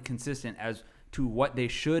internally consistent as to what they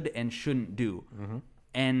should and shouldn't do.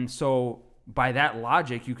 And so by that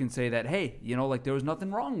logic, you can say that, hey, like, there was nothing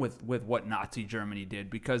wrong with what Nazi Germany did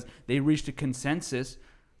because they reached a consensus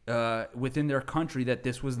within their country that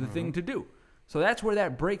this was the thing to do. So that's where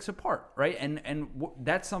that breaks apart, right? And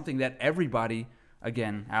that's something that everybody,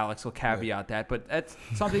 again, Alex will caveat that, but that's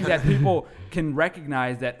something that people can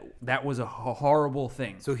recognize that was a horrible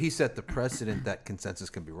thing. So he set the precedent that consensus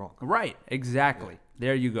can be wrong. Right, exactly.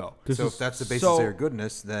 There you go. So if that's the basis of your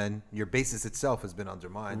goodness, then your basis itself has been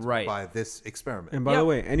undermined by this experiment. And by the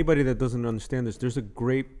way, anybody that doesn't understand this, there's a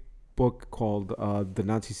great book called The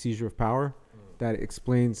Nazi Seizure of Power that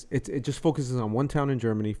explains, it just focuses on one town in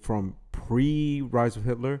Germany from pre-rise of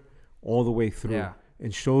Hitler all the way through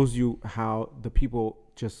and shows you how the people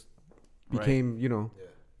just became,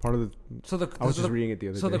 part of the... I was just reading it the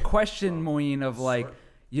other day. So the question, Moeen, of like,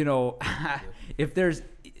 if there's...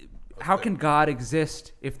 How can God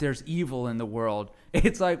exist if there's evil in the world?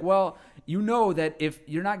 It's like, well, that if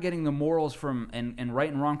you're not getting the morals from and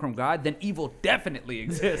right and wrong from God, then evil definitely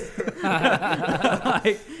exists. And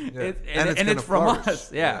it's from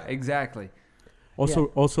us. Yeah, exactly.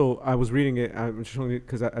 Also, I was reading it. I'm showing it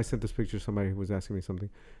because I sent this picture to somebody who was asking me something.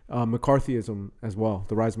 McCarthyism as well.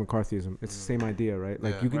 The rise of McCarthyism. It's the same idea, right?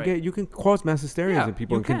 Like you can cause mass hysteria in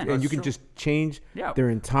people, and you can just change their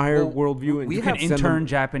entire worldview. And you can intern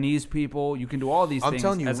Japanese people. You can do all these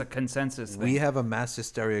things as a consensus thing. We have a mass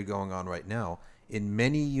hysteria going on right now in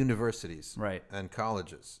many universities and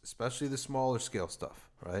colleges, especially the smaller scale stuff.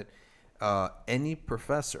 Right? Any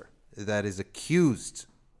professor that is accused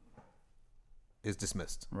is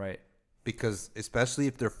dismissed. Right. Because especially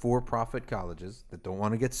if they're for-profit colleges that don't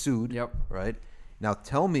want to get sued. Yep. Right. Now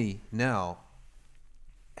tell me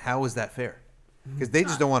how is that fair? Because they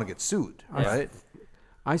just don't want to get sued. Right.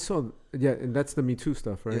 I saw, and that's the Me Too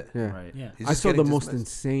stuff, right? Yeah. Right. Yeah. I saw the most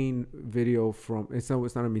insane video from, it's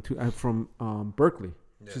not a Me Too, from Berkeley,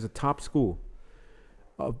 which is a top school,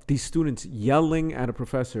 of these students yelling at a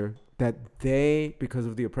professor that they, because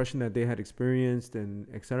of the oppression that they had experienced and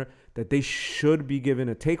et cetera, that they should be given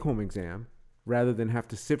a take-home exam rather than have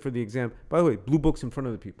to sit for the exam. By the way, blue books in front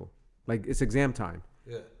of the people. Like, it's exam time.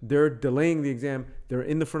 Yeah. They're delaying the exam. They're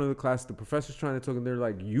in the front of the class. The professor's trying to talk, and they're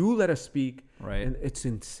like, you let us speak. Right. And it's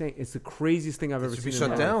insane. It's the craziest thing I've ever seen in my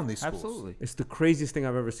life. Shut down these schools. Absolutely. It's the craziest thing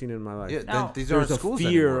I've ever seen in my life. Yeah, Now, these aren't There's schools a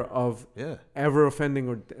fear anymore. of ever offending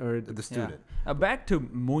or The student. Back to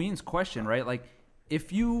Moeen's question, right? Like,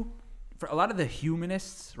 for a lot of the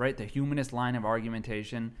humanists, right, the humanist line of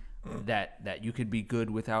argumentation that you could be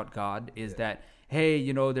good without God is that,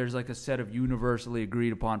 hey, there's like a set of universally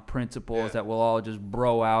agreed upon principles that we'll all just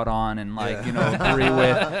bro out on and agree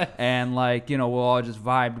with, and we'll all just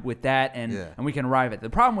vibe with that and we can arrive at.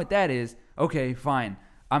 The problem with that is, okay, fine,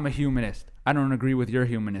 I'm a humanist. I don't agree with your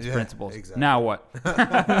humanist principles. Exactly. Now what?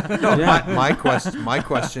 My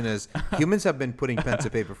question is, humans have been putting pen to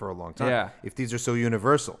paper for a long time. Yeah. If these are so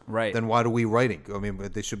universal, then why do we writing? I mean,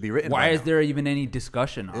 they should be written. Why is there even any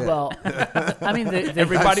discussion on it? Well, I mean,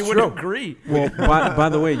 everybody would agree. Well, by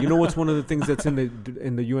the way, what's one of the things that's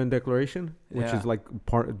in the UN Declaration, which is like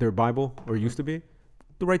part of their Bible or used to be,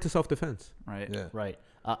 the right to self-defense. Right. Yeah. Right.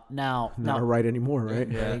 Now, Not right anymore, right?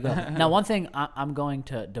 there you go. Now, one thing I'm going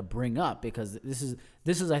to bring up, because this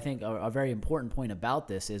is I think a very important point about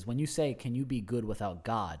this, is when you say, can you be good without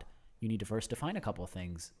God, you need to first define a couple of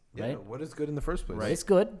things, right? Yeah, what is good in the first place? What is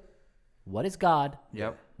good? What is God?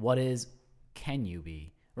 Yep. What is can you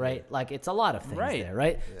be? Right? Like, it's a lot of things Right. there,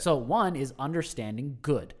 right? Yeah. So one is understanding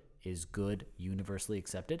good. Is good universally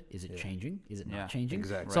accepted? Is it changing? Is it not changing?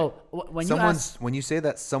 Exactly. So When you say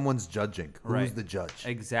that, someone's judging. Who's Right. the judge?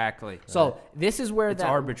 Exactly. So this is where It's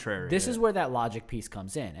arbitrary. This is where that logic piece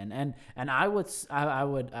comes in, and I would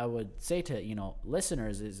say to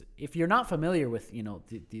listeners is, if you're not familiar with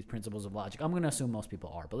these principles of logic, I'm going to assume most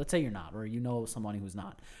people are, but let's say you're not, or someone who's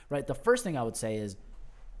not, right? The first thing I would say is,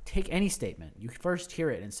 take any statement. You first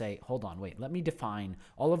hear it and say, hold on, wait, let me define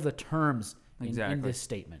all of the terms in this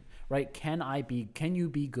statement, right? Can you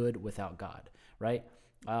be good without God, right?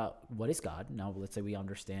 What is God? Now, let's say we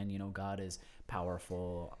understand, God is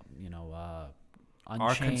powerful, unchanged.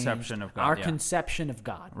 Our conception of God. Our conception of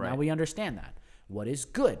God. Right. Now we understand that. What is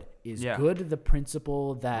good? Is good the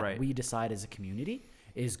principle that we decide as a community?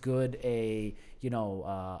 Is good a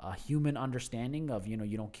human understanding of,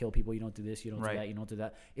 you don't kill people, you don't do this, you don't do that, you don't do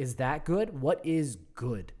that. Is that good? What is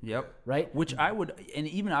good? Yep. Right? Which I would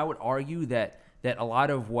argue that a lot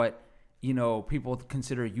of what, people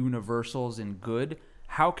consider universals and good,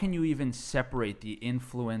 how can you even separate the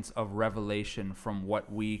influence of revelation from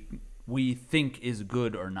what we think is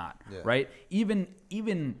good or not, right?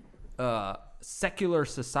 Even secular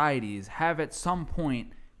societies have at some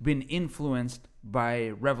point been influenced by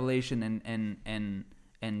revelation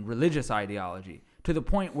and religious ideology, to the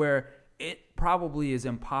point where it probably is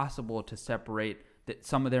impossible to separate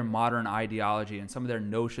some of their modern ideology and some of their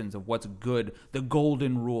notions of what's good, the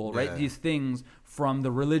golden rule, right? These things from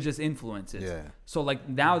the religious influences. Yeah. So like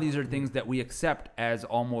now these are things that we accept as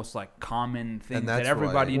almost like common things that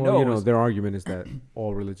everybody knows. Their argument is that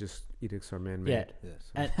all religious edicts are man-made.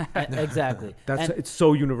 Yeah. Exactly. It's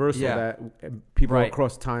so universal that people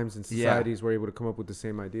across times and societies were able to come up with the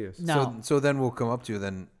same ideas. No. So then we'll come up to you,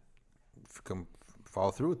 then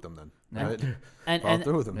follow through with them then. Right?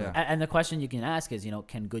 And the question you can ask is,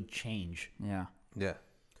 can good change? Yeah. Yeah.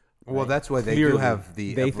 Well, that's why they do have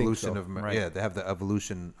the evolution of they have the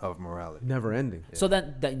evolution of morality. Never ending. Yeah. So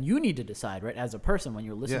then you need to decide, right, as a person, when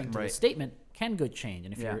you're listening to the statement, can good change?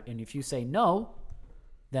 And if you say no,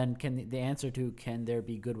 then the answer to can there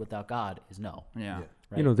be good without God is no. Yeah.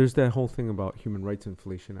 Right? There's that whole thing about human rights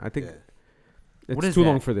inflation. I think it's too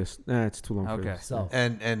long for this. It's too long for this. So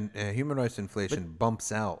and human rights inflation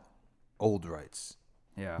bumps out old rights.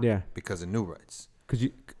 Yeah. Because of new rights. Because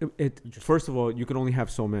first of all, you can only have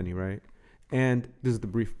so many, right? And this is the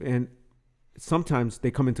brief. And sometimes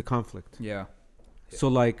they come into conflict. Yeah. So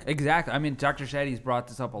like exactly. I mean, Dr. Shetty's brought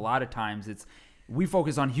this up a lot of times. We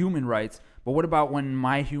focus on human rights, but what about when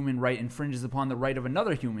my human right infringes upon the right of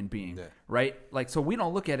another human being, right? Like, so we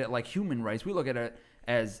don't look at it like human rights. We look at it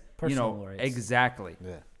as personal rights. Exactly.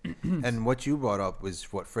 Yeah. And what you brought up was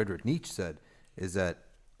what Friedrich Nietzsche said, is that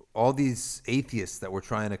all these atheists that were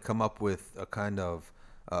trying to come up with a kind of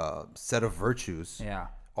set of virtues,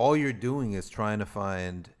 all you're doing is trying to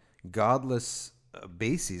find godless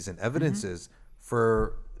bases and evidences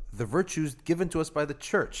for the virtues given to us by the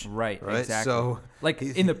church. Right? Exactly. So, like,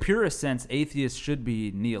 in the purest sense, atheists should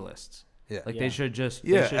be nihilists. Yeah. Like they should just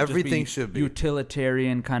everything should be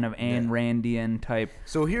utilitarian, kind of Ayn Randian type.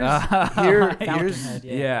 So here's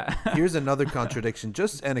another contradiction,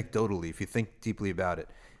 just anecdotally, if you think deeply about it.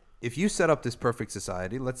 If you set up this perfect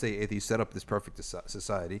society, let's say if you set up this perfect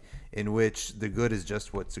society in which the good is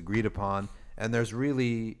just what's agreed upon, and there's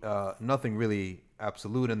really nothing really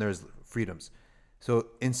absolute, and there's freedoms. So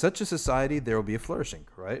in such a society, there will be a flourishing,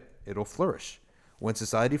 right? It'll flourish. When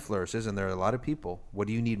society flourishes and there are a lot of people, what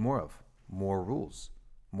do you need more of? More rules,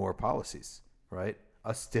 more policies, right?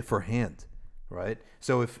 A stiffer hand, right?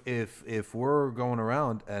 So if we're going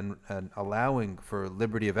around and allowing for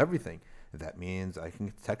liberty of everything, that means I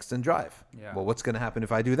can text and drive. Yeah. Well, what's going to happen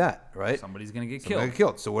if I do that, right? Somebody's going to get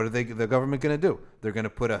killed. So what are the government going to do? They're going to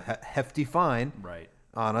put a hefty fine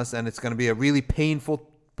on us, and it's going to be a really painful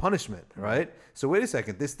punishment, right? So wait a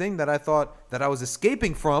second. This thing that I thought that I was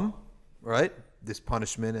escaping from, right? This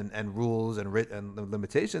punishment and rules and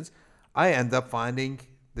limitations, I end up finding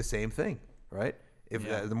the same thing, right?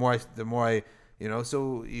 The more I,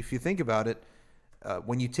 so if you think about it,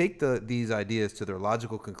 when you take these ideas to their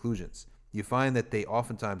logical conclusions, you find that they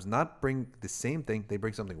oftentimes not bring the same thing, they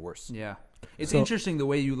bring something worse. Yeah. It's interesting the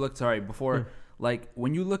way you look, like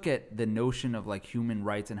when you look at the notion of like human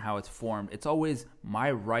rights and how it's formed, it's always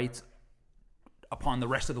my rights upon the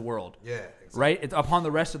rest of the world. Yeah, exactly. Right? It's upon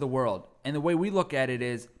the rest of the world. And the way we look at it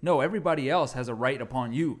is, no, everybody else has a right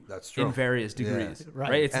upon you. That's true. In various degrees. Right.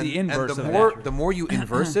 Right? It's the inverse and of that. the more you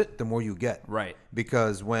inverse it, the more you get. Right.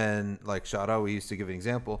 Because when, like Shara, we used to give an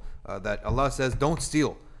example that Allah says, don't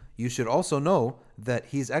steal. You should also know that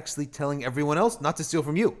He's actually telling everyone else not to steal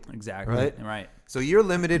from you. Exactly. Right. So you're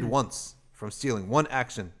limited once from stealing, one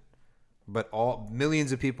action. But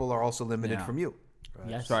millions of people are also limited from you.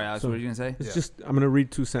 Right? Yes. Sorry, Alex, what were you going to say? It's just, I'm going to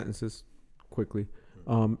read 2 sentences quickly.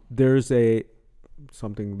 There's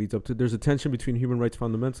something leads up to, there's a tension between human rights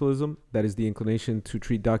fundamentalism, that is the inclination to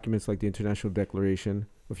treat documents like the International Declaration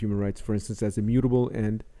of Human Rights, for instance, as immutable,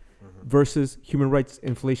 and versus human rights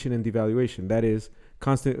inflation and devaluation. That is,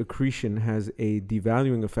 constant accretion has a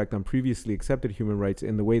devaluing effect on previously accepted human rights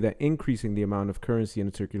in the way that increasing the amount of currency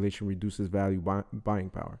in circulation reduces value buying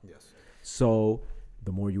power. Yes. So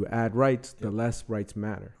the more you add rights, the less rights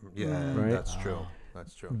matter. Yeah, Right? that's true.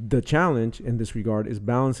 That's true. The challenge in this regard is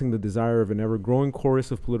balancing the desire of an ever-growing chorus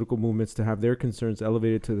of political movements to have their concerns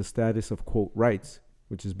elevated to the status of, quote, rights,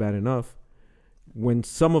 which is bad enough, when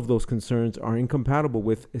some of those concerns are incompatible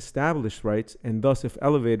with established rights, and thus, if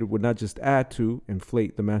elevated, would not just add to,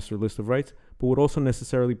 inflate the master list of rights, but would also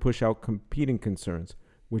necessarily push out competing concerns,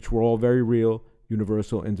 which were all very real,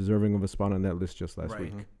 universal, and deserving of a spot on that list just last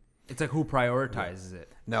week. It's like who prioritizes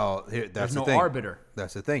it. Now, that's There's the no thing. arbiter.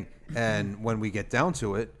 That's the thing. And when we get down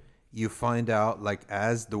to it, you find out, like,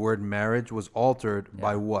 as the word marriage was altered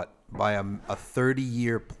by what? By a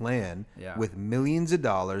 30-year plan with millions of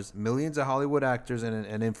dollars, millions of Hollywood actors and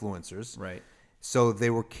influencers. Right. So they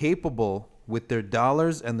were capable with their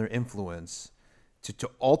dollars and their influence to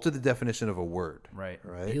alter the definition of a word. Right.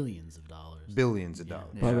 Billions of dollars. Billions of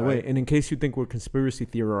dollars. By the way, and in case you think we're conspiracy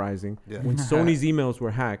theorizing, when Sony's emails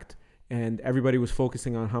were hacked and everybody was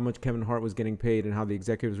focusing on how much Kevin Hart was getting paid and how the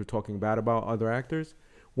executives were talking bad about other actors,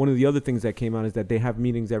 one of the other things that came out is that they have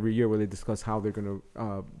meetings every year where they discuss how they're going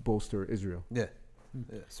to bolster Israel. Yeah.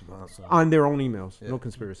 On their own emails. No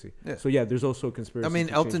conspiracy. Yeah. So, there's also a conspiracy. I mean,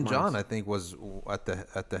 to Elton change John, minds. I think, was at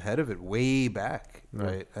the head of it way back,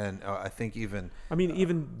 right? And I think even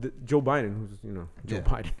Joe Biden, who's, Joe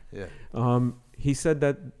Biden. Yeah. He said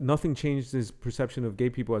that nothing changed his perception of gay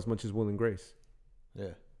people as much as Will and Grace.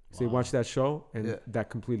 Yeah. So he watched that show, and that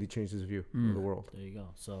completely changed his view of the world. There you go.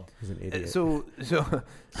 So He's an idiot. So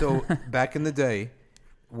back in the day,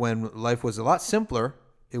 when life was a lot simpler,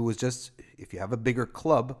 it was just, if you have a bigger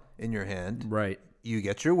club in your hand, Right. you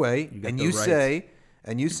get your way, and the you rights.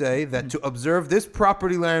 say that to observe this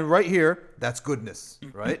property line right here, that's goodness,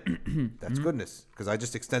 right? That's goodness, because I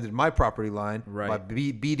just extended my property line by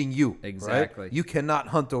beating you. Exactly. Right? You cannot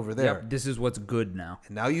hunt over there. Yep. This is what's good now.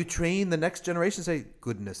 And now you train the next generation to say,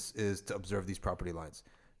 goodness is to observe these property lines.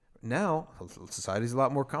 Now, society's a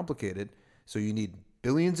lot more complicated, so you need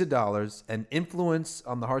billions of dollars and influence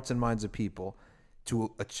on the hearts and minds of people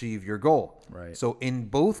to achieve your goal. Right. So in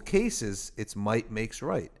both cases, it's might makes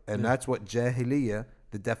right. And that's what Jahiliyyah,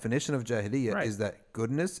 the definition of Jahiliyyah is that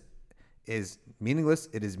goodness is meaningless.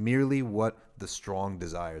 It is merely what the strong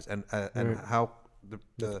desires. And how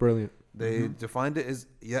That's brilliant. they defined it is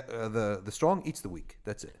the strong eats the weak.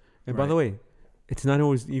 That's it. And by the way, it's not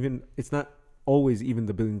always even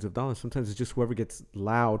the billions of dollars. Sometimes it's just whoever gets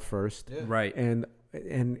loud first. Yeah. Right. And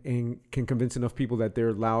can convince enough people that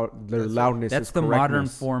their loudness That's is the modern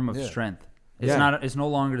correctness. form of strength. It's Yeah. not. It's no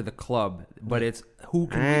longer the club, but it's who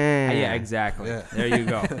can. Yeah, exactly. Yeah. There you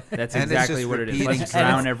go. That's And it's exactly just what it is. repeating Let's sound.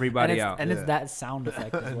 drown everybody and out. it's that sound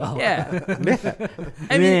effect as well. Yeah.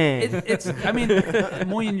 I mean, it's. I mean,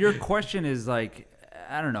 Moyin, your question is like,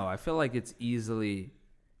 I don't know. I feel like it's easily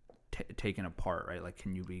taken apart, right? Like,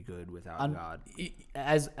 can you be good without God?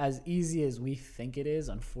 As easy as we think it is,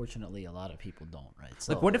 unfortunately, a lot of people don't, right?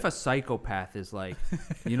 So, Like, what if a psychopath is like,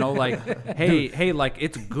 like, hey, like,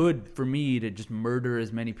 it's good for me to just murder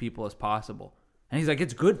as many people as possible. And he's like,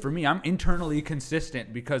 it's good for me. I'm internally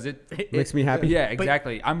consistent because it Makes me happy. Yeah,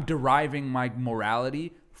 exactly. I'm deriving my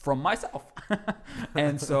morality from myself.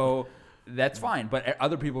 And so that's fine. But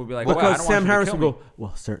other people would be like, well, I don't Because want Sam you to Harris kill will me. go,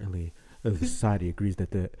 well, certainly the society agrees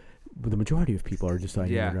that the majority of people are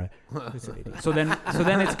deciding Yeah. right. It's an idiot. So then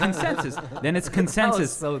it's consensus. Then it's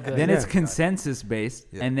consensus. so good. Then it's Yeah. consensus based,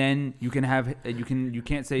 and then you can have you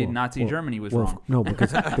can't say Nazi Germany was wrong. No,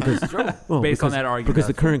 because Based on because- that argument. Because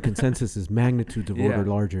the current consensus is magnitudes of order Yeah.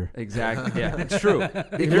 larger. Exactly. Yeah, it's true.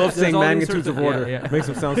 He loves saying all these magnitudes sorts of order. Yeah. Makes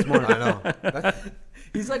him sound smart. I know.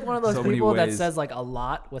 he's like one of those So many people that ways. says like a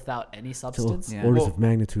lot without any substance. Yeah. Orders Well, of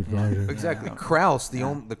magnitude larger. Exactly. Krauss,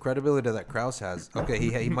 the credibility that Krauss has. Okay,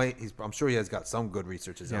 he might. I'm sure he has got some good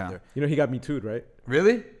researchers Yeah. out there. You know, he got me too'd, right?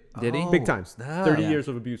 Really? Did he? Big time. snap. 30 Yeah. years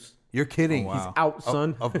of abuse. You're kidding. Oh, wow. He's out,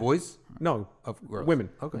 son. Of boys? No, Of girls? women.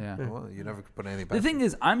 Okay. Yeah. Well, you never could put anything back. The thing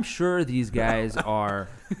is, I'm sure these guys are,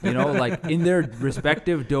 like in their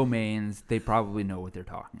respective domains, they probably know what they're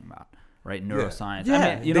talking about, right? Neuroscience. Yeah,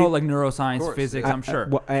 I mean, they- like neuroscience, course, physics, I'm sure.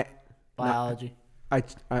 Biology. I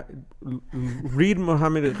read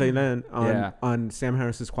Mohammed Ghailan Yeah. on Sam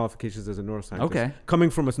Harris's qualifications as a neuroscientist. Okay. Coming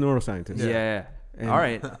from a neuroscientist. yeah. And All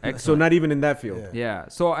right. So Excellent. not even in that field. Yeah.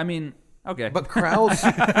 So, I mean, okay. But Krauss,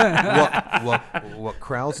 what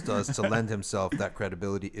Krauss does to lend himself that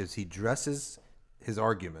credibility is he dresses his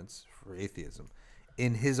arguments for atheism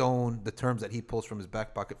in the terms that he pulls from his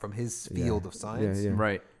back pocket from his field of science. Yeah.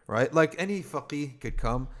 right. Right? Like any faqih could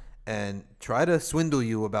come and try to swindle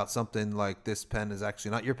you about something like this pen is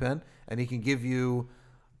actually not your pen, and he can give you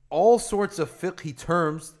all sorts of fiqh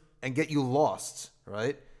terms and get you lost,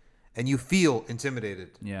 right? And you feel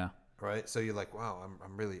intimidated, Yeah. right? So you're like, wow,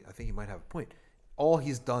 I think he might have a point. All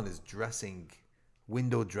he's done is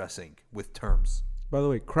window dressing with terms. By the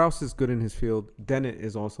way, Krauss is good in his field. Dennett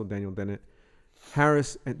is also Daniel Dennett.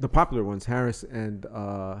 Harris, the popular ones, Harris and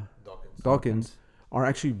Dawkins, are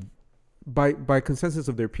actually, by consensus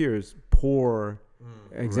of their peers, poor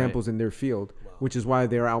examples in their field, which is why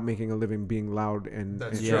they're out making a living being loud and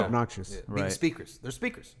true. obnoxious. Yeah. Yeah, Being Right. speakers. They're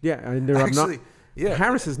speakers. and they're Actually, yeah.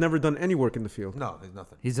 Harris has never done any work in the field. No, there's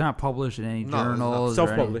nothing. He's not published in any No, he's not. journals. or any-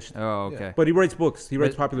 Self-published. Oh, okay. But he writes books. He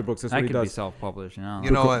writes But popular books. That's That what he could be does. self-published,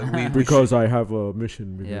 You know what? We Because I have a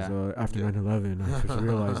mission. Because Yeah. after Yeah. 9/11, I just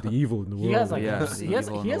realized the evil in the world. He has like Yeah, he has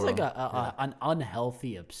evil in he the has like world. an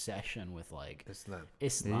unhealthy obsession with like Islam.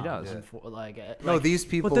 Islam. does. and No, like, these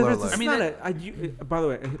people But there are is, like. it's not by the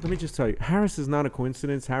way, let me just tell you, Harris is not a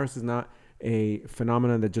coincidence. Harris is not a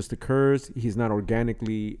phenomenon that just occurs. He's not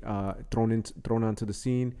organically thrown onto the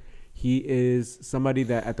scene. He is somebody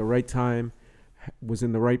that at the right time was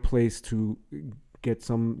in the right place to get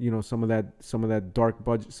some of that dark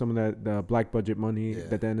budget, some of that black budget money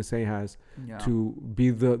that the NSA has Yeah. to be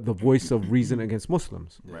the voice of reason against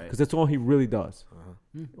Muslims. Right. Because that's all he really does.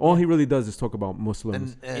 All he really does is talk about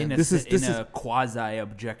Muslims. in a, this is a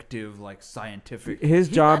quasi-objective, like scientific. His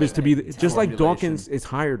job is to be just like formulation. Dawkins is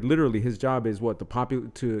hired. Literally, his job is what the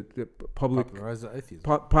public popularize the atheism.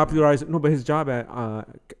 popularize. No, but his job at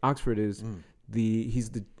Oxford is he's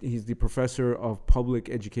the professor of public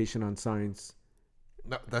education on science.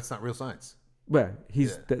 No, that's not real science. Well,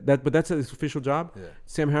 he's but that's his official job. Yeah.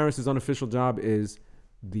 Sam Harris's unofficial job is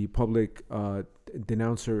the public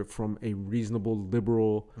denouncer from a reasonable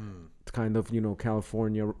liberal kind of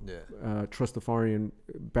California Trustafarian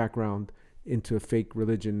background into fake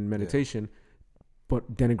religion meditation,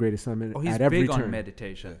 but denigrate Islam He's at every big turn. on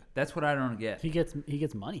meditation. That's what I don't get. he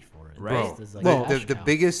gets money for it. Right. It's like Bro, a cash the cow.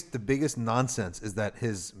 biggest nonsense is that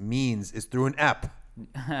his means is through an app.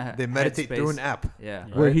 They meditate through an app. Yeah.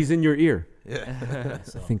 Where Right? he's in your ear. Yeah.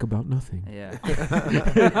 So, Think about nothing. Yeah.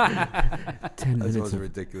 10 That's minutes. always a Of,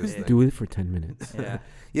 ridiculous thing. do it for 10 minutes. Yeah.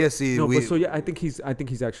 Yeah, see, No, but so yeah, I think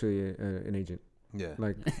he's actually an agent. yeah.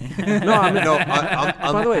 Like, no, I mean, No,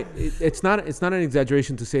 by the way, it's not an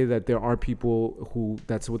exaggeration to say that there are people who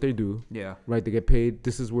that's what they do, Yeah. right? They get paid.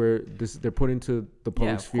 This is where they're put into the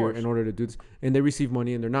public of sphere course. in order to do this, and they receive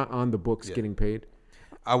money, and they're not on the books Yeah. getting paid.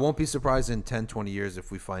 I won't be surprised in 10, 20 years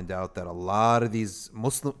if we find out that a lot of these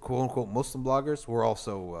Muslim, quote unquote, Muslim bloggers were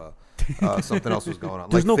also something else was going on.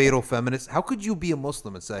 There's like no- fatal feminists. How could you be a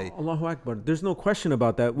Muslim and say, Allahu Akbar. There's no question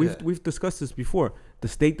about that. Yeah. We've discussed this before. The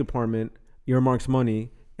State Department earmarks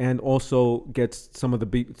money and also gets some of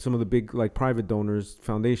the big like private donors,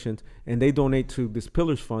 foundations, and they donate to this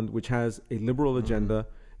Pillars Fund, which has a liberal agenda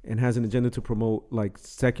and has an agenda to promote like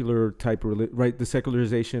secular type right, the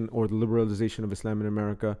secularization or the liberalization of Islam in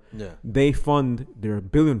America. yeah, They fund their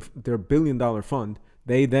 $1 billion fund.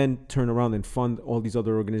 They then turn around and fund all these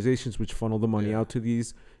other organizations, which funnel the money Yeah. out to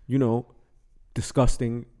these,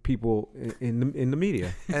 disgusting people in the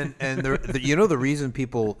media. and the reason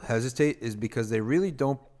people hesitate is because they really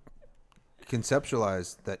don't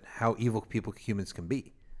conceptualize that how evil humans can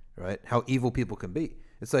be, right? How evil people can be.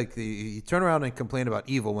 It's like you turn around and complain about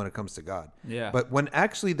evil when it comes to God. Yeah. But when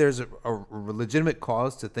actually there's a legitimate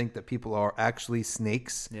cause to think that people are actually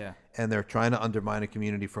snakes Yeah. and they're trying to undermine a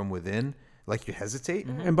community from within, like you hesitate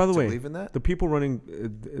And by the to way, believe in that? the people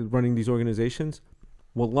running these organizations,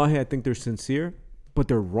 wallahi, I think they're sincere, but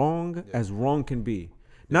they're wrong as wrong can be.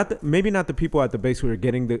 Maybe not the people at the base who are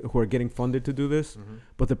getting funded to do this,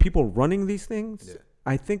 but the people running these things. Yeah.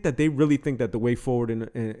 I think that they really think that the way forward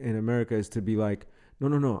in America is to be like,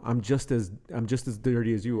 no, I'm just as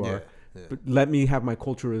dirty as you are, Yeah. but let me have my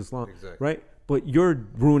culture of Islam, Exactly. right? but you're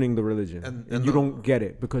ruining the religion, and you the- don't get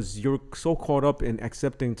it because you're so caught up in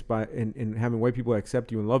acceptance in having white people accept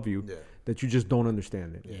you and love you that you just don't understand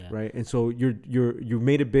it, right? And so you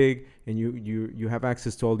made it big, and you have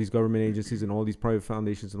access to all these government agencies and all these private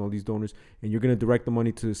foundations and all these donors, and you're going to direct the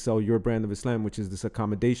money to sell your brand of Islam, which is this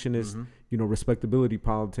accommodationist, respectability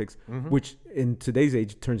politics, which in today's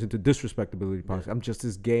age turns into disrespectability politics. I'm just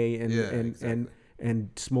as gay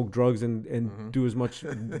and smoke drugs and do as much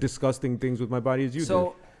disgusting things with my body as you do.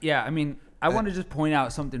 So, I mean, I want to just point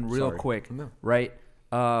out something real quick, right?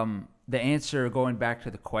 The answer, going back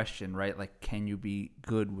to the question, right? Like, can you be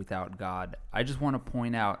good without God? I just want to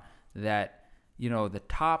point out that, the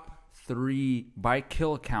top 3 by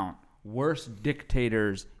kill count worst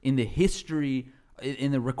dictators in the history,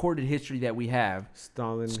 in the recorded history that we have.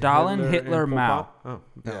 Stalin, Hitler, and Mao. Oh,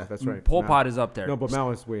 yeah, that's right. Pol Pot is up there. No, but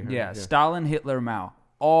Mao is way higher. Yeah, Stalin, Hitler, Mao.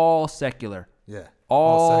 All secular. Yeah.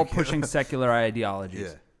 All pushing secular ideologies.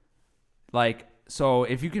 Yeah. Like, so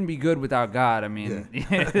if you can be good without God, I mean,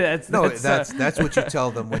 that's what you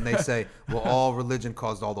tell them when they say, well, all religion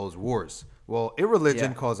caused all those wars. Well,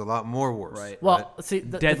 irreligion caused a lot more wars. Right. Well, see,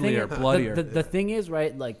 deadlier, bloodier. The thing is,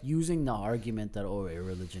 right, like using the argument that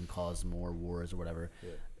irreligion caused more wars or whatever. Yeah.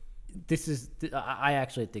 This is, I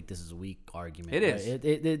actually think this is a weak argument. It is. Right?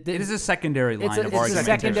 It is a secondary line of argumentation. It's a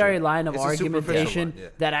secondary line of argumentation one,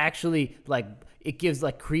 that actually, like, it gives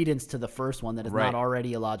like credence to the first one that is not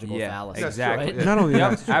already a logical fallacy. Exactly. Right? Not only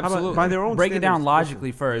that, absolutely. By their own break it down standards,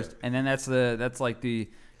 logically first, and then that's like the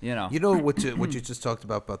You know what you just talked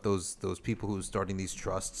about those people who are starting these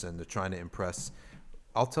trusts and they're trying to impress.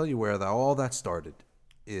 I'll tell you where all that started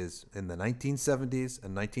is in the 1970s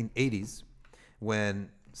and 1980s when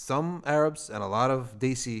some Arabs and a lot of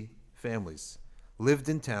Desi families lived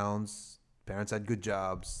in towns. Parents had good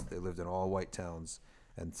jobs. They lived in all white towns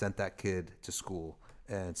and sent that kid to school.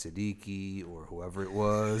 And Siddiqui or whoever it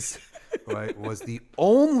was, right, was the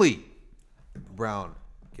only brown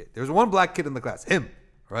kid. There was one black kid in the class, him,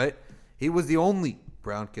 right? He was the only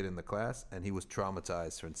brown kid in the class, and he was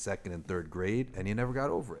traumatized from 2nd and 3rd grade, and he never got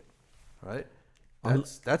over it, right?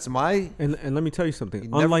 That's my... And let me tell you something. He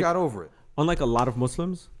never got over it. Unlike a lot of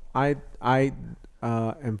Muslims, I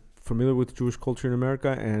am familiar with Jewish culture in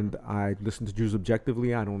America, and I listen to Jews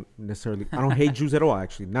objectively. I don't hate Jews at all,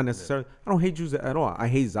 actually. Not necessarily. I don't hate Jews at all. I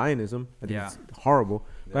hate Zionism. I think it's horrible.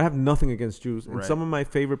 But I have nothing against Jews. And some of my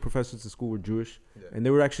favorite professors at school were Jewish, and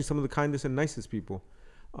they were actually some of the kindest and nicest people.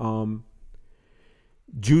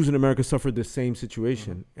 Jews in America suffered the same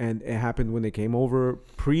situation, and it happened when they came over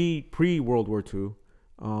pre World War II.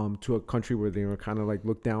 To a country where they were kind of like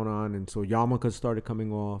looked down on, and so yarmulkes started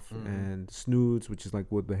coming off, and snoods, which is like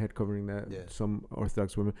with the head covering that some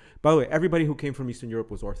Orthodox women. By the way, everybody who came from Eastern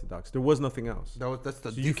Europe was Orthodox. There was nothing else. That's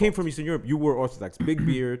the so you came from Eastern Europe, you were Orthodox. Big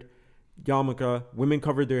beard, yarmulke, women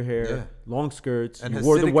covered their hair, long skirts, and you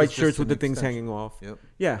wore the white shirts with the things hanging off. Yep.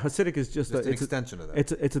 Yeah, Hasidic is just an extension of that.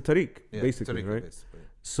 It's a tariq, basically, right? Basically.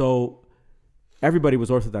 So everybody was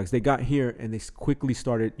Orthodox. They got here and they quickly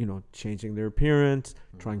started, changing their appearance,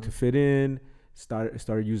 trying to fit in,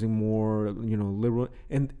 started using more, liberal.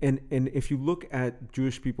 And if you look at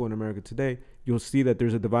Jewish people in America today, you'll see that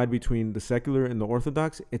there's a divide between the secular and the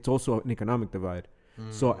Orthodox. It's also an economic divide.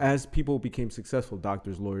 So as people became successful,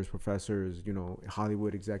 doctors, lawyers, professors,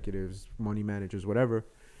 Hollywood executives, money managers, whatever,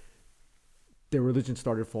 their religion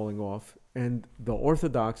started falling off. And the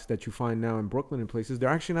Orthodox that you find now in Brooklyn and places, they're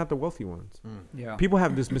actually not the wealthy ones. Yeah. People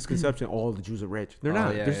have this misconception, the Jews are rich. They're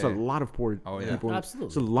not. There's a lot of poor people. Absolutely.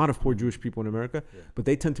 There's a lot of poor Jewish people in America, but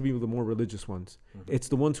they tend to be the more religious ones. It's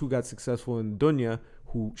the ones who got successful in dunya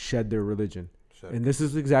who shed their religion. And this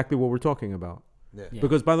is exactly what we're talking about.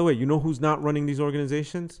 Because, by the way, you know who's not running these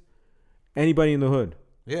organizations? Anybody in the hood.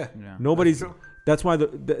 Nobody's... That's why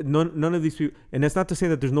none of these people, and that's not to say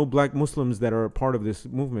that there's no black Muslims that are a part of this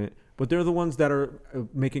movement, but they're the ones that are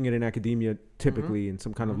making it in academia, typically in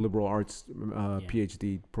some kind of liberal arts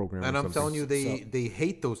PhD program. And I'm telling you, they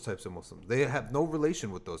hate those types of Muslims. They have no relation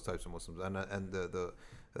with those types of Muslims. And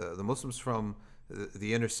the Muslims from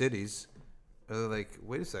the inner cities are like,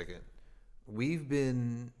 wait a second, we've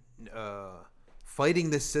been fighting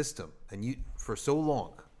this system for so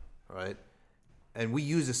long, right? And we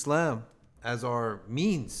use Islam as our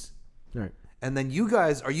means, right? And then you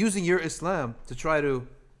guys are using your Islam to try to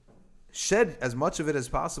shed as much of it as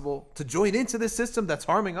possible to join into this system that's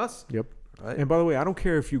harming us. Yep. Right? And by the way, I don't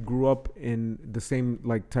care if you grew up in the same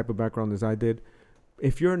type of background as I did.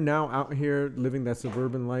 If you're now out here living that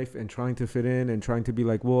suburban life and trying to fit in and trying to be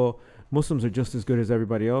like, well, Muslims are just as good as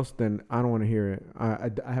everybody else, then I don't want to hear it. I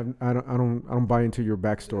don't buy into your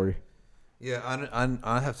backstory. Yeah,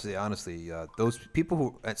 I have to say honestly, those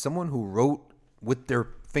people someone who wrote with their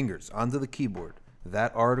fingers onto the keyboard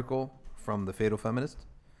that article from the Fatal Feminist,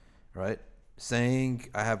 right? Saying,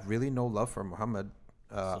 I have really no love for Muhammad,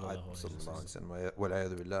 that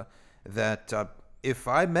if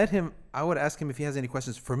I met him, I would ask him if he has any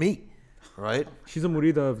questions for me, right? She's a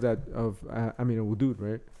murida of that, a wudud,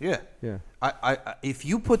 right? Yeah. Yeah. I if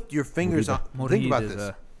you put your fingers on, think about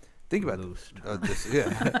this. Think about this. Yeah.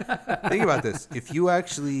 Think about this. If you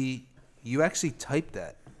actually type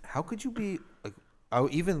that, how could you be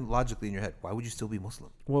even logically in your head? Why would you still be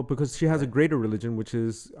Muslim? Well, because she has a greater religion, which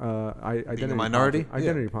is identity. A minority.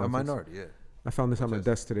 Identity A politics. minority. Yeah. I found this on my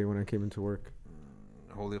desk today when I came into work.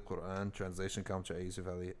 Holy Quran translation commentary. Yusuf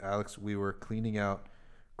Ali. Alex, we were cleaning out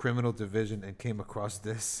criminal division and came across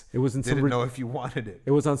this. It was in Didn't know if you wanted it.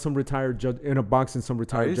 It was on some retired judge in a box in some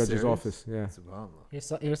retired judge's serious? office. Yeah.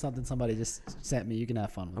 Here's something somebody just sent me. You can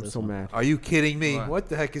have fun with I'm this so one. mad. Are you kidding me? What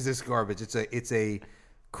the heck is this garbage? It's a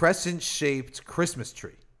crescent-shaped Christmas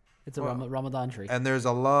tree. It's a Ramadan tree. And there's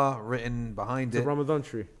Allah written behind It's it. a Ramadan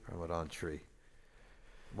tree. Ramadan tree.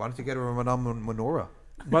 Why don't you get a Ramadan menorah?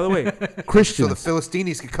 By the way, Christians. So the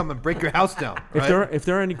Philistines could come and break your house down. Right? If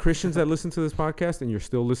there are any Christians that listen to this podcast and you're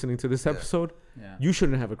still listening to this episode, you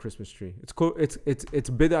shouldn't have a Christmas tree. It's cool. It's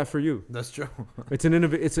bid'ah for you. That's true. It's an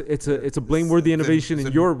it's a blameworthy innovation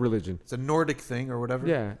in your religion. It's a Nordic thing or whatever.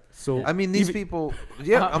 Yeah. So I mean, these people.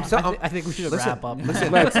 Yeah, I think we should wrap up.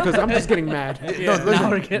 let's, because I'm just getting mad.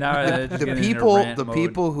 The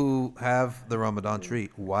people who have the Ramadan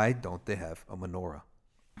tree, why don't they have a menorah?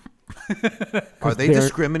 Are they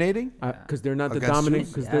discriminating? Because they're not the Against dominant.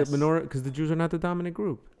 Jews? Because the Jews are not the dominant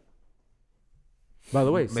group. By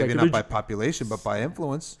the way, maybe not by population, but by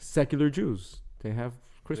influence. Secular Jews, they have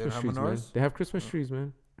Christmas trees, man. They have Christmas trees,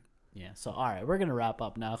 man. Yeah. So all right, we're gonna wrap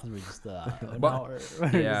up now because we're just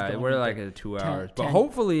we're like at 2 hours. But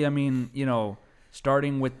hopefully, I mean,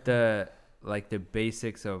 starting with the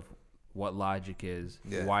basics of what logic is,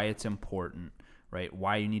 why it's important. Right,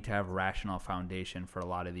 why you need to have a rational foundation for a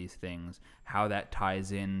lot of these things, how that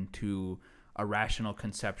ties into a rational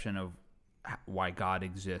conception of why God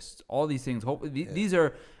exists. All these things. Hopefully, these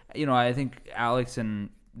are, I think Alex and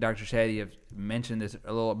Dr. Shadi have mentioned this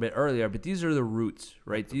a little bit earlier, but these are the roots,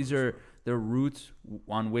 right? These are the roots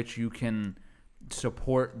on which you can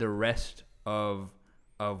support the rest of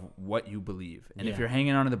what you believe. And if you're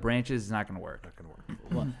hanging onto the branches, it's not going to work.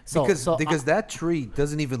 Well, because that tree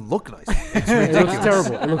doesn't even look nice. It's It looks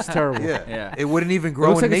terrible. It looks terrible. Yeah. It wouldn't even It grow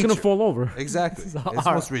looks in like it's nature. gonna fall over. Exactly. It's the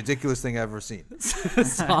most ridiculous thing I've ever seen.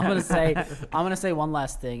 So I'm gonna say one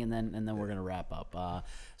last thing, and then we're gonna wrap up.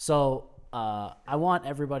 I want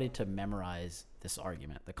everybody to memorize this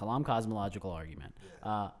argument, the Kalam Cosmological Argument.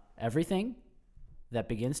 Everything that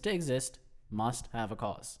begins to exist must have a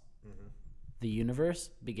cause. The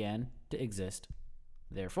universe began to exist,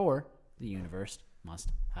 therefore the universe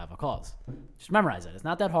must have a cause. Just memorize it. It's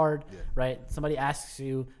not that hard, right? Somebody asks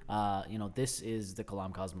you, this is the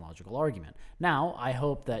Kalam Cosmological Argument. Now, I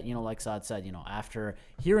hope that, like Saad said, after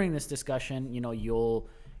hearing this discussion, you'll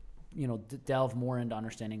delve more into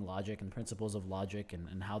understanding logic and principles of logic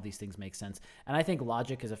and how these things make sense. And I think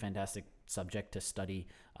logic is a fantastic subject to study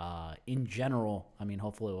in general. I mean,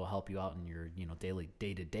 hopefully it will help you out in your daily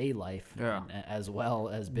day-to-day life as well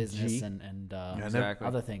as business and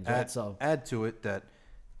other things. Right? So add to it that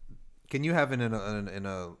can you have in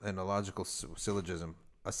a logical syllogism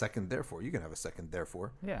a second therefore? You can have a second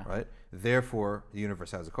therefore. Yeah. Right. Therefore, the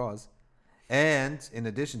universe has a cause. And in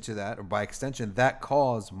addition to that, or by extension, that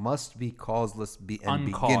cause must be causeless and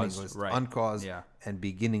beginningless. Right. Uncaused and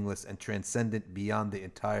beginningless and transcendent beyond the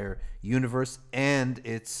entire universe and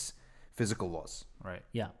its physical laws. Right.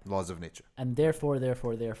 Yeah. Laws of nature. And therefore,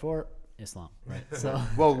 Islam. Right. So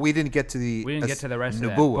well, we didn't get to the rest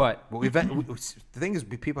Nubuwah, of that. But the thing is,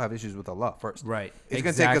 people have issues with Allah first. Right. It's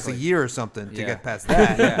going to take us a year or something to get past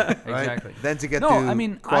that. Right? Exactly. Then to get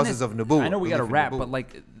to causes of Nubuwah. I know we got to wrap, but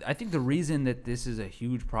I think the reason that this is a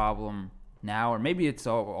huge problem now, or maybe it's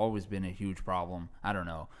always been a huge problem, I don't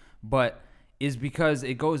know, but is because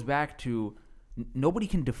it goes back to nobody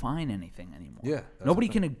can define anything anymore. Yeah. Nobody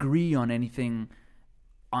can agree on anything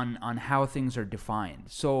on how things are defined.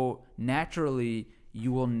 So naturally,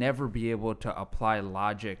 you will never be able to apply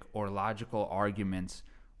logic or logical arguments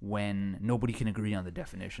when nobody can agree on the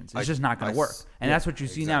definitions. It's just not going to work. And that's what you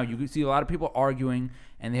see now. You see a lot of people arguing,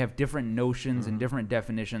 and they have different notions and different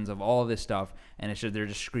definitions of all this stuff, and it's just they're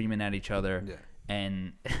just screaming at each other. Yeah.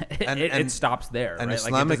 And it stops there, and right?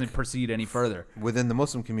 Islamic, it doesn't proceed any further. Within the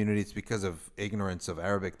Muslim community, it's because of ignorance of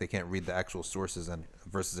Arabic. They can't read the actual sources and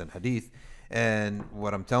verses in Hadith. And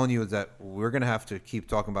what I'm telling you is that we're going to have to keep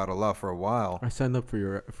talking about Allah for a while. I signed up for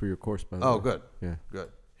your course, by the way. Oh, good. Yeah. Good.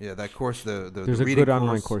 Yeah, that course, the There's the a reading good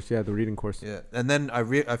online course. Yeah, the reading course. Yeah, and then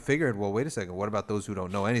I figured, well, wait a second. What about those who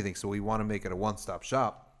don't know anything? So we want to make it a one-stop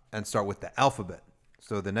shop and start with the alphabet.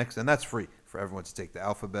 So the next, and that's free for everyone to take the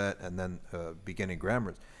alphabet and then beginning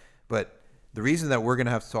grammars. But the reason that we're going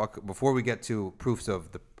to have to talk before we get to proofs of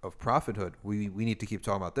prophethood, we need to keep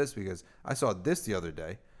talking about this because I saw this the other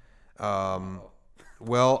day.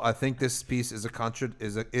 Well, I think this piece is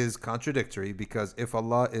contradictory because if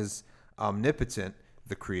Allah is omnipotent,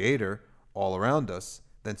 the creator all around us,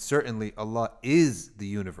 then certainly Allah is the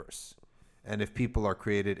universe. And if people are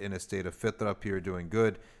created in a state of fitrah, pure, doing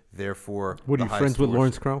good, therefore, What are you friends with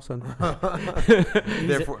Lawrence Krauss?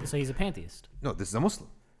 Therefore, So he's a pantheist. no, this is a Muslim.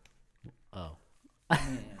 Oh.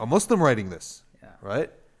 A Muslim writing this,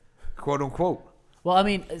 right? Quote unquote. Well, I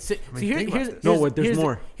mean, think about this. There's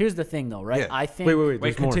more. Here's the thing, though, right? Yeah. I think. Wait.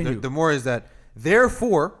 There's more. continue. The more is that,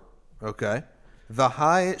 therefore, okay,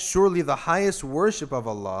 surely the highest worship of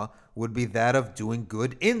Allah would be that of doing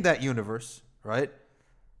good in that universe, right?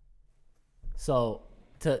 So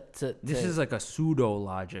This is like a pseudo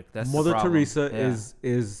logic. That's the Mother problem. Teresa Yeah.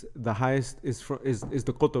 is the highest is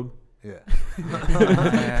the Qutb. Yeah.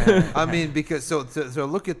 I mean, because so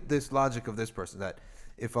look at this logic of this person that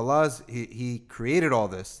if Allah's he created all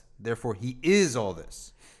this, therefore he is all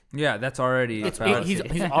this. Yeah, that's already a fallacy.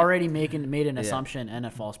 he's already made an assumption and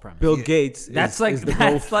a false premise. Bill Gates. That's is, like is the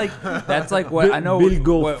that's like what I know. Bill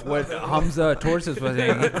Goff. What Hamza Torsis was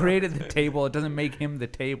saying. He created the table. It doesn't make him the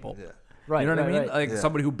table. Yeah. Right. You know what I mean? Right. Like Yeah.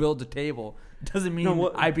 somebody who builds a table doesn't mean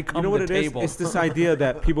I become you know what the it table. is? It's this idea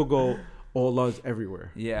that people go, oh, Allah is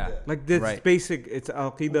everywhere. Yeah. Like this Right. basic. It's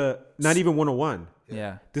Al-Qaeda, not even 101.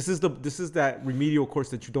 Yeah. This is that remedial course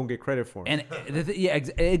that you don't get credit for. And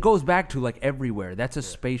it goes back to like everywhere. That's a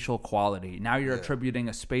spatial quality. Now you're attributing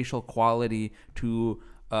a spatial quality to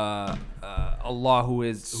Allah,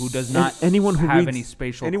 who does not anyone who have reads, any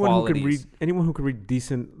spatial anyone qualities. Anyone who can read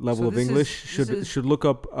decent level So of this English should look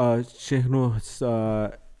up Sheikh Nuh's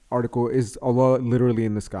article. Is Allah literally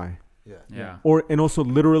in the sky? Yeah. And also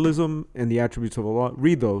literalism and the attributes of Allah.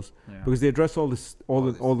 Read those because they address all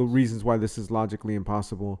the reasons why this is logically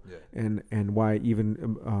impossible, and why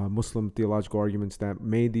even Muslim theological arguments that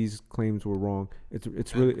made these claims were wrong.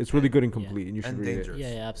 It's really good and complete, and you should and read dangerous.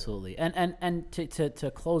 it. Yeah, absolutely. And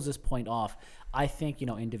to close this point off, I think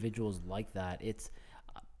individuals like that. It's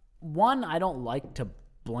one, I don't like to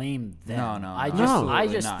blame them. No, I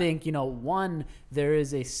absolutely just not. think one, there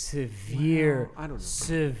is a severe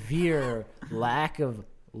lack of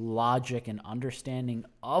logic and understanding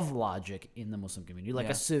of logic in the Muslim community,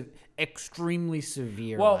 like extremely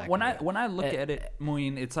severe. Well, lack when of I it. when I look at it,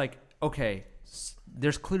 Muin, it's like, okay,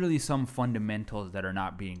 there's clearly some fundamentals that are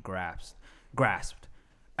not being grasped.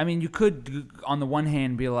 I mean, you could, on the one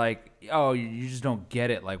hand, be like, oh, you just don't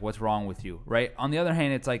get it. Like, what's wrong with you, right? On the other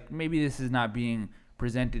hand, it's like, maybe this is not being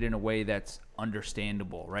presented in a way that's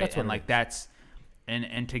understandable, right? That's what and it like is. that's,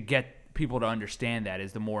 and to get people to understand that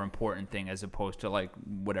is the more important thing, as opposed to like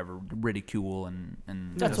whatever ridicule and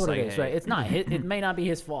That's just what like, it is, hey, right? It's not. It may not be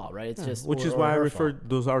his fault, right? It's just Which is or why I her referred fault.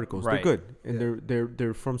 those articles. Right. They're good, and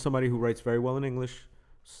they're from somebody who writes very well in English,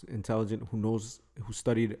 intelligent, who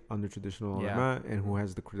studied under traditional ulama, and who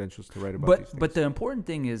has the credentials to write about these things. But the important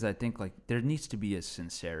thing is, I think, like, there needs to be a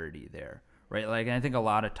sincerity there, right? Like, and I think a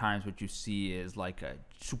lot of times what you see is like a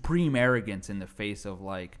supreme arrogance in the face of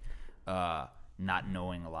like not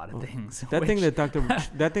knowing a lot of things. That thing that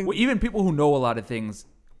that thing Well, even people who know a lot of things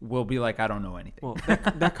will be like, I don't know anything. Well,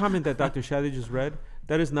 that comment that Dr. Shadi just read,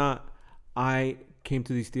 that is not I came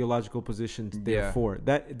to these theological positions therefore.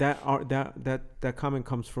 That comment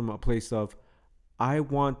comes from a place of I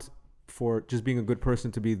want for just being a good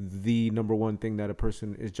person to be the number one thing that a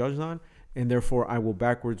person is judged on, and therefore I will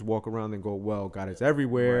backwards walk around and go, well, God is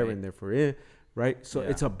everywhere, Right. and therefore right? So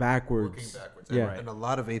it's a backwards. Working backwards. Yeah. And a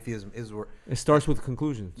lot of atheism is It starts with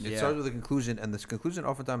conclusions. It Yeah. starts with a conclusion, and this conclusion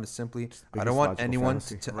oftentimes is simply, I biggest don't want logical anyone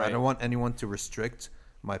fallacy. to Right. I don't want anyone to restrict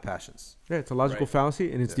my passions. Yeah, it's a logical Right.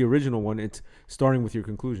 fallacy, and it's the original one. It's starting with your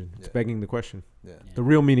conclusion. It's Yeah. begging the question. Yeah. The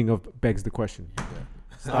real meaning of begs the question. Yeah.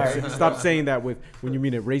 Stop saying that when you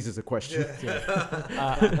mean it raises a question.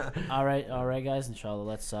 All right, guys. Inshallah,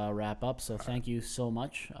 let's wrap up. So thank you so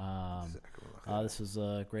much. This was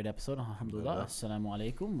a great episode. Alhamdulillah. Assalamu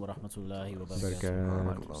alaikum wa rahmatullahi wa barakatuh.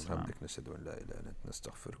 Baraka. اللهم وبحمدك نشهد ان لا اله الا انت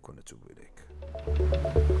نستغفرك ونتوب اليك.